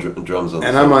you're on drums on the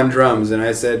And song. I'm on drums, and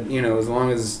I said, as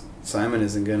long as Simon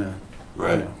isn't gonna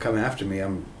come after me,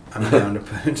 I'm down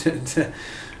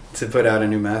to put out a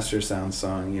new Master Sound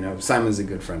song. Simon's a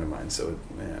good friend of mine, so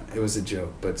it was a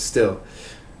joke, but still,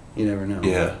 you never know.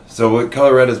 Yeah. So what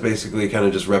Color Red is basically kind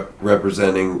of just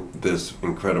representing this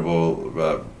incredible,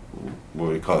 what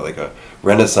do you call it, like a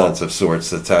renaissance of sorts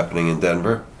that's happening in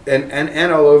Denver.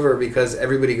 And all over, because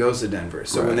everybody goes to Denver.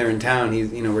 So Right. when they're in town,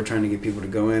 we're trying to get people to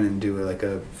go in and do like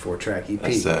a 4-track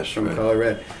EP from Color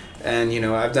Red. And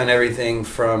I've done everything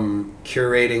from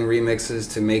curating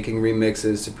remixes to making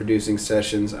remixes to producing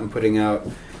sessions. I'm putting out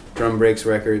drum breaks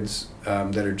records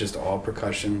that are just all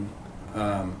percussion.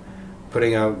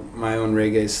 Putting out my own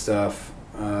reggae stuff,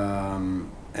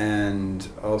 and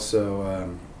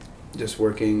also just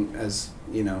working as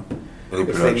Any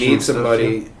if they need stuff,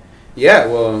 somebody. Yeah,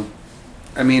 well,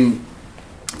 I mean,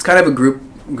 it's kind of a group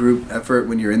effort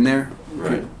when you're in there,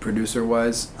 right. Producer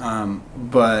wise,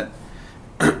 but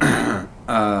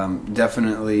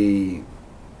definitely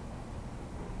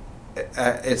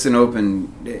it's an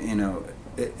open,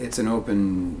 it's an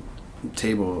open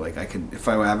table. Like if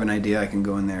I have an idea, I can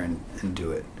go in there and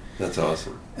do it. That's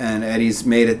awesome. And Eddie's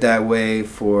made it that way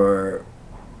for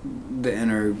the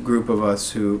inner group of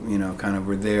us who kind of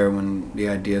were there when the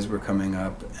ideas were coming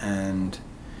up. And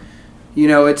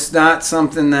it's not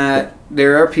something that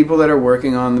there are people that are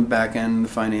working on the back end, the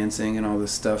financing and all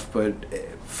this stuff, but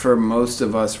for most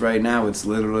of us right now, it's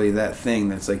literally that thing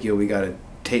that's like, we got a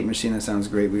tape machine that sounds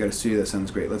great, we got a studio that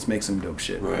sounds great, let's make some dope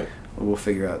shit. Right. We'll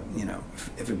figure out,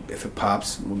 if it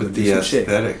pops, we'll go But do the some shit.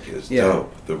 aesthetic is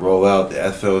dope. The rollout, the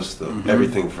ethos,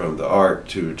 everything from the art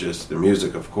to just the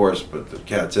music, of course, but the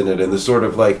cats in it, and the sort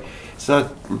of like,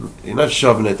 you're not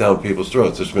shoving it down people's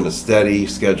throats. There's been a steady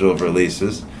schedule of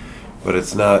releases, but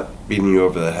it's not beating you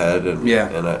over the head. And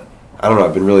and I don't know.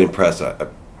 I've been really impressed. I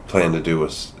plan to do a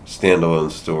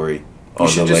standalone story on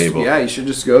the label. Yeah, you should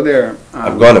just go there.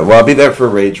 I'm going to. Well, I'll be there for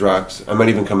Rage Rocks. I might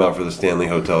even come out for the Stanley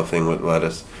Hotel thing with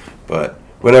Lettuce. But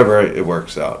whenever it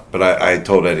works out. But I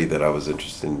told Eddie that I was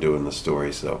interested in doing the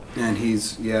story, so. And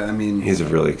he's a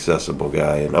really accessible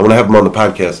guy. And I want to have him on the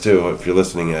podcast, too, if you're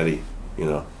listening, Eddie,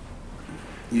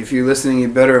 If you're listening, you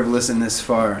better have listened this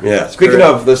far. Yeah, speaking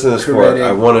of listening this far,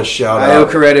 I want to shout out. I owe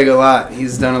Koretic a lot.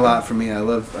 He's done a lot for me. I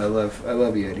love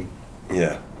you, Eddie.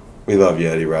 Yeah, we love you,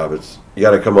 Eddie Roberts. You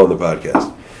got to come on the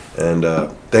podcast. And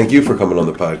thank you for coming on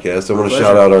the podcast. I want to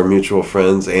shout out our mutual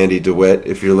friends, Andy DeWitt,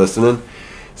 if you're listening.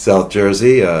 South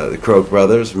Jersey, the Croak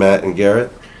brothers, Matt and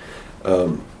Garrett.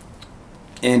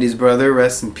 Andy's brother,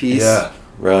 rest in peace. Yeah,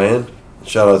 Ryan.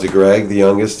 Shout out to Greg, the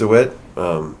youngest DeWitt.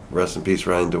 Rest in peace,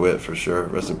 Ryan DeWitt, for sure.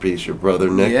 Rest in peace, your brother,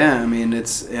 Nick. Yeah, I mean,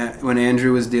 it's when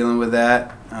Andrew was dealing with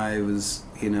that, I was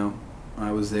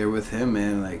there with him,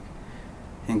 man, like,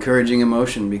 encouraging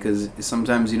emotion, because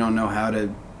sometimes you don't know how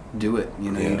to do it,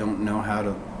 you don't know how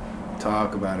to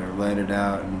talk about it or let it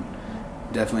out, and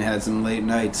definitely had some late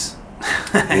nights.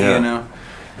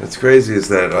 What's crazy is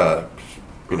that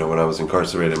when I was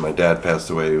incarcerated, my dad passed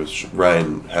away.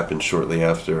 Ryan happened shortly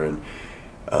after, and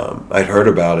I'd heard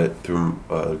about it through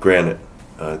Granite.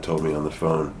 Told me on the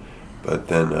phone, but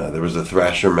then there was a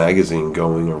Thrasher magazine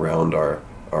going around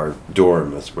our dorm.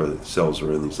 That's where the cells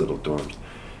were, in these little dorms,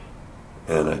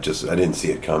 and I didn't see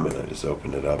it coming. I just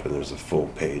opened it up, and there's a full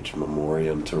page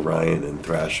memoriam to Ryan and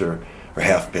Thrasher, or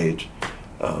half page.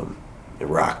 It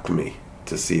rocked me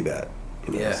to see that.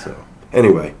 So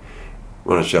anyway,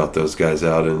 want to shout those guys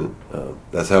out, and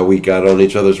that's how we got on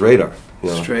each other's radar.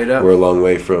 Straight up. We're a long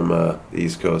way from the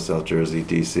East Coast, South Jersey,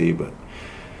 DC, but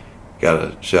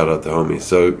gotta shout out the homies.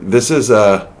 So this has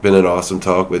been an awesome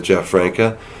talk with Jeff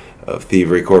Franca of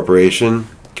Thievery Corporation,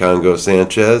 Congo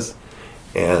Sanchez,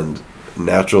 and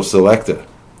Natural Selecta.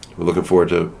 We're looking forward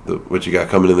to what you got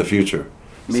coming in the future.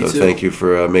 Me too. Thank you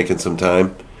for making some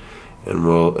time.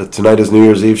 And tonight is New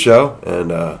Year's Eve show,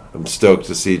 and I'm stoked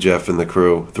to see Jeff and the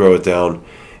crew throw it down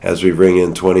as we ring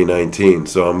in 2019.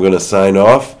 So I'm going to sign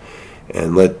off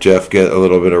and let Jeff get a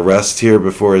little bit of rest here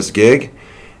before his gig.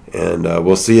 And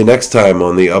we'll see you next time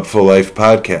on the Up for Life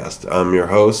podcast. I'm your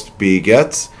host, B.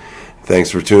 Getz.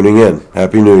 Thanks for tuning in.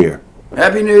 Happy New Year.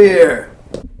 Happy New Year.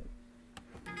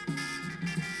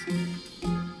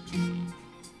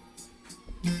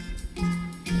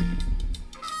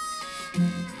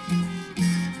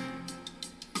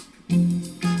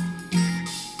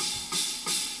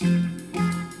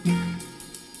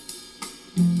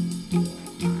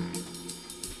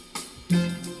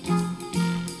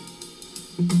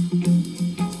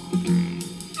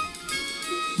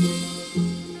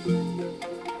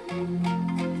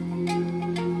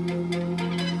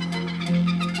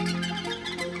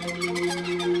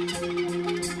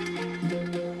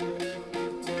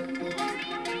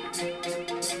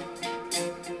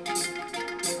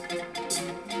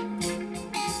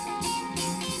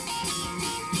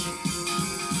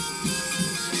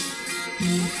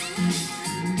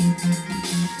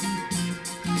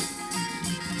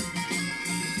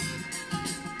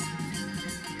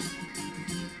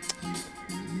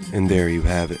 And there you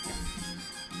have it.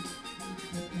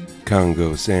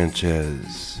 Congo,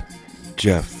 Sanchez,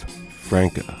 Jeff,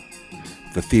 FRANCA,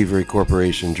 the Thievery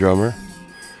Corporation drummer,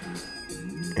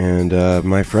 and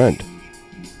my friend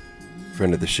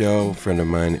of the show, friend of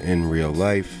mine in real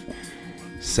life,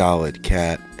 solid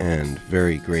cat, and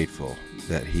very grateful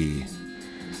that he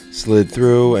slid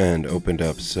through and opened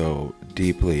up so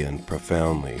deeply and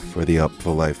profoundly for the Up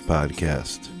for Life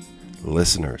podcast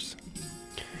listeners.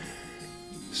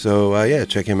 So yeah,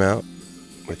 check him out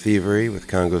with Thievery, with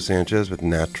Congo Sanchez, with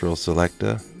Natural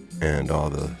Selecta, and all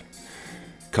the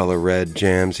color red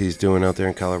jams he's doing out there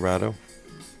in Colorado.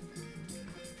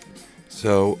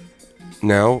 So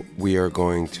now we are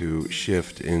going to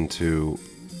shift into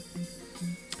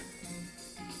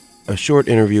a short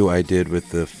interview I did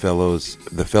with the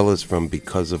fellows from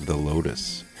Because of the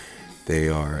Lotus. They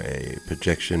are a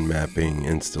projection mapping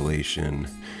installation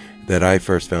that I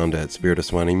first found at Spirit of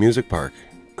Swanee Music Park,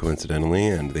 coincidentally,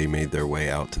 and they made their way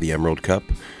out to the Emerald Cup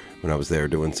when I was there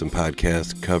doing some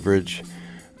podcast coverage.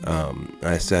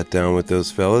 I sat down with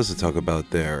those fellas to talk about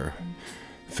their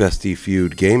Festy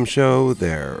Feud game show,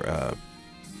 their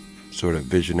sort of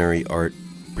visionary art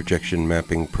projection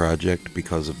mapping project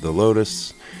Because of the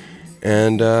Lotus,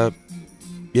 and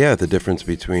the difference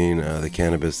between the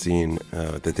cannabis scene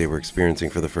that they were experiencing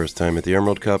for the first time at the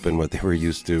Emerald Cup and what they were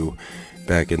used to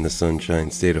back in the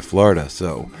Sunshine State of Florida.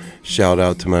 So shout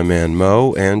out to my man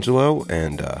Mo Angelo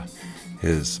and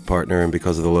his partner in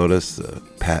Because of the Lotus,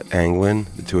 Pat Anglin.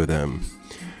 The two of them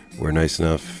were nice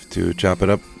enough to chop it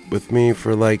up with me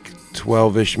for like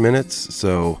 12-ish minutes.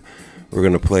 So we're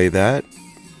going to play that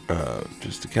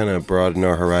just to kind of broaden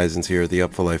our horizons here at the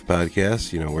Up for Life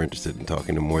podcast. You know, we're interested in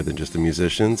talking to more than just the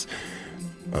musicians.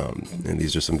 And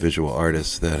these are some visual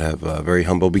artists that have very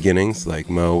humble beginnings, like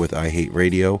Mo with I Hate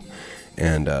Radio.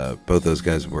 And both those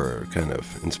guys were kind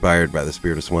of inspired by the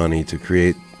Spirit of Swanee to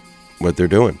create what they're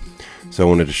doing. So I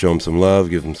wanted to show them some love,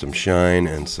 give them some shine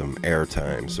and some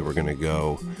airtime. So we're going to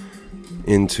go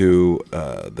into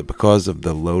the Because of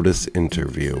the Lotus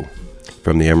interview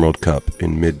from the Emerald Cup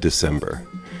in mid-December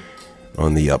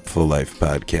on the Up for Life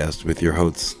podcast with your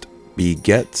host, B.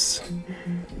 Getz.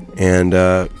 And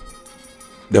then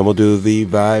we'll do the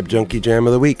Vibe Junkie Jam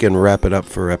of the Week and wrap it up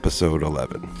for episode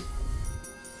 11.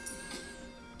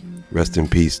 Rest in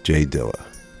peace, Jay Dilla.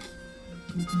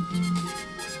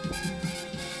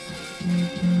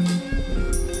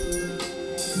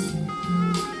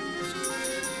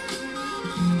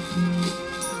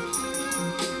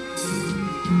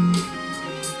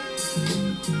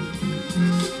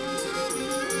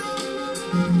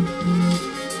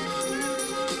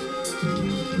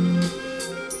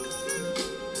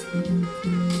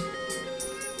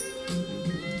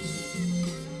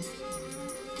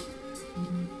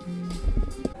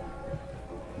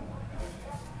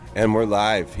 And we're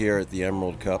live here at the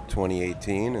Emerald Cup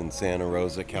 2018 in Santa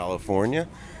Rosa, California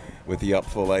with the Up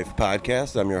for Life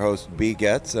podcast. I'm your host, B.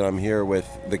 Getz, and I'm here with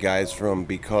the guys from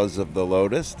Because of the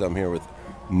Lotus. I'm here with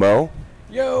Mo.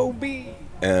 Yo, B.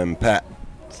 And Pat.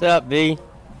 What's up, B?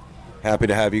 Happy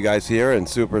to have you guys here and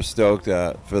super stoked.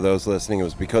 For those listening, it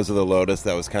was Because of the Lotus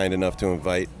that was kind enough to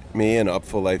invite me and Up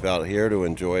for Life out here to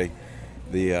enjoy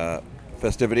the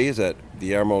festivities at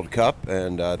the Emerald Cup.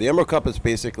 And the Emerald Cup is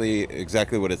basically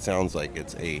exactly what it sounds like.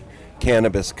 It's a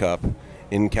cannabis cup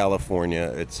in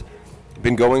California. It's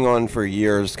been going on for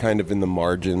years, kind of in the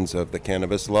margins of the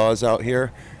cannabis laws out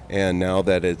here. And now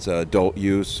that it's adult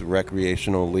use,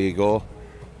 recreational, legal,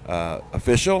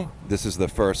 official, this is the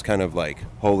first kind of like,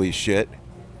 holy shit,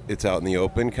 it's out in the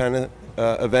open kind of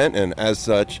event. And as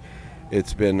such,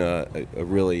 it's been a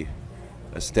really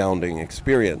astounding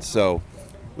experience. So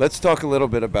let's talk a little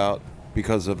bit about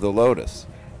Because of the Lotus.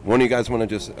 One of you guys want to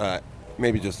just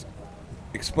maybe just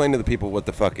explain to the people what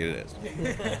the fuck it is?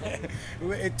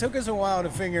 It took us a while to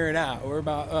figure it out. We're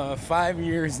about 5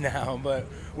 years now, but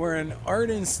we're an art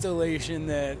installation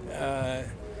that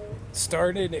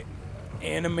started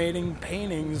animating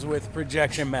paintings with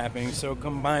projection mapping, so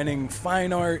combining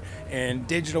fine art and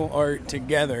digital art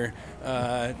together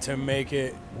to make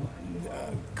it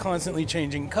constantly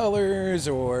changing colors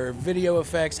or video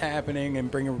effects happening and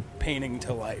bring a painting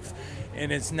to life.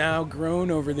 And it's now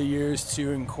grown over the years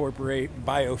to incorporate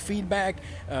biofeedback,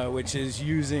 which is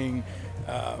using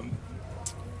an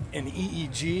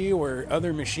EEG or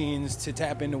other machines to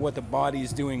tap into what the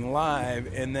body's doing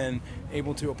live, and then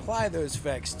able to apply those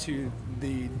effects to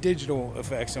the digital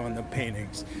effects on the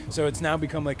paintings. So it's now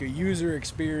become like a user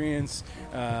experience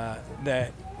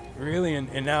that really,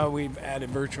 and now we've added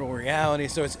virtual reality,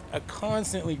 so it's a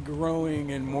constantly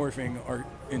growing and morphing art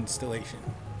installation.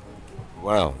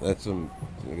 Wow, that's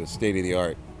like a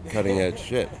state-of-the-art cutting edge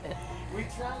shit.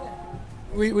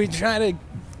 We try to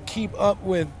keep up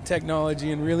with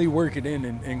technology and really work it in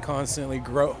and constantly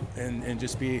grow and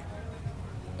just be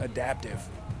adaptive.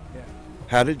 Yeah.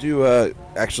 How did you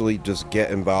actually just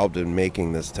get involved in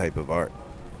making this type of art?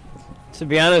 To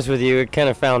be honest with you, it kind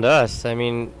of found us. I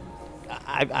mean,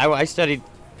 I studied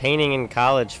painting in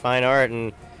college, fine art,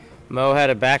 and Mo had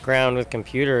a background with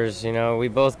computers. You know, we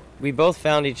both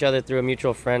found each other through a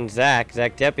mutual friend,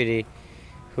 Zach Deputy,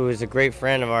 who is a great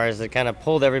friend of ours that kind of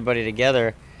pulled everybody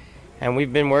together. And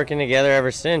we've been working together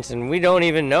ever since, and we don't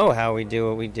even know how we do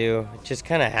what we do. It just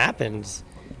kind of happens.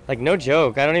 Like, no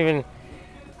joke.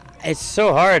 It's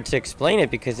so hard to explain it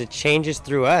because it changes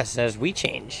through us as we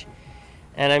change.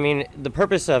 And I mean, the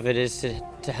purpose of it is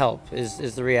to help,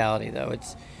 is the reality, though.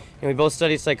 It's, you know, we both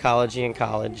studied psychology in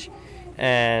college,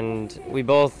 and we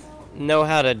both know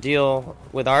how to deal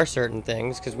with our certain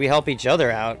things because we help each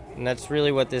other out. And that's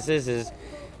really what this is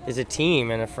a team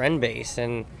and a friend base.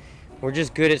 And we're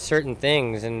just good at certain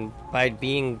things, and by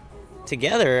being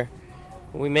together,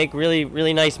 we make really,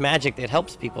 really nice magic that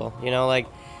helps people. You know, like,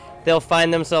 they'll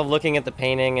find themselves looking at the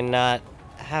painting and not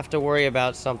have to worry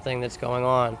about something that's going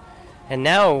on. And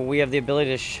now we have the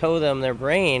ability to show them their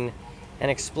brain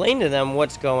and explain to them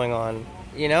what's going on,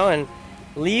 you know, and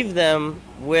leave them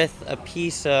with a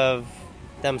piece of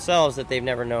themselves that they've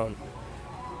never known.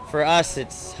 For us,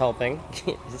 it's helping.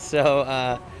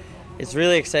 So it's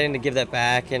really exciting to give that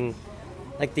back. And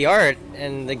like, the art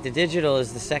and like the digital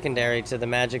is the secondary to the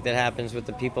magic that happens with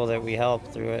the people that we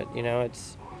help through it. You know,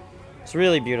 it's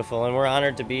really beautiful, and we're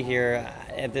honored to be here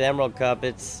at the Emerald Cup.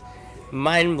 It's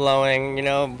mind-blowing, you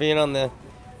know, being on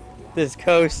this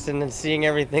coast and then seeing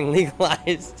everything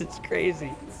legalized. It's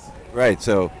crazy. Right,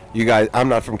 so you guys, I'm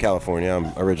not from California.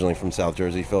 I'm originally from South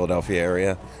Jersey, Philadelphia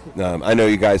area. I know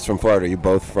you guys from Florida. Are you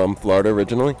both from Florida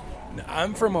originally?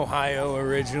 I'm from Ohio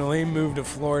originally, moved to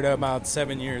Florida about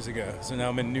 7 years ago. So now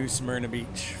I'm in New Smyrna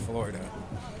Beach, Florida.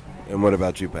 And what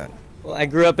about you, Pat? Well, I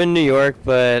grew up in New York,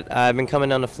 but I've been coming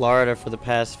down to Florida for the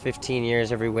past 15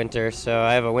 years every winter. So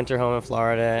I have a winter home in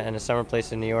Florida and a summer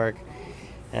place in New York.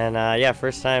 And yeah,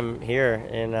 first time here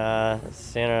in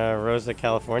Santa Rosa,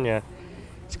 California.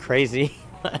 It's crazy.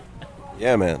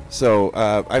 Yeah, man. So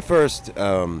I first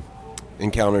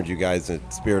encountered you guys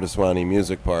at Spirit of Swanee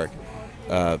Music Park.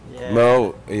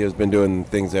 Mo, he has been doing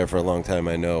things there for a long time.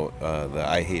 I know the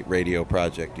I Hate Radio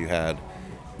project you had,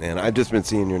 and I've just been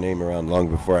seeing your name around long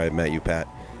before I met you, Pat.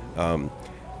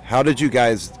 How did you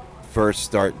guys first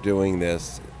start doing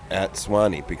this at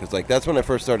Swanee? Because like, that's when I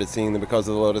first started seeing them, because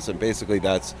of the Lotus, and basically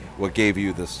that's what gave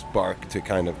you the spark to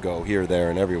kind of go here, there,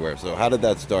 and everywhere. So how did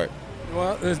that start?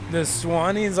 Well, the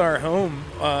Swanee's our home.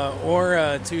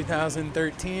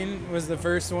 2013 was the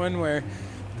first one where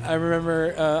I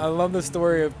remember, I love the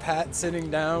story of Pat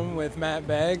sitting down with Matt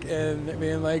Begg and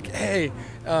being like, hey,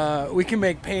 we can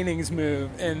make paintings move.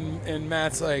 And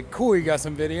Matt's like, cool, you got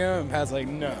some video? And Pat's like,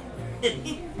 no.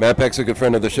 Matt Beck's a good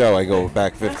friend of the show. I go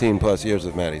back 15 plus years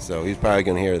with Matty, so he's probably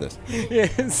going to hear this.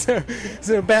 Yeah,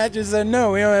 so Pat just said,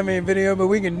 no, we don't have any video, but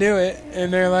we can do it.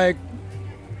 And they're like,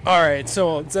 all right,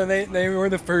 so they were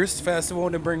the first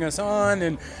festival to bring us on,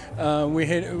 and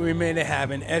we made it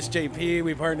happen. SJP,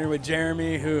 we partnered with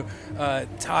Jeremy, who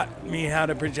taught me how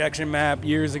to projection map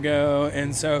years ago,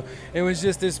 and so it was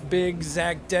just this big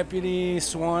Zach Deputy,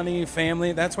 Swanee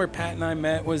family. That's where Pat and I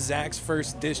met, was Zach's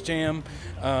first disc jam.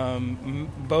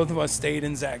 Both of us stayed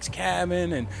in Zach's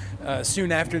cabin, and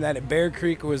soon after that at Bear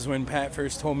Creek was when Pat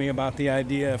first told me about the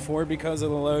idea for Because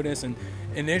of the Lotus. And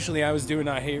initially I was doing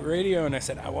I Hate Radio, and I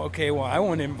said, oh, okay, well, I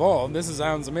want involved. This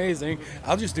sounds amazing.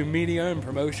 I'll just do media and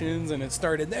promotions, and it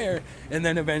started there, and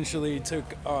then eventually took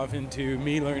off into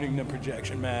me learning the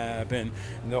projection map and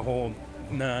the whole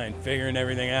nine, figuring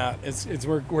everything out.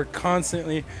 We're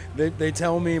constantly, they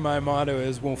tell me my motto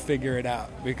is we'll figure it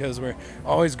out, because we're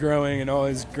always growing and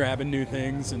always grabbing new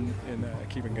things and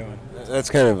keeping going. That's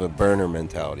kind of a burner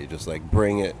mentality, just like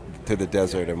bring it to the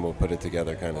desert and we'll put it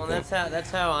together kind of thing. That's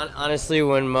how honestly,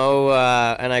 when Mo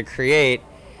and I create,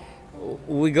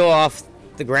 we go off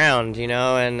the ground, you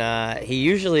know, and he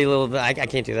usually a little bit, I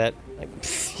can't do that. Like,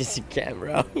 yes, you can,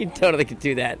 bro. You totally can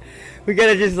do that. We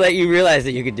gotta just let you realize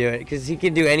that you could do it, because he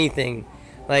can do anything,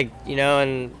 like, you know,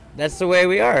 and that's the way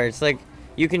we are. It's like,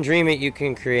 you can dream it, you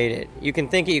can create it. You can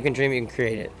think it, you can dream it, you can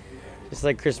create it. Just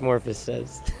like Chris Morphus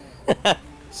says.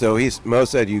 So Mo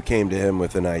said you came to him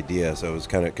with an idea, so it was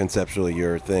kind of conceptually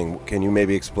your thing. Can you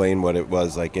maybe explain what it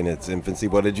was like in its infancy?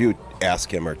 What did you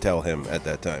ask him or tell him at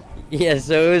that time? Yeah,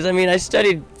 so it was, I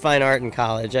studied fine art in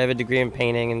college. I have a degree in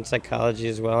painting and psychology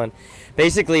as well. And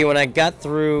basically, when I got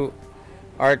through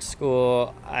art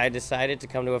school, I decided to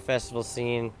come to a festival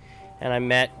scene and I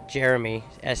met Jeremy,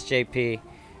 SJP,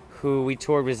 who we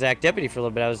toured with Zach Deputy for a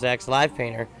little bit. I was Zach's live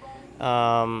painter.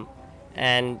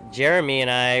 And Jeremy and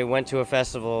I went to a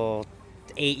festival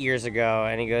 8 years ago,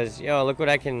 and he goes, yo, look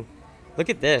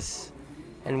at this.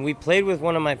 And we played with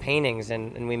one of my paintings,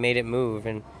 and we made it move.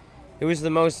 And it was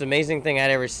the most amazing thing I'd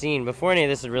ever seen before any of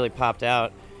this had really popped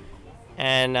out.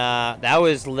 And that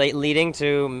was leading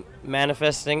to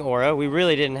manifesting Aura. We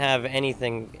really didn't have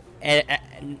anything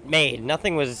made.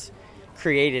 Nothing was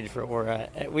created for Aura.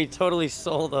 We totally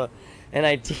sold an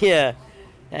idea.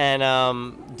 And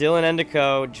Dylan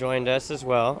Endico joined us as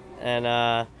well.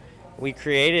 And we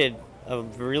created a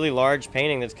really large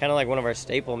painting that's kind of like one of our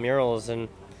staple murals. And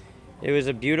it was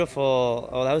a beautiful...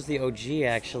 Oh, that was the OG,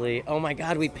 actually. Oh, my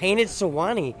God, we painted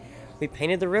Sewanee. We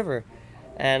painted the river.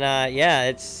 And, yeah,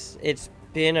 it's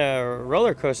been a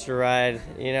roller coaster ride,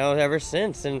 ever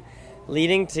since. And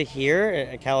leading to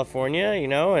here, California,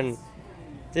 and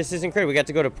this is incredible. We got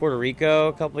to go to Puerto Rico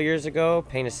a couple of years ago,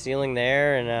 paint a ceiling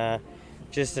there, and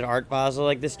just at Art Basel.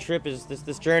 Like, this trip is...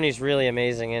 This journey is really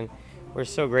amazing, and we're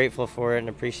so grateful for it and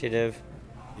appreciative.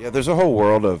 Yeah, there's a whole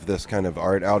world of this kind of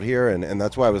art out here, and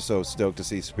that's why I was so stoked to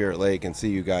see Spirit Lake and see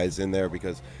you guys in there,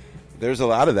 because there's a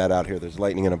lot of that out here. There's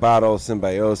Lightning in a Bottle,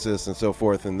 Symbiosis, and so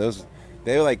forth, and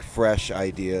they're like fresh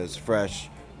ideas,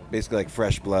 basically like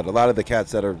fresh blood. A lot of the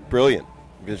cats that are brilliant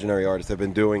visionary artists have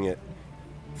been doing it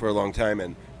for a long time,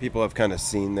 and people have kind of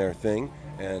seen their thing,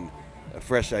 and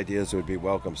fresh ideas would be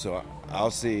welcome. So I'll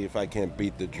see if I can't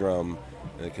beat the drum.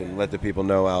 I can let the people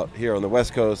know out here on the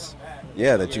West Coast,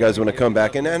 that you guys want to come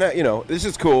back. And this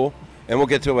is cool. And we'll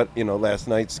get to what, last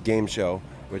night's game show,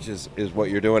 which is what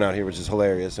you're doing out here, which is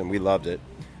hilarious, and we loved it.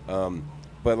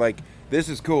 But, like, this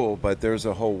is cool, but there's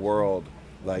a whole world,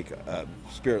 like,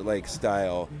 Spirit Lake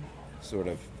style sort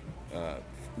of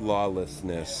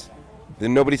lawlessness.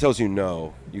 Then nobody tells you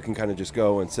no. You can kind of just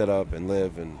go and set up and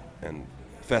live and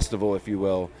festival, if you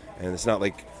will. And it's not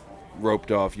like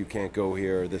roped off, you can't go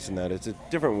here, this and that. It's a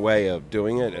different way of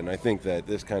doing it, and I think that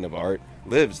this kind of art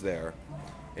lives there,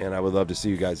 and I would love to see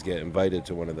you guys get invited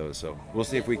to one of those. So we'll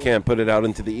see if we can put it out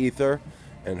into the ether,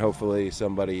 and hopefully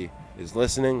somebody is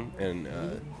listening and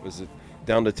was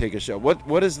down to take a shot.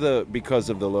 What is the, because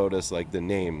of the Lotus, like the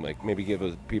name, like maybe give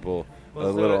people a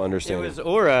little understanding? It was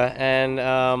Aura, and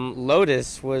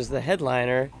Lotus was the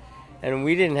headliner, and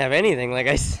we didn't have anything, like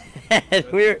I said.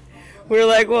 We were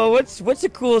like, well, what's a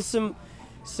cool some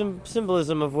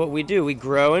symbolism of what we do? We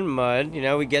grow in mud,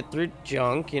 we get through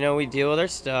junk, we deal with our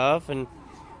stuff, and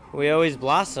we always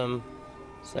blossom.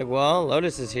 It's like, well,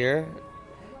 Lotus is here.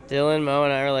 Dylan, Mo,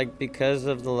 and I are like, because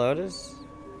of the Lotus?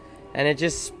 And it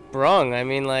just sprung. I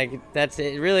mean, like, that's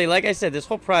it. Really, like I said, this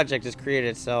whole project has created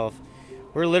itself.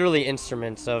 We're literally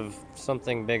instruments of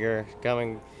something bigger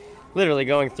going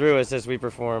through us as we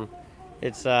perform.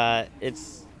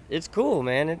 It's cool,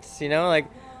 man. It's, like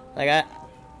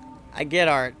I get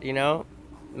art,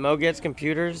 Mo gets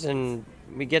computers and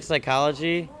we get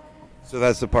psychology. So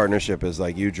that's the partnership, is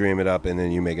like you dream it up and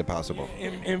then you make it possible.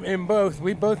 In both,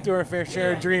 we both do our fair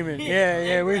share of dreaming.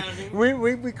 Yeah.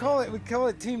 We call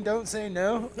it Team Don't Say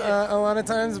No a lot of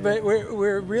times, but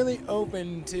we're really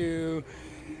open to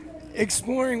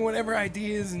exploring whatever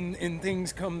ideas and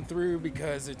things come through,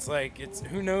 because it's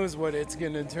who knows what it's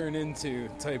going to turn into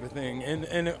type of thing.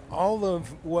 And all of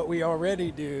what we already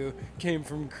do came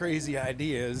from crazy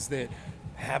ideas that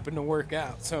happen to work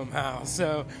out somehow.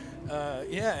 So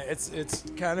it's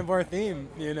kind of our theme.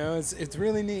 It's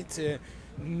really neat to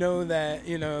know that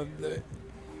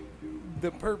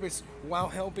the purpose, while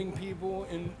helping people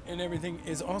and everything,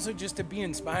 is also just to be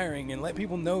inspiring and let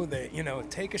people know that,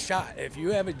 take a shot. If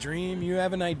you have a dream, you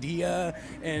have an idea,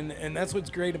 and that's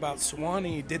what's great about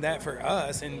Sewanee, did that for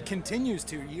us and continues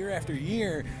to year after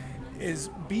year, is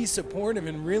be supportive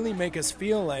and really make us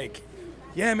feel like,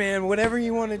 yeah, man, whatever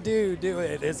you want to do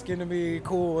it. It's going to be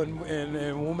cool, and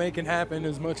we'll make it happen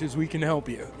as much as we can help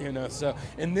you, So,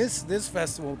 and this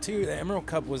festival, too, the Emerald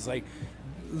Cup was like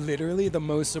literally the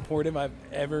most supportive I've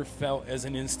ever felt as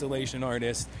an installation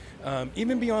artist,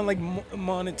 even beyond like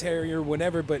monetary or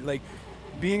whatever, but like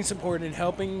being supported and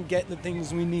helping get the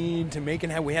things we need to make it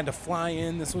happen. We had to fly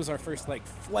in. This was our first like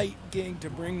flight gig to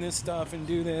bring this stuff and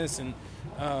do this, and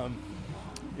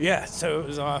so it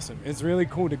was awesome. It's really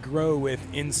cool to grow with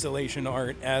installation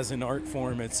art as an art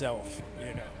form itself,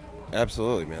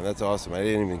 Absolutely, man. That's awesome. I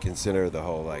didn't even consider the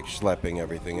whole like schlepping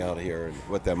everything out here and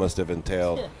what that must have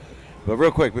entailed. But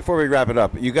real quick, before we wrap it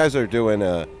up, you guys are doing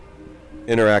a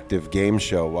interactive game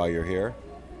show while you're here.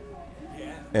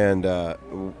 Yeah.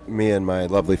 And me and my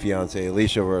lovely fiance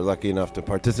Alicia were lucky enough to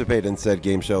participate in said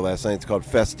game show last night. It's called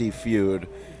Festy Feud,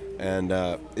 and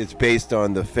it's based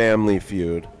on the Family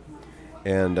Feud.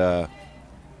 And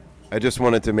I just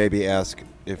wanted to maybe ask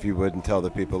if you wouldn't tell the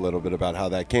people a little bit about how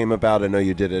that came about. I know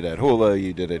you did it at Hula,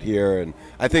 you did it here, and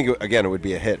I think, again, it would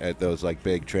be a hit at those like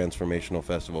big transformational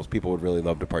festivals. People would really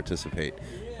love to participate.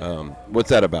 What's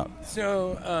that about?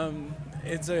 So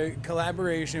it's a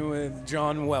collaboration with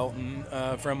John Welton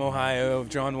from Ohio, of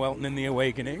John Welton and the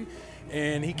Awakening.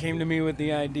 And he came to me with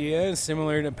the idea,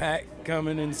 similar to Pat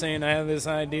coming and saying, I have this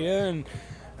idea, and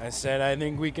I said, I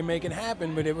think we can make it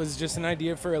happen, but it was just an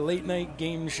idea for a late-night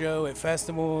game show at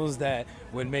festivals that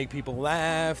would make people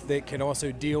laugh, that could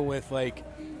also deal with, like,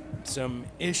 some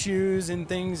issues and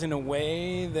things in a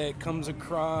way that comes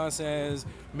across as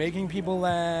making people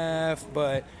laugh,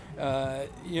 but,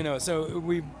 so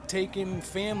we've taken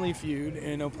Family Feud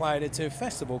and applied it to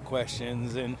festival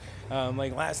questions, and,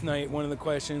 like last night, one of the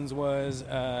questions was,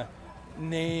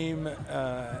 name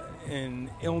an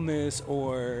illness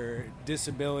or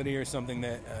disability or something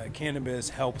that cannabis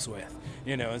helps with,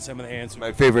 and some of the answers.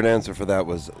 My favorite answer for that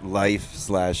was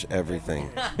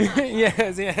life/everything.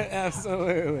 Yes, yeah,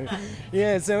 absolutely.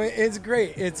 Yeah, so it's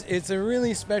great. It's a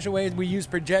really special way. We use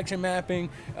projection mapping,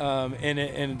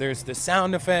 and there's the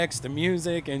sound effects, the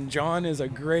music, and John is a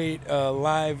great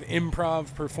live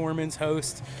improv performance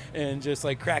host, and just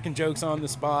like cracking jokes on the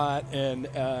spot, and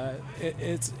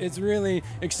it's really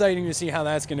exciting to see how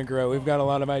that's going to grow. We've got a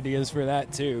lot of ideas for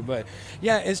that too, but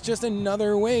yeah, it's just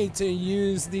another way to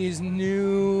use these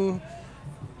new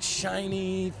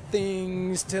shiny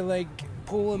things to like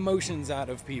pull emotions out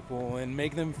of people and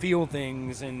make them feel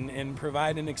things and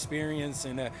provide an experience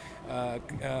and a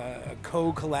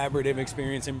co-collaborative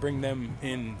experience and bring them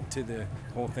into the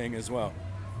whole thing as well.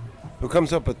 Who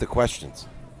comes up with the questions?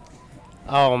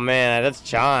 Oh man, that's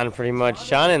John pretty much.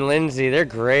 John and Lindsay, they're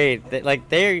great.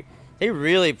 They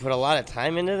really put a lot of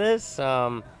time into this.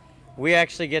 We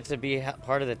actually get to be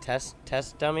part of the test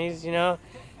dummies,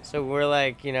 So we're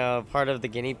like, part of the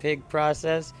guinea pig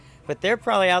process. But they're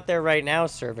probably out there right now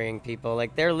surveying people.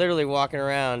 Like they're literally walking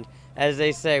around, as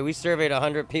they say, we surveyed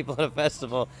 100 people at a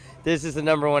festival. This is the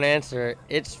number one answer.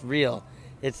 It's real.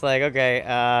 It's like,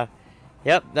 okay,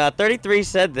 33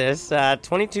 said this,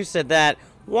 22 said that.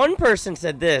 One person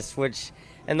said this,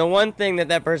 and the one thing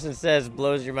that person says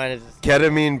blows your mind is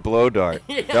ketamine blow dart.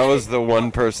 Yeah. That was the one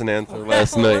person answer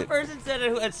last night. One person said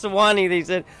it at Sewanee. They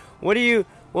said, what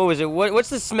was it? What's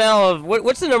the smell of,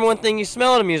 what's the number one thing you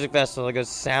smell at a music festival? It goes,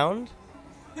 sound?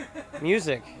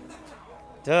 Music.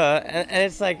 Duh. And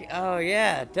it's like, oh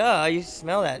yeah, duh, you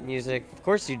smell that music. Of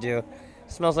course you do. It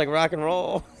smells like rock and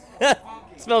roll. It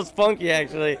smells funky,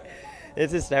 actually.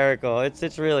 It's hysterical.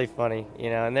 It's really funny,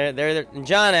 and and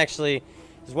John actually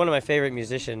is one of my favorite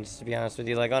musicians, to be honest with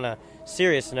you. Like on a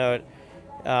serious note,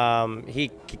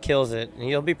 he kills it, and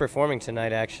he'll be performing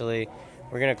tonight. Actually,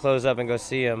 we're gonna close up and go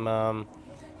see him.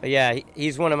 But yeah,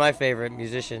 he's one of my favorite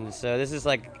musicians. So this is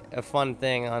like a fun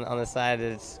thing on the side.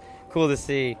 It's cool to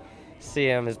see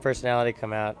him, his personality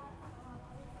come out.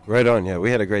 Right on. Yeah, we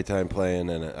had a great time playing,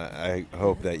 and I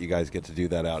hope that you guys get to do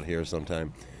that out here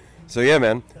sometime. So yeah,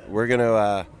 man, we're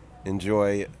gonna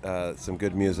enjoy some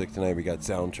good music tonight. We got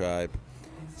Sound Tribe.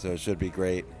 So it should be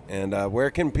great. And where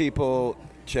can people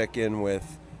check in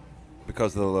with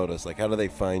Because of the Lotus? Like, how do they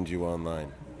find you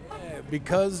online?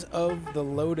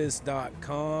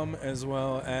 Becausefthelotus.com, as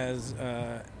well as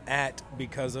at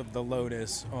Because of the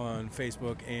Lotus on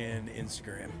Facebook and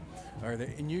Instagram.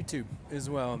 And YouTube as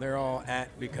well. They're all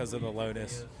at Because of the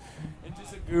Lotus. And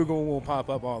just Google will pop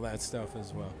up all that stuff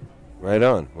as well. Right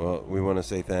on. Well, we want to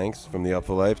say thanks from the Up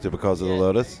for Life to Because of the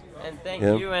Lotus. And thank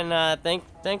you, and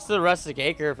thanks to the Rustic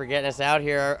Acre for getting us out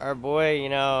here. Our boy, he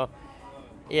got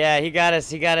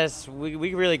us.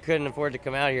 We really couldn't afford to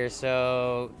come out here,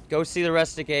 so go see the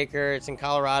Rustic Acre. It's in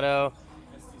Colorado.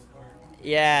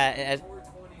 Yeah,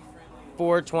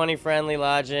 420 friendly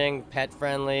lodging, pet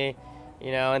friendly,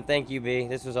 and thank you, B.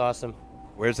 This was awesome.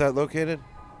 Where's that located?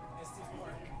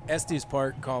 Estes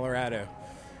Park, Colorado.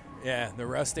 Yeah, the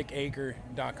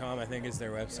rusticacre.com, I think, is their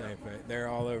website, but they're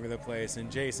all over the place. And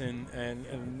Jason, and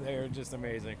they're just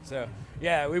amazing. So,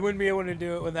 yeah, we wouldn't be able to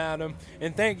do it without them.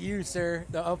 And thank you, sir,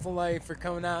 the Up for Life, for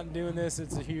coming out and doing this.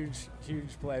 It's a huge,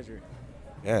 huge pleasure.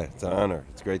 Yeah, it's an honor.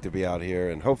 It's great to be out here.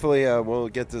 And hopefully we'll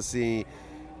get to see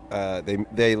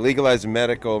they legalize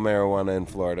medical marijuana in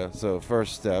Florida. So,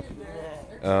 first step.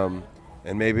 And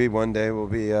maybe one day we'll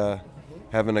be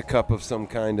having a cup of some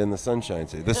kind in the Sunshine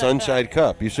State. The Sunshine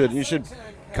Cup. You should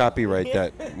copyright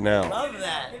that now. Love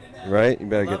that. Right? You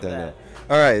better get that now.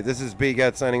 All right, this is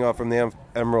B-Gat signing off from the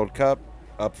Emerald Cup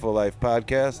Up for Life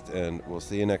podcast, and we'll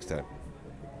see you next time.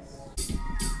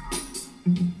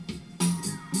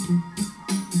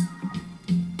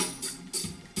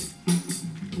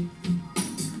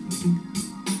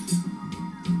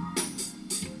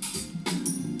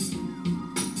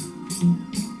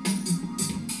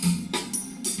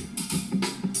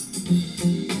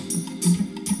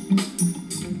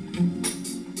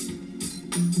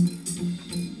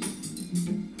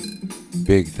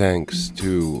 big thanks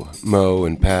to Mo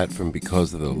and Pat from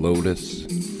Because of the Lotus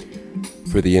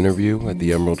for the interview at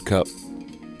the Emerald Cup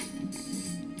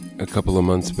a couple of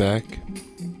months back.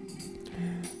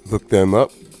 Look them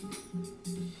up.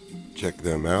 Check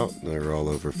them out. They're all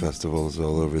over festivals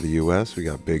all over the U.S. We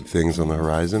got big things on the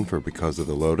horizon for Because of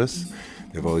the Lotus.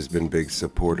 They've always been big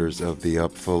supporters of the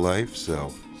Up Full Life,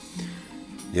 so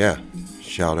yeah,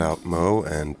 shout out Mo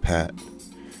and Pat.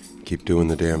 Keep doing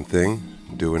the damn thing,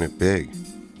 doing it big.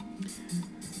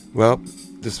 Well,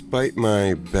 despite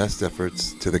my best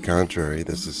efforts to the contrary,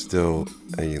 this is still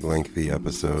a lengthy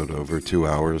episode, over 2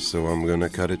 hours, so I'm going to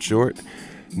cut it short.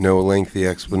 No lengthy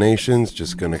explanations,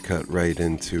 just going to cut right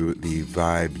into the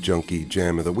Vibe Junkie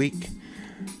Jam of the Week.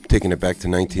 Taking it back to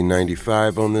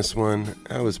 1995 on this one,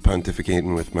 I was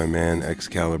pontificating with my man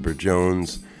Excalibur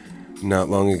Jones not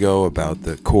long ago about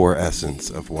the core essence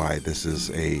of why this is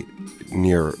a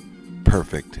near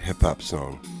perfect hip-hop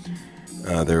song.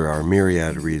 There are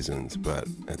myriad reasons, but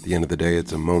at the end of the day,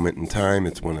 it's a moment in time.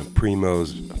 It's one of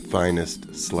Primo's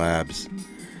finest slabs.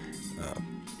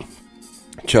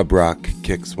 Chub Rock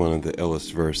kicks one of the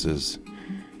illest verses,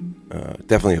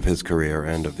 definitely of his career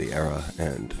and of the era,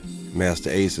 and Master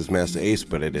Ace is Master Ace,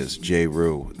 but it is J.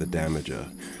 Rue, the Damager,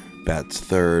 bats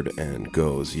third and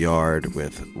goes yard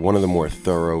with one of the more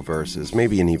thorough verses,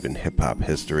 maybe in even hip-hop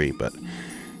history, but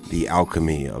the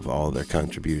alchemy of all their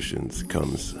contributions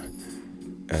comes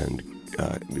and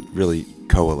really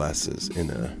coalesces in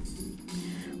a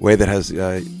way that has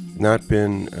not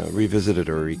been revisited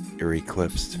or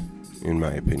eclipsed, in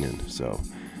my opinion. So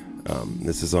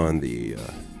this is on the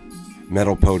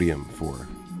metal podium for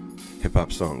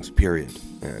hip-hop songs, period,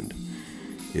 and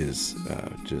is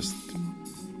just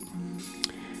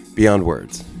beyond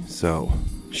words. So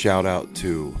shout out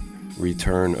to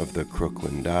Return of the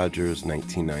Crooklyn Dodgers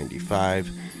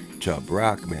 1995, Chub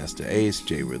Rock, Master Ace,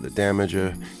 J. Rue the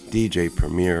Damager, DJ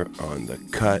Premier on the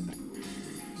cut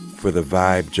for the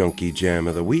Vibe Junkie Jam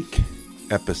of the Week,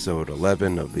 episode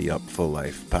 11 of the Up Full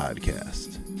Life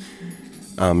podcast.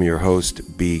 I'm your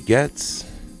host, B. Getz,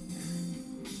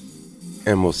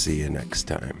 and we'll see you next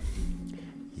time.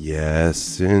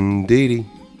 Yes, indeedy.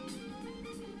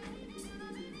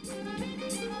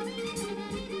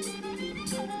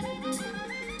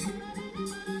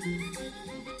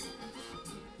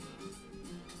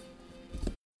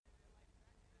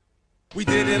 We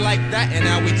did it like that, and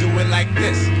now we do it like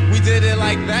this. We did it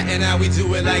like that, and now we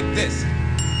do it like this.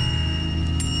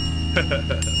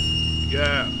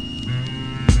 Yeah.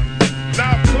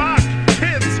 Now clock,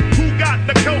 kids, who got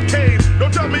the cocaine?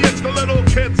 Don't tell me it's the little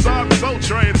kids on Soul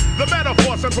Train. The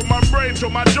metaphor sent from my brain to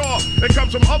my jaw. It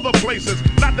comes from other places,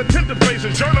 not the tinted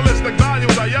faces. Journalistic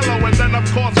values are yellow, and then of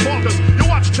course falters. You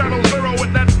watch Channel Zero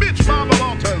with that bitch Mama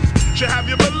Walters. She have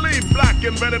you believe black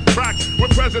invented crack when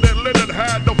President Lyndon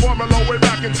had the formula way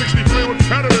back in 63 with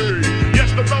Kennedy.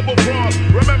 Yes, the double cross.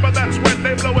 Remember that's when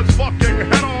they blow his fucking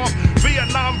head off.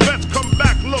 Vietnam vets come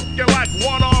back looking like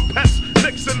one-armed pets.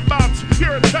 Nixon bombs,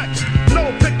 pure text. No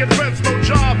picket fence, no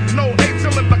job, no eights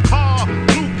in the car.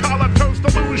 Blue collar turns to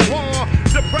bourgeois.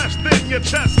 Depressed in your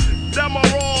chest. Them are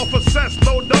all for cess,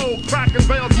 no dough. Crack and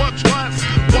veils much less.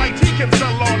 White he can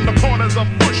sell on the corners of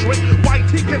Bushwick. White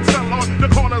he can sell on the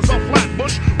corners of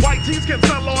Flatbush. White tees can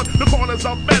sell on the corners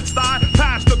of Bed-Stuy.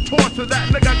 Pass the torch to that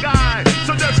nigga guy.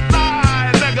 So just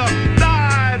die, nigga.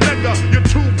 Die, nigga. You're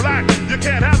too black. You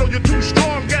can't handle. You're too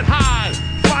strong. Get high.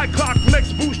 5 o'clock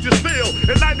next boost your steel.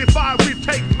 In 95 we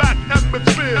take back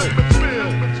Edmondsville.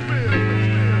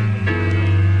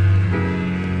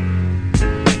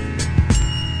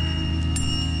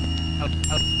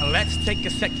 Let's take a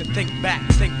sec to think back.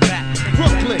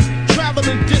 Brooklyn,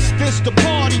 traveling distance to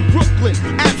party Brooklyn.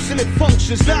 Abstinent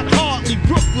functions, not hardly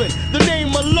Brooklyn. The name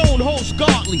alone holds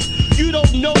godly. You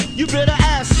don't know, you better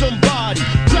ask somebody.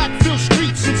 Crackfield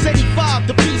streets since 85,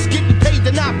 the piece getting paid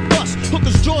to not bust.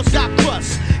 Hookers' jaws got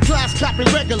crust. Class clapping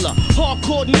regular.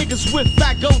 Hardcore niggas with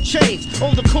fat gold chains.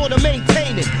 On the corner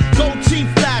maintaining. Gold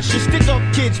teeth flashes. Stick up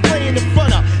kids playing in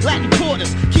front of Latin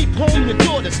quarters. Keep home your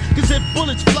daughters. Cause if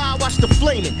bullets fly, watch the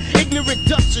flaming. Ignorant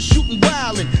ducks are shooting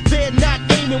wildin'. They're not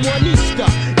aiming one Easter.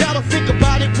 Now to think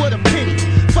about it, what a pity.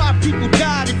 5 people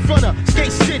died in front of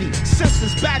Skate City.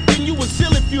 Senseless back then, you was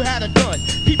ill if you had a gun.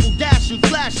 People dashing,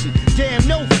 flashing. Damn,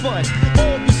 no fun.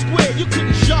 All the square, you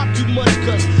couldn't shop too much.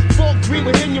 Cause Fort Greene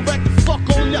with him, you right the fuck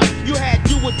on up. You had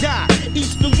do or die.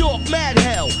 East New York, mad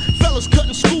hell. Fellas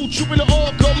cutting school, trooping to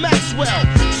all go Maxwell.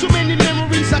 So many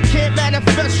memories, I can't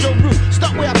manifest your route.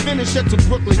 Start where I finish at to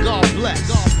Brooklyn, God bless.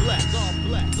 God bless. God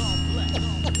bless.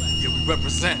 God bless. Yeah, we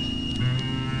represent.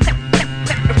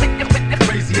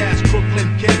 Crazy ass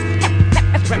Brooklyn kids.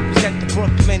 Represent the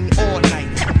Brooklyn all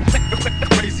night.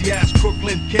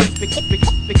 Brooklyn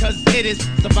kids. Because it is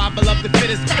survival of the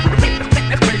fittest.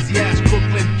 Crazy ass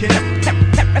Brooklyn kids.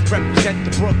 Represent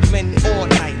the Brooklyn all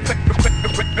night.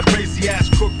 Crazy ass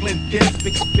Brooklyn kids.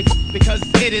 Because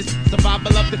it is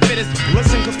survival of the fittest.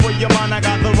 Listen, cause for your mind I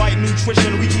got the right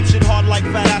nutrition. We keep shit hard like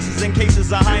fat asses in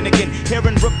cases of Heineken. Here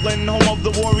in Brooklyn, home of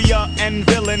the warrior and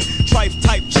villain. Trife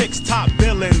type chicks, top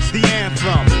villains. The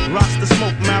anthem, Rasta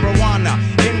smoke marijuana.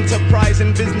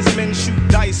 Enterprising businessmen shoot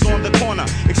dice on the corner.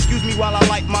 Excuse me while I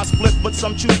light my split, but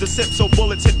some choose to sip so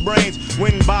bullets hit brains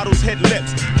when bottles hit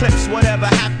lips. Clips, whatever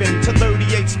happened to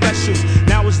 38 specials.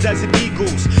 Now it's Desert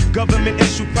Eagles. Government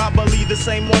issue, probably the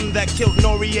same one that killed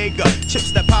Noriega.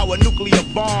 Chips that power nuclear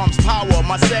bombs, power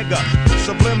my Sega.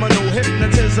 Subliminal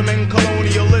hypnotism and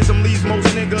colonialism leaves most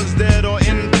niggas dead or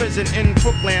in prison in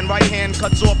Brooklyn. Right hand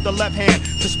cuts off the left hand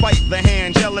to spite the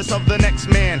hand, jealous of the next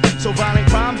man. So violent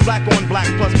crimes, black on black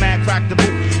plus mad crack the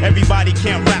boot. Everybody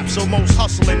can't rap, so most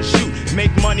hustle and shoot.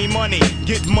 Make money,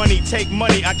 get money, take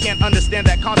money. I can't understand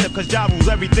that concept cause Ja rules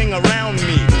everything around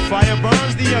me. Fire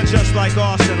burns the unjust like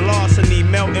arson, larceny.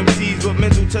 Melt MCs with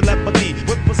mental telepathy.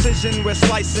 With precision we're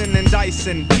slicing and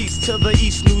dicing. Peace to the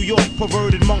East New York,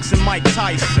 perverted monks and Mike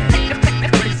Tyson.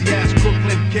 Crazy ass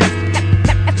Brooklyn kids.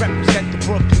 Represent the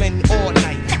Brooklyn all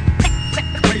night.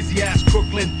 Crazy ass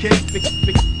Brooklyn kids.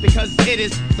 Because it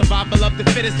is survival of the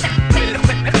fittest.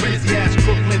 Crazy ass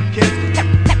Brooklyn kids.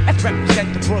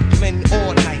 Represent the Brooklyn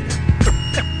all night.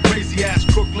 Crazy ass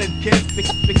Brooklyn kids.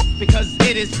 Because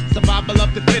it is survival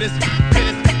of the fittest.